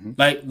 Mm-hmm.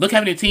 Like, look how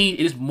many teams.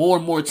 It is more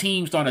and more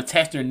teams starting to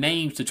attach their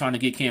names to trying to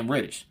get Cam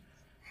Reddish.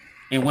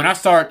 And when I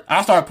start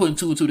putting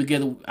two and two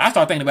together, I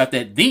start thinking about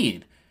that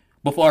then.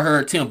 Before I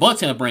heard Tim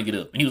Bunton bring it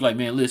up, and he was like,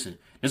 "Man, listen,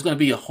 there's going to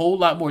be a whole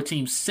lot more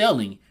teams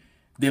selling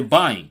than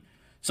buying."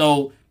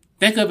 So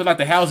think of it like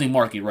the housing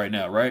market right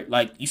now, right?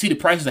 Like, you see the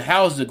prices of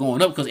houses are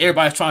going up because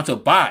everybody's trying to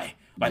buy.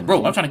 Like,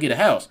 bro, I'm trying to get a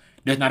house.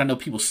 There's not enough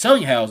people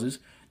selling houses.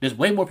 There's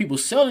way more people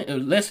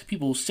less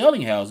people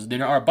selling houses than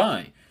there are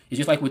buying. It's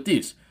just like with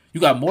this.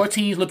 You got more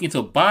teams looking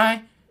to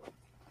buy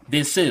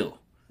than sell.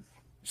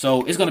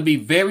 So it's going to be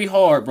very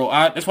hard, bro.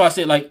 That's why I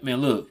said, like,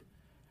 man, look,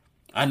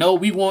 I know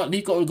we want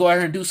Nico to go out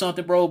here and do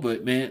something, bro,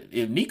 but, man,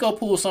 if Nico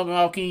pulls something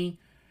out, King,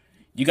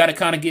 you got to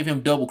kind of give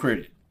him double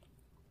credit.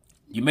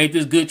 You made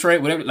this good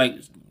trade, whatever, like,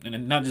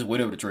 and not just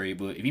whatever the trade,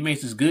 but if he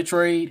makes this good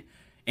trade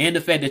and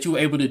the fact that you were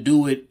able to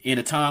do it in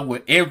a time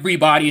where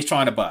everybody is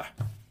trying to buy.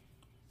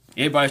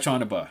 Everybody's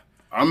trying to buy.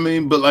 I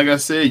mean, but like I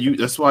said,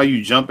 that's why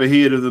you jump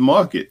ahead of the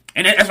market.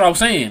 And that's what I was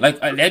saying. Like,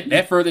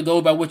 that further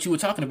goes by what you were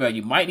talking about.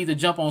 You might need to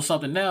jump on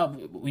something now,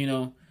 you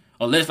know,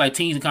 unless, like,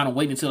 teams are kind of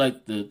waiting until,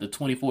 like, the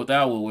 24th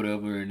hour or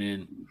whatever, and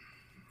then,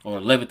 or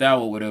 11th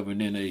hour or whatever,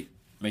 and then they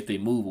make their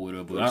move or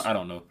whatever. But I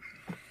don't know.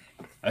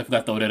 I forgot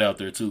to throw that out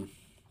there, too.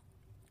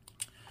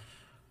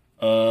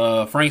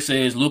 Frank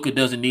says Luka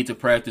doesn't need to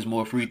practice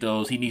more free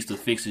throws. He needs to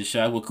fix his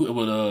shot. What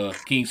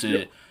King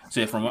said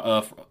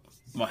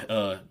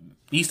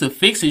needs to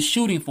fix his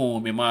shooting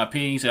form, in my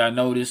opinion. He said, I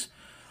noticed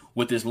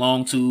with this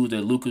long tooth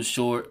that Luka's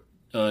short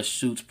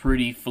shoots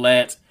pretty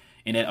flat,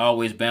 and that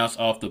always bounce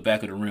off the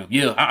back of the rim.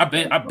 Yeah, I've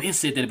been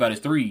said that about his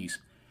threes.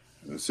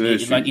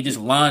 It's like he just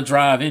line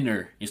drive in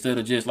there instead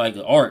of just like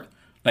an arc.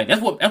 Like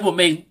that's what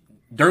made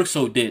Dirk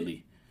so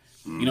deadly.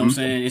 You know what I'm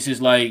saying? It's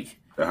just like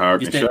the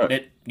hard shot.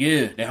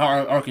 That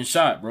hard arcing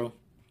shot, bro.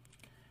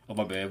 Oh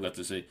my bad, I forgot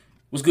to say.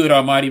 What's good,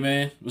 Almighty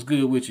man? What's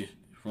good with you?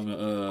 From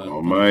the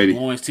Almighty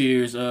Lawrence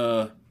Tears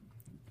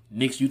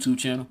Nick's YouTube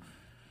channel.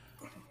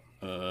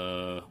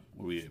 Where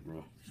we at,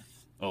 bro?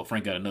 Oh,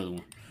 Frank got another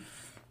one.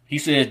 He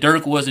said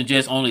Dirk wasn't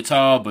just only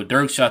tall, but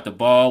Dirk shot the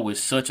ball with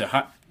such a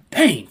high.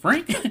 Dang,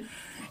 Frank,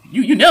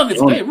 you nailed it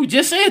today. We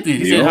just said this.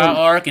 He said high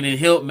arc, and it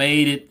helped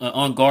made it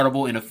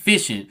unguardable and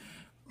efficient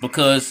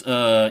because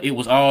it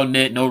was all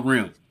net, no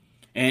rim.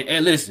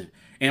 And listen,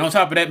 and on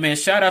top of that, man,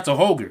 shout out to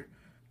Holger.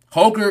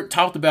 Holger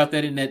talked about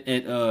that in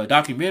that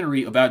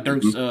documentary about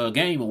Dirk's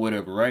game or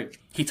whatever, right?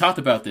 He talked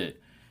about that.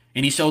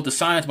 And he showed the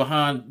science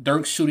behind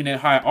Dirk shooting that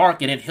high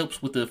arc, and it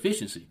helps with the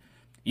efficiency.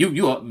 You're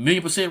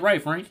 1,000,000%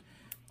 right, Frank.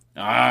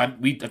 I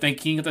think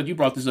King, I thought you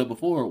brought this up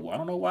before. Well, I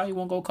don't know why you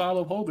won't go call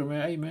up Holger,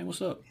 man. Hey, man,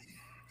 what's up?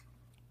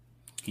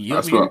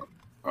 That's what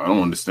I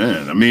don't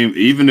understand. I mean,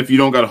 even if you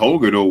don't got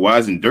Holger, though, why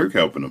isn't Dirk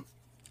helping him?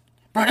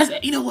 Bro,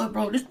 you know what,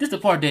 bro? This the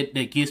part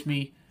that gets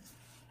me.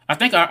 I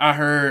think I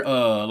heard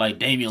like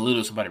Damian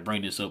Lillard, somebody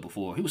bring this up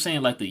before. He was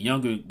saying like the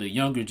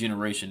younger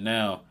generation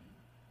now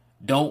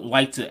don't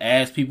like to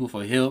ask people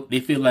for help. They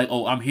feel like,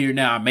 oh, I'm here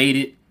now, I made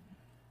it,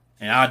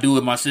 and I'll do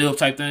it myself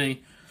type thing.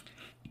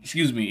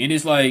 Excuse me. And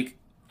it's like,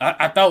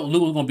 I thought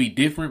Lou was going to be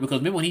different because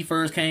remember when he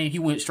first came, he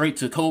went straight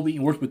to Kobe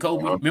and worked with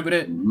Kobe. Remember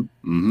that?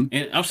 Mm-hmm.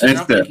 And I'm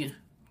thinking,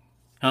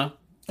 huh?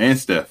 And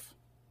Steph.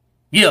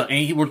 Yeah,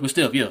 and he worked with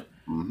Steph, yeah.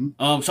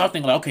 Mm-hmm. So I'm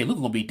thinking like, okay,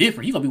 Luka's going to be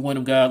different. He's going to be one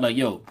of them guys like,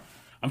 yo,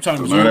 I'm trying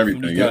to absorb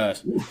from these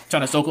guys.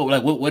 Trying to soak up,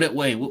 like, what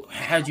way?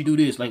 How'd you do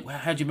this? Like,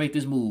 how'd you make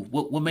this move?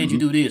 What made you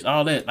do this?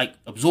 All that. Like,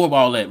 absorb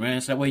all that,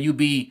 man. So that way you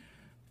be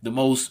the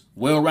most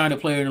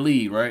well-rounded player in the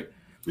league, right?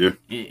 Yeah.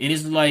 And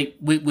it's like,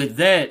 with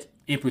that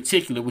in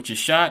particular, with your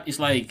shot, it's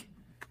like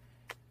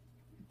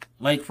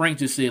Frank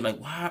just said, like,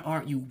 why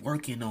aren't you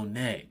working on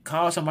that?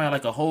 Call somebody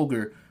like a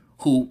Holger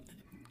who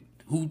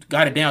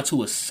got it down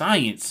to a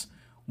science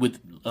with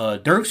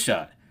Dirk's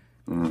shot.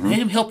 Mm-hmm. Let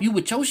him help you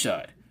with your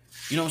shot.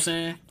 You know what I'm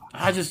saying?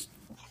 I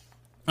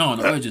don't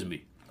know. It's just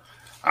me.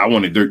 I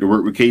wanted Dirk to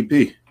work with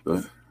KP.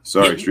 But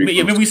sorry, Street.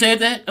 Yeah, remember we said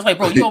that? It's like,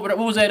 bro, you over there?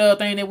 What was that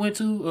thing they went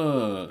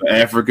to?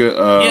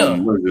 Africa.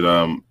 What is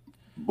it?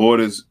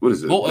 Borders. What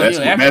is it?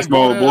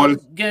 Basketball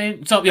borders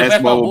game. Something. Yeah,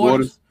 basketball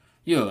borders.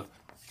 Yeah,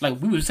 like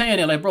we were saying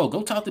that. Like, bro,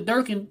 go talk to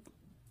Dirk and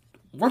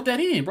work that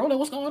in, bro. Like,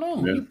 what's going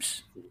on?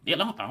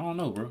 Yeah, I don't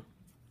know,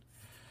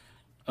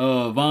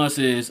 bro. Vaughn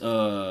says,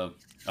 I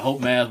hope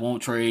Mavs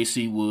won't trade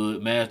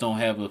Seawood. Mavs don't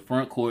have a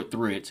front court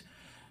threat.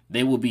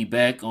 They will be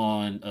back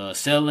on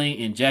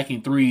selling and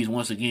jacking threes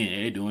once again.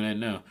 They're doing that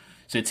now.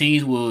 So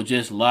teams will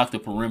just lock the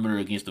perimeter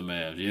against the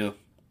Mavs. Yeah.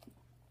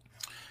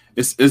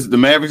 It's the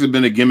Mavericks have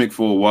been a gimmick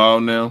for a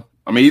while now.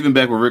 I mean, even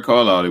back with Rick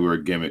Carlisle, they were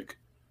a gimmick.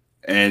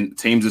 And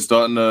teams are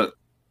starting to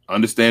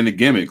understand the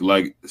gimmick.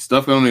 Like,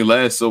 stuff can only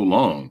last so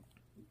long.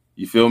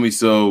 You feel me?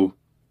 So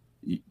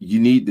you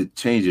need to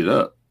change it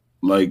up.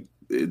 Like,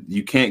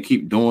 you can't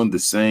keep doing the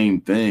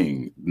same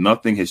thing.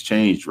 Nothing has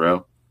changed,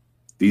 bro.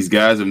 These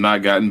guys have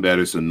not gotten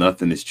better, so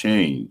nothing has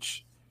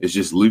changed. It's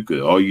just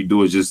Luka. All you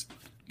do is just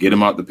get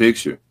him out the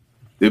picture.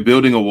 They're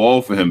building a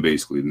wall for him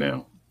basically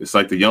now. It's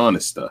like the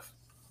Giannis stuff.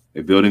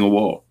 They're building a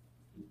wall.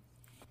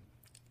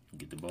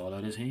 Get the ball out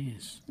of his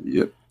hands.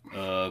 Yep.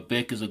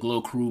 Beck is a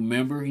Glow Crew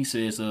member. He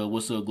says,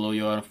 what's up, Glow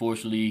Yard?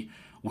 Unfortunately,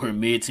 we're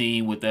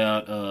mid-team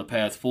without a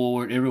path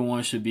forward.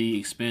 Everyone should be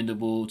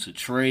expendable to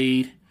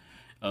trade.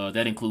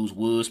 That includes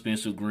Wood,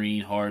 Spencer,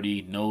 Green,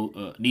 Hardy.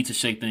 Need to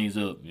shake things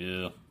up.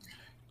 Yeah.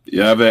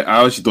 Yeah,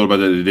 I actually thought about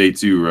that today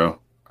too, bro.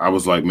 I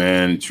was like,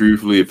 man,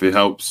 truthfully, if it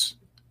helps,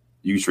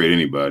 you can trade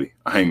anybody.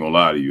 I ain't gonna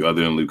lie to you,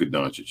 other than Luka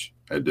Doncic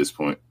at this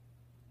point.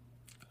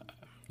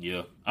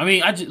 Yeah. I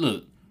mean, I'm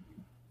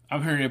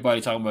hearing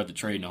everybody talking about the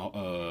trade,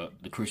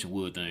 the Christian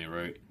Wood thing,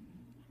 right?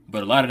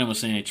 But a lot of them are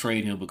saying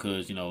trade him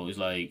because, it's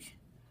like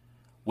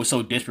we're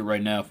so desperate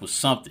right now for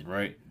something,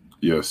 right?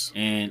 Yes.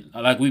 And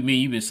like you've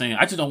been saying,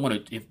 I just don't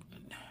want to.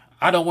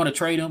 I don't want to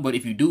trade him, but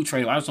if you do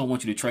trade him, I just don't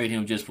want you to trade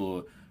him just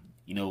for,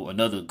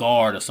 another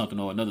guard or something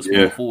or another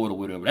small forward or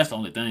whatever. That's the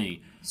only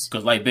thing.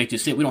 Because like Beck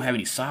just said, we don't have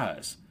any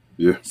size.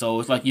 Yeah. So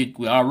it's like you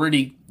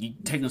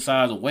taking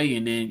size away,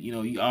 and then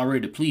you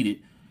already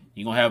depleted.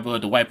 You're gonna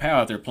have Dwight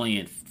Powell out there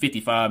playing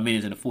 55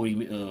 minutes in a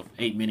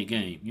 48-minute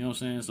game. You know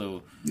what I'm saying?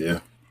 So yeah.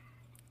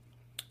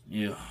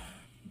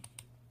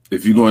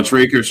 If you're going to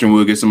trade Christian,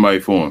 we'll get somebody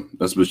for him.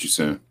 That's what you're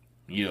saying.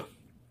 Yeah.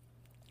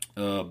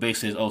 Beck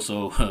says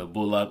also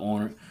Bullock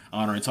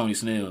honoring Tony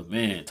Snell.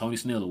 Man, Tony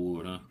Snell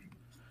award, huh?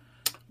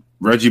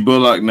 Reggie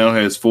Bullock now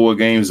has 4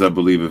 games, I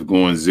believe, of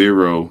going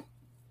 0,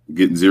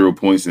 getting 0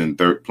 points and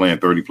playing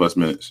 30-plus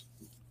minutes.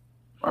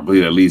 I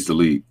believe that leads the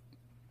league.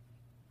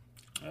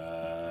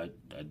 I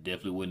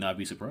definitely would not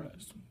be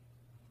surprised.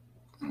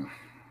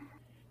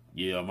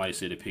 Yeah, I might have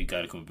said the pick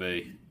got to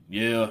convey.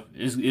 Yeah,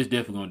 it's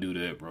definitely going to do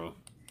that, bro.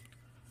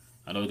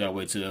 I know we got to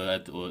wait till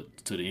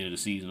the end of the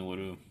season or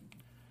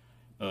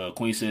whatever.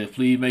 Queen says,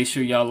 please make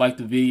sure y'all like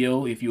the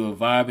video. If you are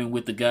vibing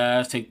with the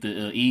guys, take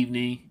this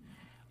evening.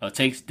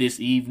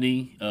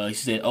 He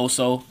said,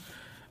 also,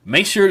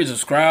 make sure to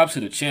subscribe to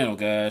the channel,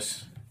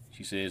 guys.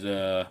 She says,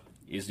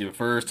 it's your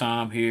first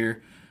time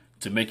here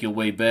to make your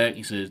way back.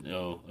 He says,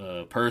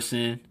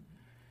 person,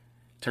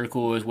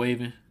 turquoise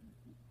waving.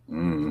 I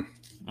don't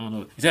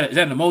know. Is that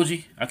an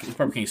emoji? You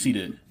probably can't see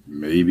that.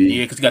 Maybe.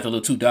 Yeah, because he got the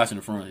little 2 dots in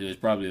the front. It's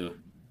probably a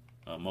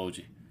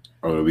emoji.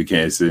 Oh, we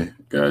can't see.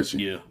 Gotcha.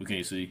 Yeah, we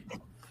can't see.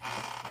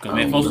 Because,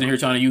 man, folks in here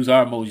trying to use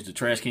our emojis, the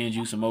trash can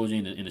juice emoji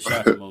and the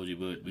shots emoji,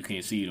 but we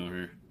can't see it on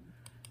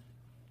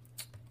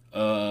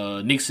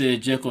here. Nick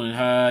said Jekyll and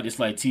Hyde. It's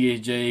like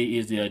TSJ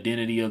is the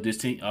identity of this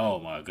team. Oh,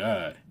 my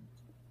God.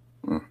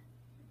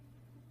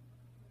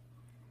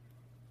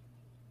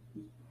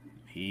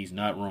 He's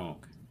not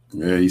wrong.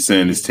 Yeah, he's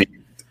saying his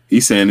team.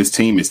 He's saying his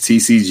team is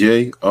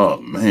TCJ. Oh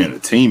man, the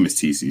team is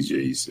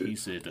TCJ. He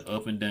said the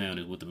up and down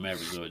is what the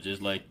Mavericks are,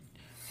 just like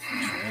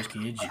trash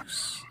can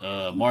juice.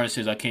 Martin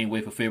says I can't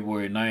wait for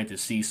February 9th to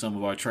see some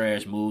of our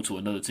trash move to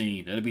another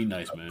team. That'd be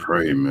nice, man.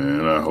 Pray,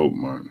 man. I hope,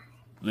 Martin.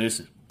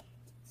 Listen.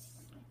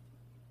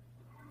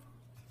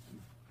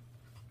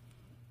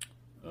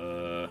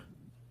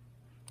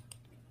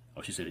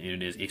 She said the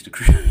internet is extra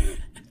crispy.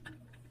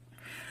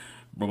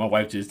 Bro, my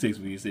wife just texted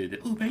me and said,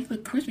 "Oh, man, you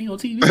look crispy on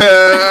TV."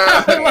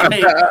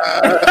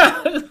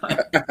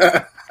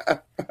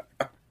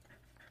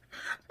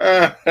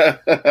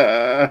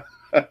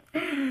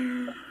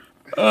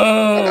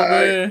 Oh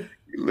man,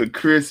 you look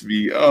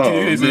crispy. Oh,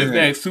 it's in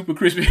fact super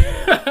crispy.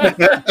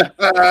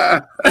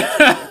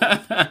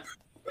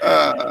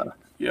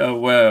 Yeah,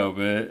 wow,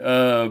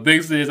 man.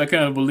 Big says I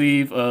kind of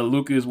believe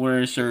Luka is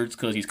wearing shirts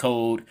because he's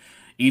cold.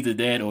 Either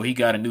that, or he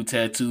got a new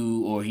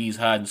tattoo, or he's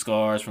hiding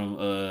scars from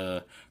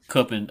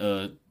cupping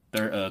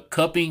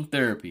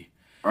therapy.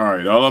 All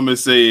right, all I'm gonna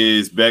say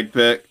is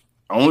backpack.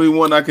 Only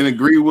one I can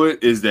agree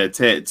with is that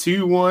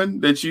tattoo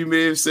one that you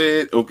may have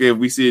said. Okay, if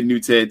we see a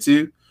new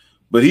tattoo,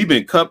 but he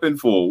been cupping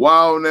for a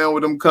while now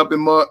with them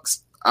cupping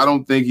marks. I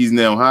don't think he's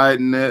now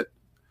hiding that.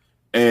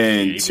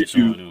 And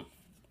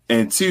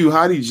two,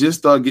 how did he just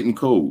start getting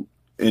cold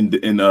in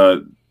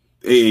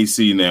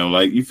AAC now?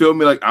 Like, you feel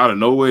me? Like out of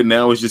nowhere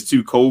now it's just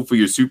too cold for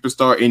your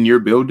superstar in your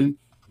building.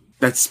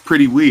 That's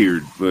pretty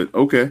weird, but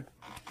okay.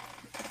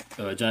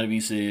 Johnny B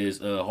says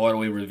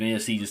Hardaway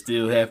revenge siege is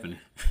still happening.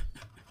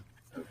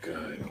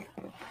 Okay.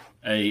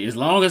 Hey, as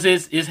long as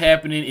it's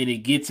happening and it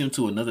gets him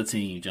to another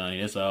team,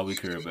 Johnny, that's all we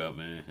care about,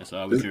 man. That's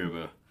all we care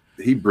about.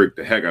 He bricked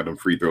the heck out of them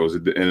free throws,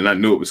 and I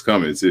knew it was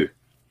coming too.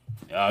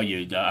 Oh yeah,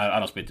 I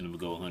don't expect him to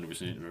go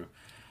 100%,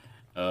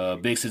 bro.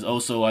 Big says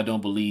also I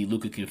don't believe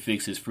Luka can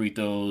fix his free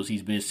throws.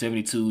 He's been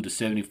 72 to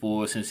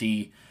 74 since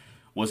he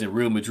was in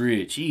Real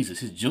Madrid.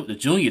 Jesus, the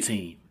junior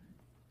team.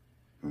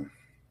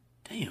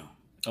 Damn.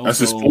 Also, that's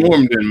his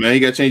form, then, man. He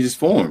got to change his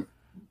form.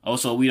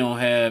 Also, we don't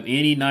have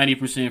any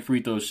 90%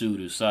 free throw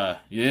shooters.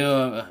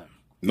 Yeah.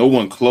 No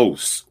one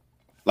close.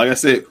 Like I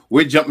said,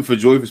 we're jumping for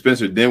joy for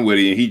Spencer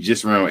Dinwiddie, and he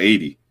just around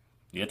 80.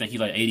 Yeah, I think he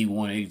like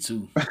 81,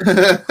 82.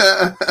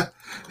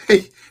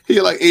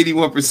 he like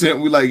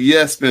 81%. We like,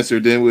 yes,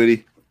 Spencer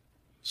Dinwiddie.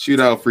 Shoot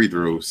out free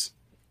throws.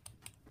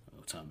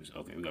 time is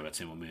okay? We got about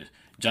 10 more minutes.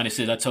 Johnny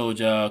says, "I told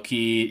y'all,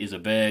 kid is a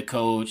bad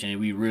coach, and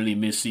we really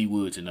miss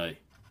Seawood tonight."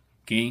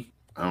 King.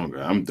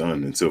 I'm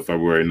done until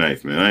February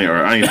 9th, man.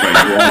 I ain't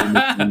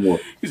fighting anymore.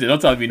 He said, "Don't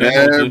talk to me no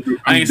more."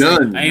 I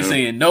ain't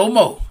saying no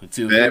more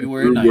until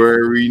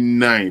February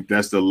 9th.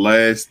 That's the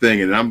last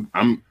thing, and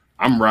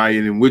I'm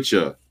riding with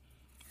you.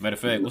 Matter of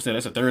fact, what's that?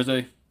 That's a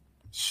Thursday.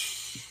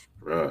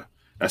 Bruh,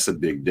 that's a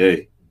big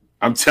day.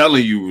 I'm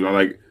telling you,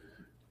 like,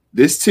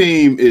 this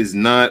team is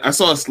not. I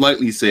saw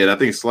Slightly say it. I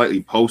think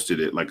Slightly posted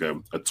it, like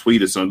a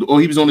tweet or something. Oh,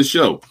 he was on the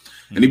show.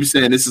 And he was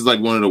saying this is like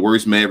one of the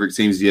worst Maverick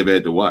teams he ever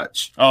had to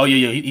watch. Oh,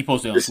 yeah. He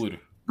posted it on Twitter.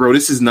 Bro,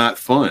 this is not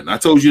fun. I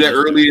told you that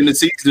early in the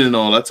season and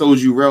all. I told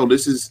you, bro,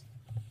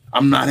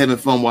 I'm not having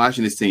fun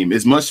watching this team.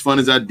 As much fun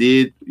as I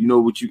did,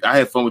 I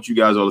had fun with you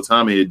guys all the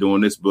time here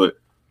doing this, but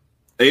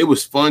it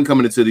was fun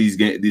coming into these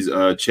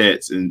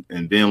chats and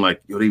being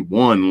like, yo, they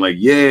won. Like,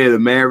 yeah, the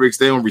Mavericks,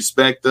 they don't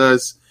respect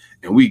us,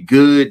 and we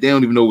good. They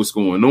don't even know what's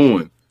going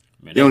on.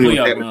 Man, that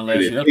playoff run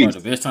last year, that's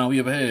probably the best time we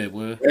ever had,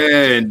 boy.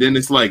 Yeah, and then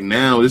it's like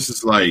now, this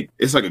is like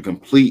it's like a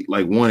complete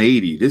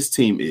 180. This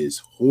team is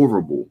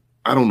horrible.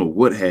 I don't know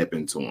what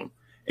happened to him.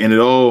 And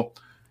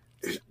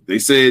they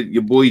said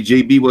your boy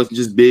JB wasn't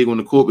just big on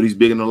the court, but he's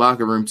big in the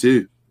locker room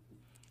too.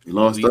 He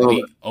lost all.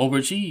 He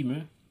overachieved,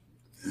 man.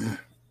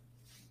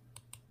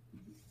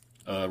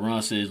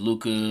 Ron says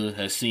Luka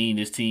has seen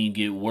this team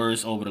get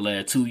worse over the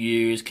last 2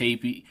 years.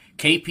 KP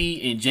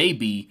and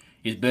JB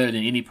is better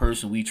than any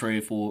person we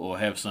trade for or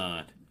have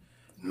signed.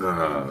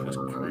 Nah.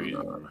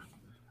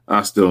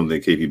 I still don't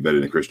think KP better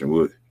than Christian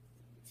Wood.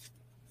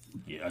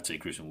 Yeah, I'd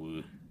take Christian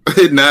Wood.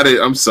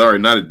 I'm sorry,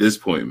 not at this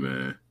point,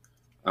 man.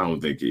 I don't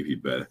think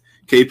KP better.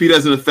 KP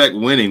doesn't affect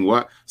winning.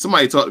 Why?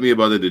 Somebody talked to me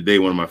about it today.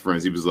 One of my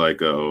friends, he was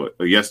like,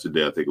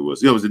 yesterday, I think it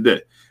was. Yeah, it was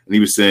today. And he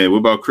was saying, what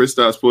about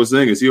Kristaps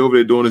Porzingis? Is he over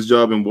there doing his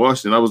job in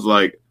Washington? I was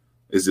like,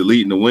 is it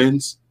leading the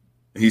wins?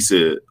 And he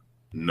said,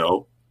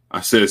 no. I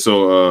said,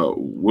 so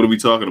what are we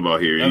talking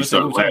about here? And he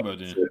started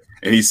laughing.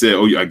 And he said,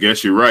 oh, I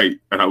guess you're right.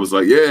 And I was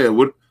like, yeah,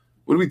 what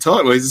are we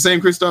talking about? He's the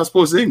same Kristaps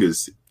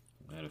Porzingis.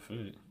 Matter of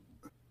fact,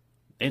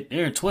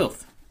 they're in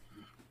 12th.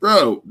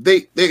 Bro,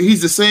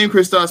 he's the same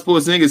Kristaps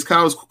Porzingis.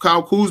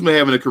 Kyle Kuzma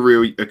having a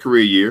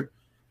career year,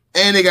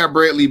 and they got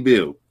Bradley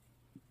Beal.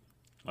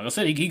 Like I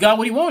said, he got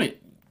what he wanted.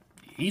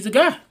 He's a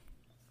guy.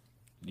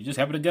 You just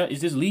happen to got.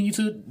 It's just leading you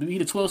to be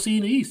the 12th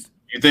seed in the East.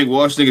 You think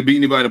Washington could beat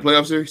anybody in the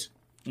playoff series?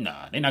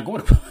 Nah, they're not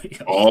going to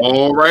playoffs.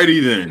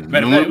 Alrighty then.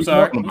 I'm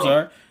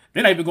sorry.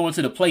 They're not even going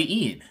to the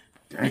play-in.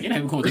 They're not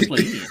even going to the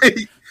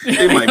play-in.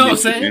 They might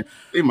make it.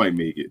 They might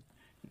make it.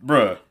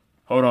 Bruh,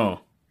 hold on.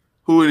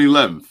 Who in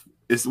 11th?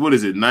 It's what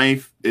is it?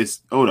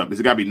 9th? Hold up.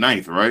 It's got to be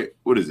 9th, right?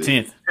 What is it?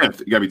 10th.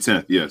 10th. It got to be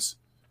 10th. Yes.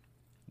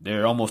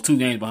 They're almost 2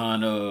 games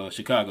behind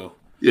Chicago.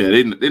 Yeah,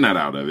 they're not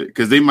out of it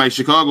because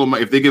Chicago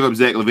might, if they give up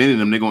Zach LaVine and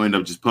them, they're gonna end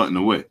up just punting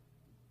away.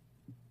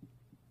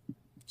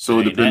 So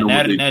it depends on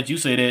now that you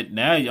say that,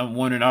 now I'm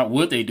wondering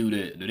would they do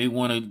that? Do they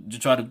want to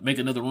try to make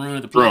another run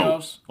at the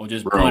playoffs or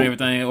just punt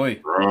everything away?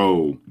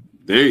 Bro,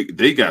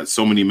 they got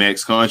so many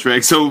max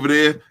contracts over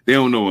there. They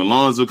don't know when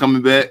Lonzo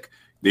coming back.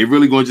 They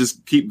really gonna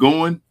just keep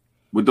going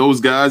with those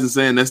guys and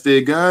saying that's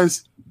their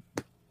guys?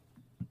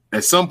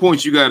 At some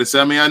point, you got to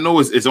say, I mean, I know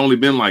it's only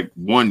been like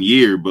 1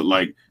 year, but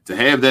like to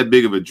have that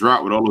big of a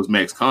drop with all those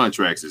max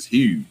contracts is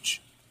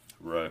huge.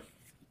 Right.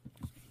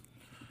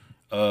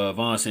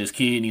 Vaughn says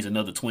Kid needs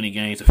another 20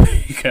 games to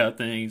figure out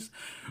things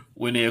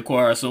when they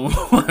acquire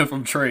someone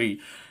from trade.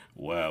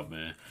 Wow,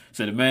 man.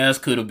 So the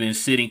Mavs could have been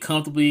sitting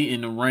comfortably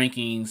in the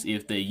rankings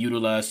if they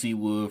utilized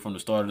Seawood from the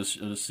start of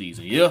the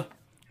season. Yeah.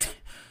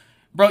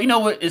 Bro, you know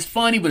what? It's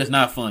funny, but it's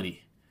not funny.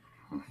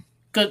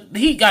 Because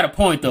he got a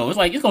point, though. It's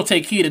like, it's going to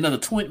take Kid another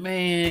 20,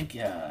 man.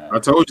 God. I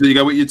told you got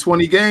to wait your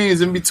 20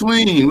 games in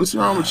between. What's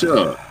wrong with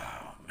y'all?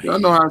 Y'all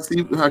know how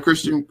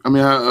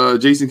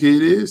Jason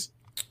Kidd is?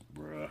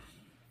 Bruh.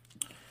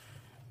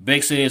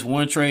 Beck says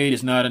one trade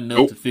is not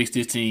enough to fix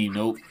this team.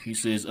 Nope. He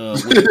says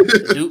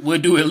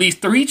we'll do at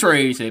least 3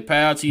 trades at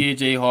Powell,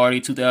 TJ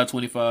Hardy,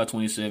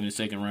 2025-27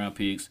 second round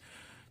picks.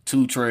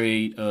 2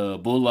 trade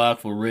Bullock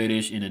for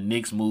Reddish and the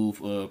Knicks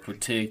move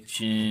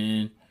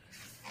protection.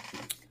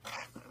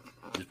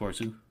 This part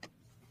 2.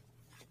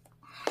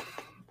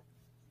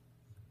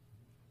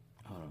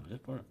 Hold on,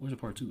 that part. Where's the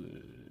part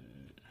 2?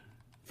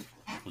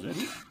 Was that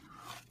it?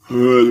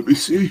 Let me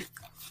see.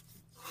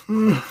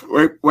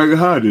 Right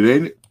behind it,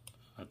 ain't it?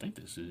 I think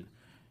that's it.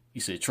 He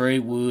said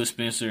trade Wood,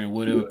 Spencer, and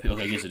whatever. Okay,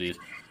 I guess it is.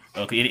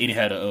 Okay, and it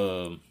had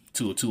a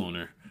 202 on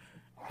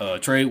there.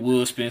 Trade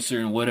Wood, Spencer,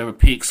 and whatever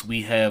picks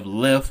we have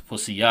left for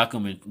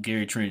Siakam and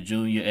Gary Trent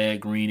Jr.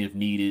 Add Green if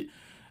needed.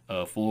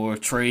 4,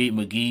 trade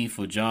McGee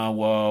for John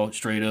Wall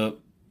straight up.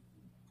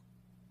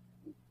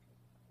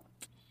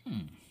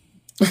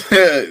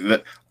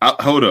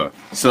 Hold up.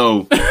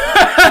 So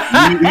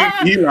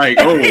he like,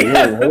 hold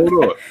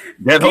up.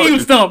 He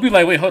was stumped. He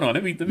like, wait, hold on.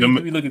 Let me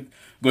look at.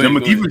 The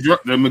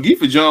McGee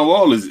for John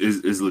Wall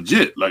is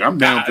legit. Like I'm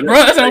down for that. Bro,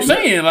 that's what I'm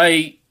saying.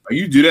 Like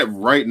you do that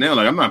right now.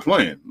 Like I'm not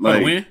playing.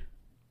 Like win?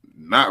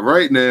 Not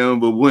right now,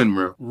 but when,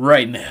 bro.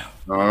 Right now.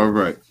 All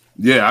right.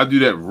 Yeah, I'll do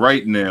that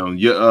right now.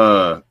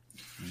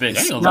 Vic, I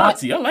ain't gonna lie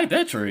to you. I like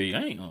that trade.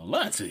 I ain't gonna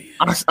lie to you.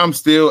 I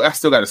still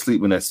got to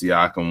sleep on that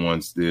Siakam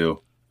one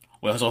still.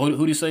 Well, so who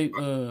do you say?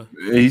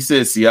 He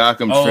said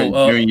Siakam, Trent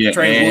Jr.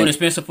 Trade Wood and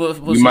Spencer for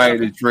we might have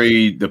to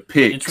trade the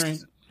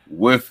picks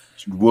with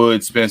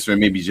Wood, Spencer, and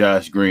maybe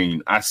Josh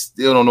Green. I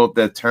still don't know if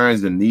that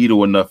turns the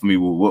needle enough for me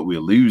with what we're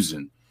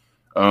losing.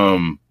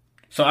 So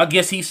I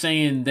guess he's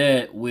saying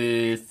that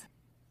with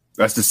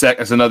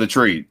that's another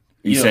trade.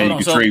 He's saying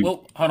you can trade.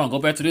 Well, hold on, go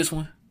back to this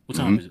one. What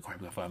time is it?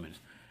 We got 5 minutes.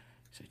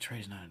 He said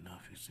trade's not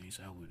enough. He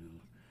said I would do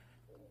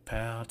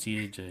Powell,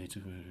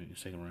 TJ,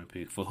 second round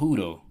pick for who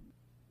though?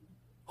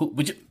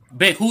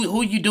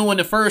 Who you doing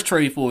the first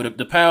trade for?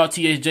 The Powell,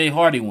 TJ,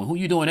 Hardy one. Who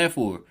you doing that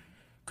for?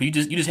 Cause you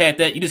just had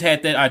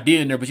that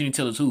idea in there, but you didn't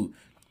tell us who.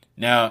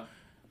 Now,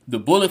 the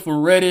bullet for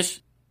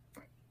Reddish.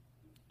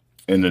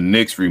 And the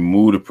Knicks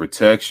remove the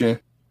protection.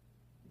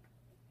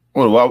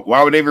 Well,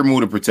 why would they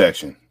remove the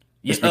protection?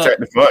 It's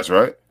protected for us,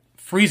 right?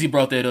 Freezy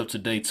brought that up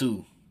today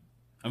too.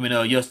 I mean,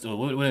 yesterday,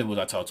 what was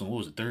I talked to him? What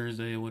was it,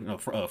 Thursday?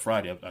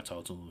 Friday. I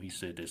talked to him. He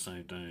said that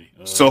same thing.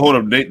 So hold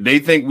up, they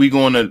think we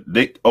going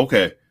to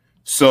okay.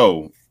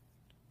 So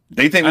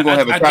they think we're gonna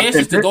have a top 10 guess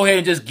it's to go ahead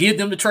and just give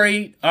them the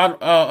trade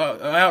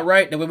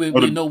outright. That way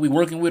we know we're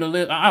working with a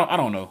list. I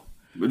don't know.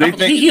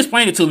 He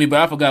explained it to me,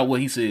 but I forgot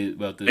what he said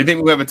about this. They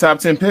think we have a top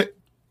 10 pick.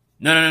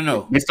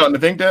 No. They starting to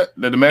think that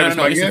the Mavericks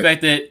might It's get? the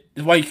fact that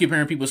that's why you keep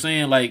hearing people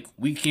saying like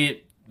we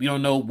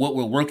don't know what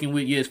we're working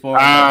with yet. As far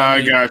as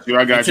I got you.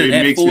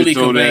 It makes it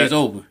so that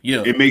over.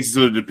 Yeah, it makes it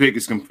so that the pick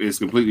is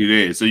completely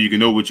there, so you can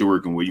know what you're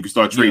working with. You can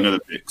start trading other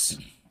picks.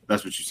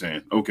 That's what you're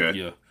saying. Okay.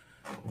 Yeah.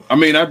 I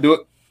mean, I do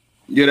it.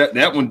 Yeah,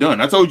 that one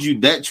done. I told you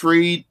that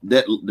trade,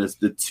 that's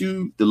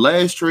the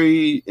last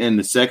trade and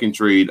the second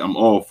trade, I'm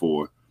all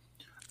for.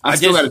 I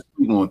still got to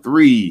sleep on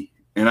 3,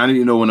 and I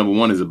didn't know what number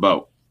 1 is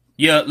about.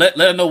 Yeah, let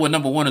them know what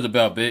number 1 is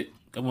about, Vic.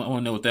 I want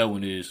to know what that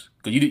one is.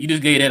 Because you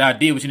just gave that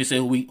idea, but you didn't say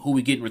who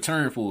we get in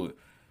return for it.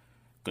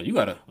 Because you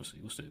got to, let's see,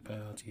 what's that? I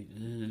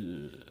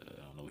don't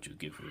know what you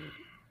get for it.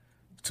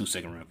 2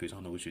 second round picks. I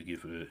don't know what you get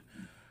for it.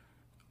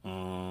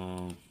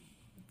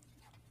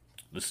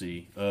 Let's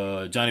see.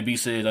 Johnny B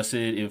says, I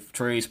said if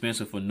trade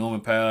Spencer for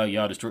Norman Powell,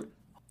 y'all destroy.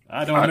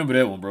 I don't remember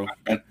that one, bro.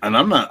 And I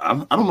don't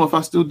know if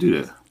I still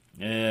do that.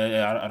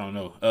 Yeah, I don't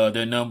know.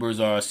 Their numbers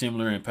are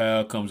similar, and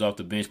Powell comes off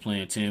the bench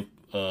playing 10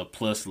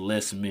 plus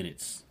less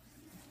minutes.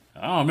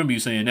 I don't remember you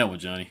saying that one,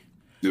 Johnny.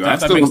 Dude, I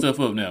making stuff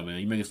up now, man.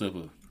 You making stuff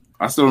up.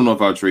 I still don't know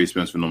if I'll trade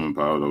Spencer for Norman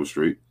Powell, though,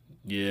 straight.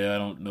 Yeah, I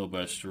don't know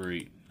about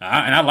straight.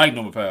 And I like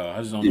Norman Powell. I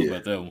just don't know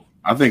about that one.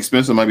 I think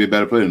Spencer might be a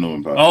better player than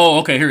Norman Powell. Oh,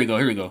 okay. Here we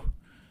go.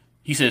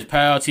 He says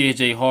Powell,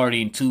 TJ,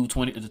 Hardy, and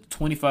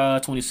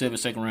 25, 27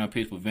 second round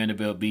picks with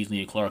Vanderbilt, Beasley,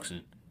 and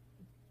Clarkson.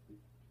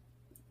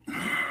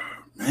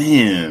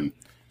 Man.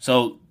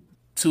 So,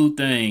 2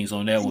 things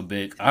on that one,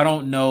 Beck. I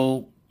don't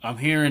know. I'm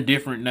hearing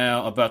different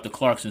now about the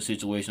Clarkson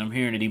situation. I'm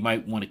hearing that he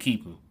might want to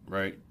keep him,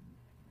 right?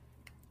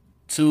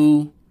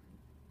 2,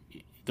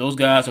 those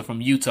guys are from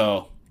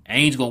Utah.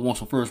 Ainge's going to want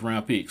some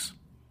first-round picks.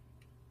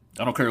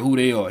 I don't care who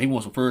they are. He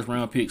wants some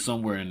first-round picks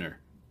somewhere in there.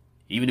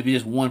 Even if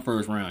it's just 1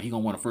 first round, he's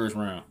going to want a first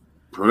round.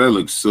 Bro, that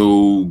looks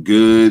so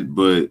good,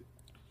 but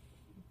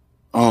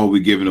we're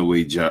giving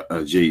away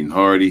Jaden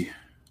Hardy.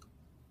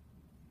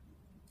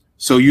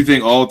 So you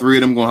think all 3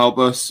 of them going to help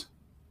us?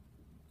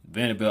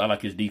 Vanderbilt, I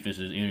like his defense,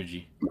 his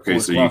energy. Okay,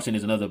 so Clarkson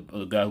is another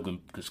guy who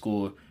can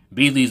score.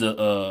 Beasley's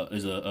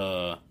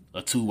a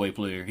 2-way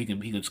player. He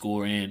can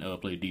score and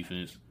play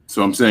defense.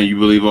 So I'm saying you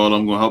believe all of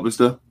them going to help us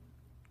stuff?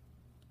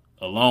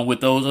 Along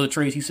with those other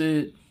trades he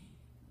said?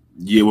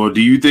 Yeah, well,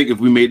 do you think if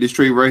we made this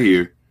trade right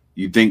here,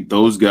 you think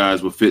those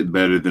guys will fit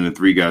better than the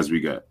 3 guys we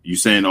got? You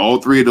saying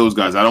all 3 of those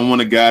guys? I don't want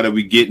a guy that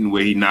we getting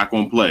where he's not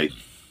going to play.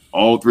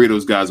 All 3 of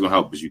those guys going to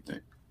help us, you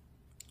think?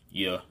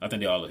 Yeah, I think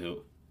they all will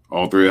help.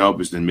 All 3 will help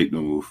us, then make the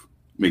move.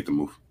 Make the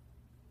move.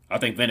 I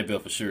think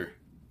Vanderbilt for sure.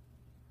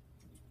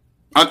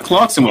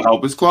 Clarkson would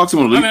help us. Clarkson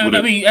would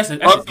at least.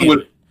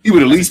 He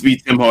would at least be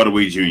Tim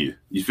Hardaway Jr.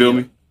 You feel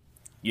me?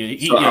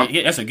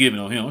 Yeah, that's a given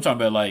on him. I'm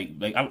talking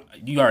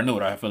about you already know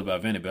what I feel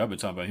about Vanderbilt. I've been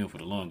talking about him for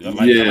the longest.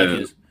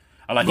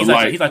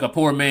 He's like a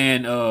poor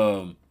man.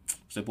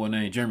 What's that boy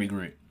name? Jeremy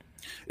Grant.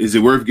 Is it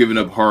worth giving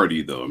up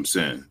Hardy though? I'm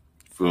saying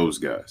for those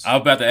guys. I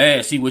was about to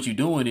ask. See, what you're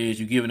doing is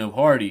you're giving up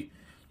Hardy.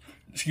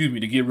 To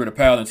get rid of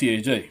Powell and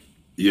TJ.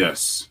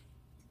 Yes.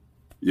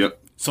 Yep.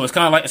 So it's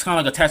kind of like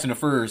attaching the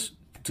first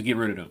to get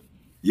rid of them.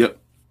 Yep.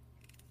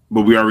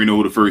 But we already know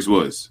who the first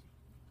was.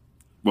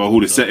 Well, who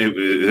the second?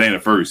 It ain't a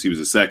first. He was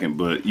a second,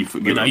 but you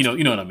forget.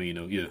 You know what I mean,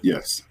 though. Yeah.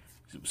 Yes.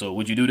 So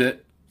would you do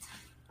that?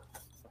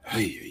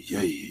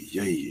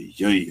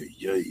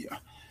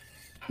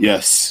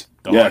 Yes.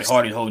 Yes.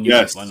 Hardy holding you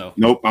up. I know.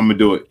 Nope. I'm gonna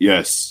do it.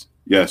 Yes.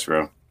 Yes,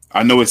 bro.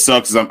 I know it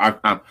sucks.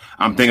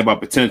 I'm thinking about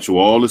potential,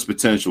 all this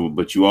potential,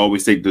 but you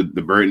always take the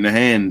bird in the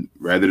hand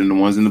rather than the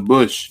ones in the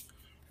bush.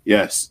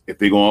 Yes, if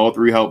they're going to all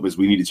 3 help us,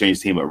 we need to change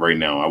the team up right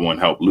now. I want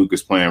help. Luke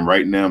is playing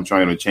right now. I'm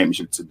trying to win a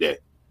championship today.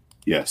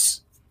 Yes.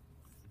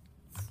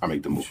 I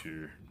make the move.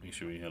 Make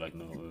sure we have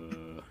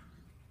no.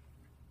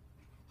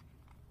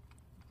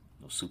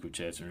 No super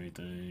chats or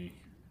anything.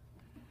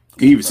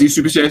 Can you even see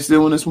super chat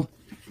still on this one?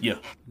 Yeah.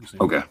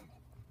 Okay.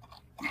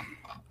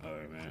 All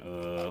right, man.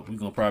 We're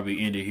gonna probably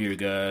end it here,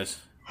 guys.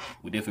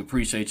 We definitely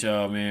appreciate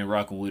y'all, man,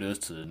 rocking with us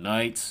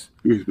tonight.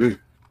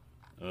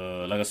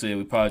 Like I said,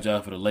 we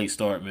apologize for the late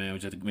start, man. We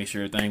just had to make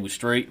sure everything was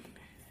straight.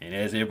 And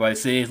as everybody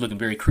says, looking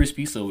very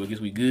crispy, so I guess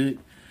we good.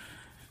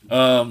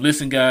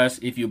 Listen, guys,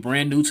 if you're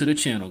brand new to the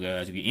channel,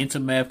 guys, if you're into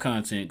math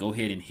content, go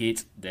ahead and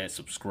hit that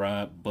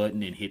subscribe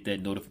button and hit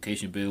that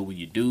notification bell when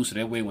you do, so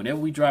that way whenever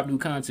we drop new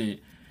content,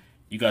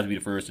 you guys will be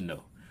the first to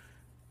know.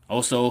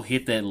 Also,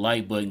 hit that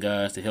like button,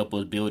 guys, to help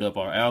us build up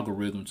our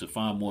algorithm to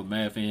find more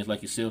math fans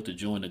like yourself to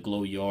join the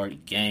Glow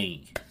Yard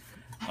gang.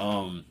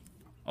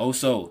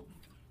 Also,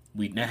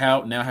 we now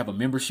have a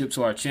membership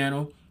to our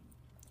channel.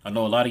 I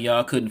know a lot of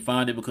y'all couldn't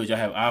find it because y'all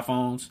have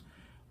iPhones.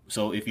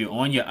 So if you're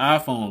on your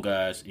iPhone,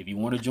 guys, if you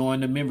want to join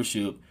the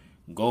membership,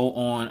 go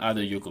on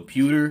either your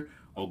computer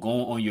or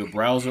go on your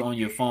browser on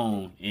your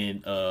phone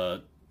and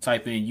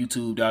type in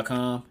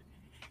youtube.com.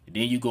 And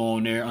then you go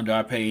on there under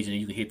our page and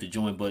you can hit the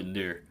join button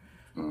there.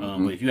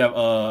 But if you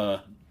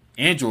have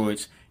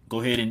Androids,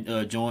 go ahead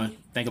and join.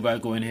 Think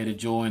about going ahead and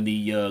join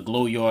the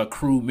Glow Yard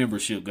crew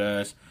membership,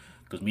 guys.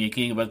 Because me and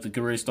King about to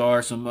get ready to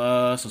start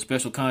some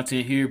special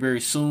content here very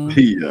soon.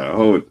 Yeah,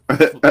 hold.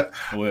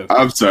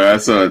 I'm sorry, I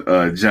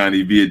saw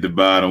Johnny B at the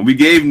bottom. We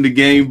gave him the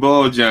game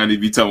ball. Johnny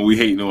B talking we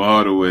hating on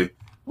Hardaway.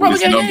 Bro, we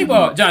gave him the game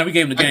ball. Johnny, we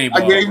gave him the game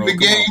ball. I gave him the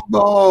game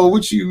ball.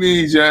 What you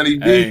mean, Johnny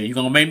B? Hey, you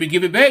gonna make me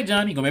give it back,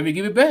 Johnny? You gonna make me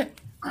give it back?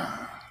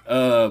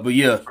 But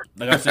yeah,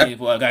 like I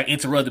said, I got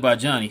interrupted by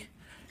Johnny.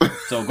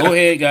 So go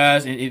ahead,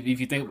 guys, and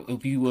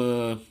if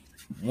you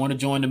want to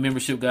join the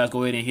membership, guys,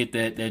 go ahead and hit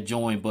that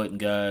join button,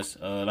 guys.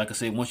 Like I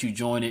said, once you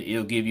join it,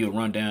 it'll give you a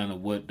rundown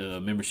of what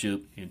the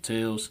membership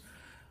entails.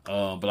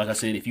 But like I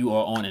said, if you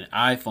are on an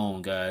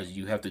iPhone, guys,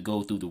 you have to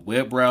go through the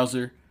web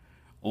browser,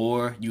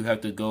 or you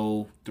have to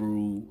go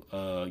through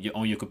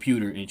on your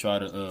computer and try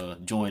to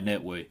join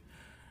that way.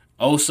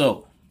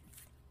 Also,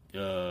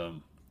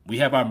 we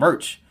have our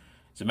merch.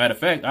 As a matter of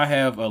fact, I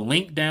have a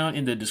link down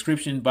in the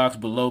description box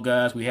below,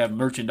 guys. We have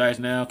merchandise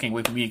now. Can't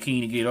wait for me and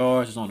Keen to get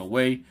ours. It's on the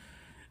way.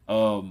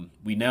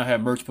 We now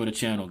have merch for the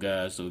channel,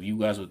 guys. So if you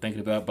guys are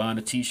thinking about buying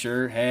a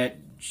t-shirt, hat,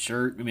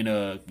 shirt,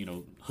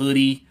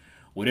 hoodie,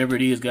 whatever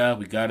it is, guys,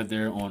 we got it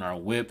there on our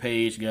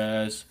webpage,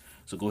 guys.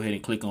 So go ahead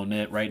and click on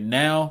that. Right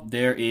now,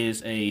 there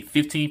is a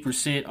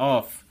 15%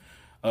 off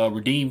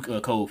redeem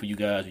code for you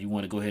guys. If you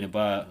want to go ahead and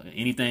buy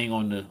anything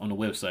on the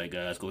website,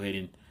 guys, go ahead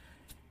and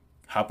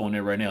hop on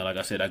there right now. Like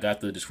I said, I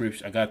got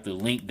the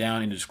link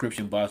down in the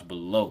description box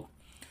below.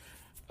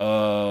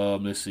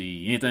 Let's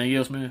see. Anything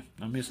else, man,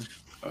 I'm missing?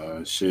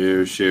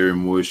 Share, and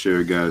more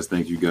share, guys.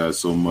 Thank you guys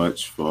so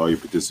much for all your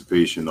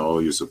participation,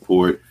 all your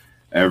support,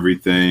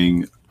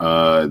 everything.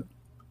 What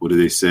do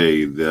they say?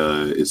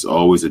 It's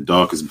always the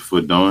darkest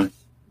before dawn.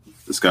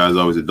 The sky's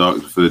always the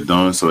darkest before the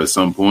dawn. So at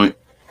some point,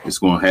 it's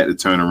going to have to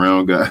turn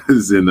around,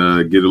 guys,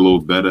 and get a little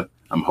better.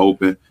 I'm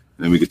hoping. And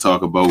then we can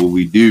talk about what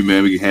we do,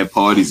 man. We can have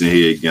parties in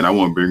here again. I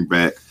want to bring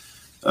back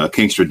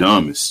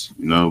Kingstradamus,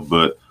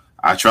 but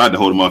I tried to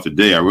hold him off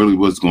today. I really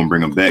was going to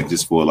bring him back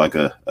just for like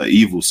a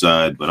evil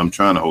side, but I'm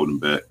trying to hold him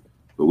back.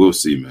 But we'll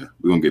see, man.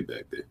 We're going to get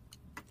back there.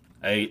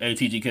 Hey,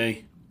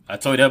 TGK. I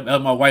told you that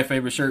was my wife's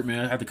favorite shirt,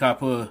 man. I had to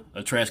cop her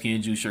a Trash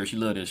Can Juice shirt. She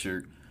loved that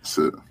shirt.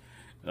 So,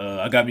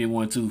 I got me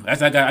one too.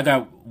 Actually, I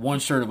got one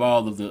shirt of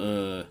all of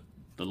the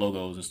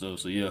logos and stuff.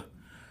 So yeah,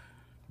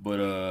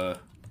 but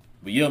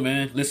yeah,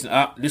 man.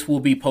 Listen, this will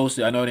be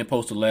posted. I know I didn't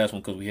post the last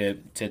one because we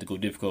had technical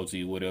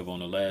difficulty or whatever on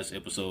the last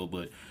episode,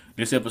 but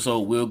this episode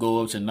will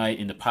go up tonight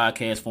in the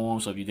podcast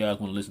form. So if you guys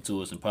want to listen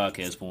to us in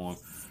podcast form,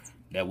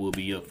 that will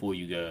be up for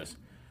you guys.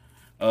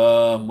 With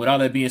all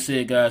that being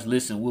said, guys,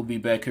 listen, we'll be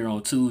back here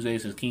on Tuesday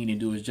since King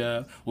didn't do his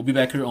job. We'll be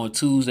back here on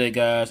Tuesday,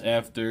 guys,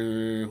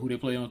 after who they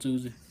play on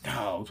Tuesday?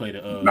 Oh, we play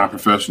the not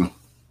professional.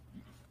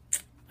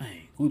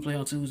 Hey, who we play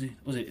on Tuesday?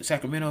 Was it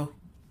Sacramento?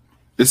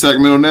 It's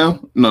Sacramento now?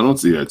 No, don't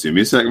see that to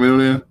me. It's Sacramento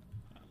now?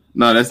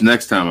 No, that's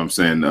next time. I'm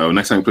saying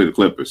next time we play the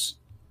Clippers.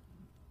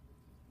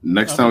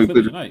 Next time we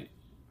play tonight.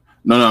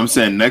 No, I'm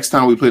saying next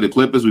time we play the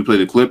Clippers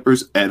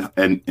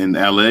in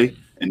LA,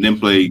 and then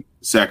play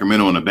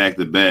Sacramento on a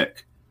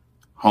back-to-back,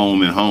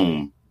 home and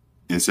home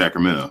in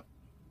Sacramento.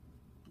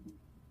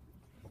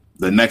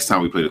 The next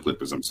time we play the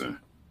Clippers, I'm saying.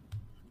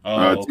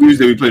 Okay.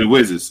 Tuesday we play the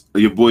Wizards.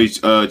 Your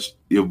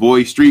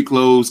boy Street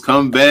Clothes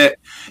come back.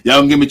 Y'all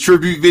gonna give me a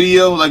tribute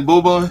video like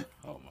Boban?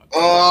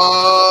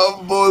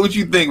 Oh boy, what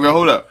you think, bro?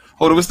 Hold up.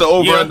 What's the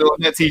over under on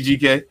that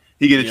TGK?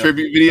 He get a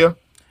tribute video.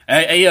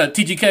 Hey,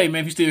 TGK,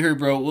 man, if you still here,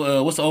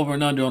 bro, what's the over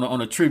and under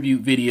on a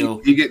tribute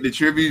video? You get the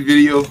tribute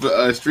video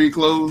for Street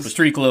Clothes? For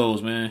Street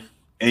Clothes, man.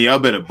 And y'all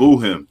better boo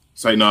him.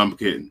 Say, no, I'm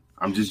kidding.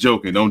 I'm just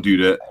joking. Don't do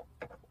that.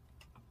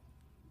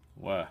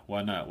 Why?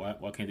 Why not?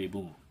 Why can't they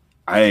boo him?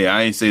 Hey,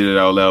 I ain't say that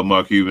out loud,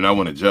 Mark Cuban. I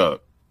want a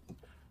job.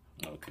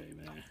 Okay,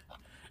 man.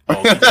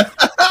 Oh,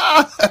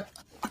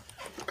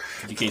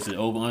 TGK said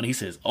over under. He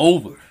says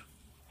over.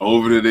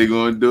 Over that they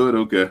going to do it?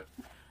 Okay.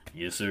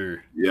 Yes,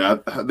 sir. Yeah,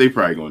 they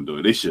probably going to do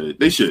it.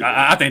 They should.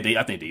 I think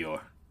they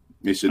are.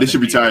 They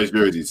should retire his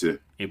jersey too.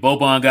 If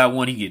Boban got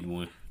one, he getting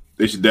one.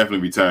 They should definitely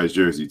retire his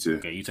jersey too.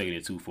 Okay, you taking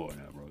it too far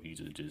now, bro. You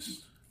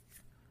just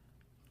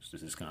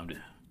calm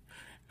down.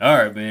 All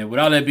right, man. With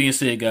all that being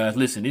said, guys,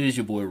 listen, it is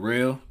your boy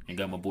Real and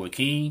got my boy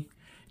King.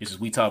 This is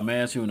We Talk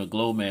Mavs here on the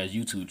Glow Mavs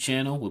YouTube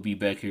channel. We'll be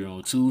back here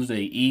on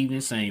Tuesday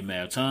evening, same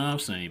Mav time,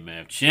 same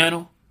Mav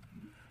channel.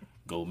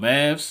 Go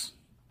Mavs.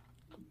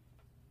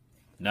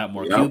 Not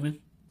more Cuban.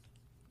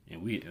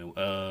 And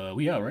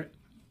we out, right?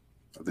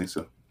 I think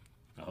so.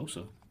 I hope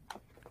so.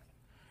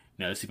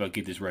 Now let's see if I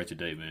get this right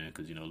today, man,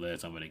 because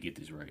last time I didn't get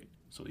this right.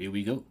 So here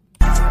we go.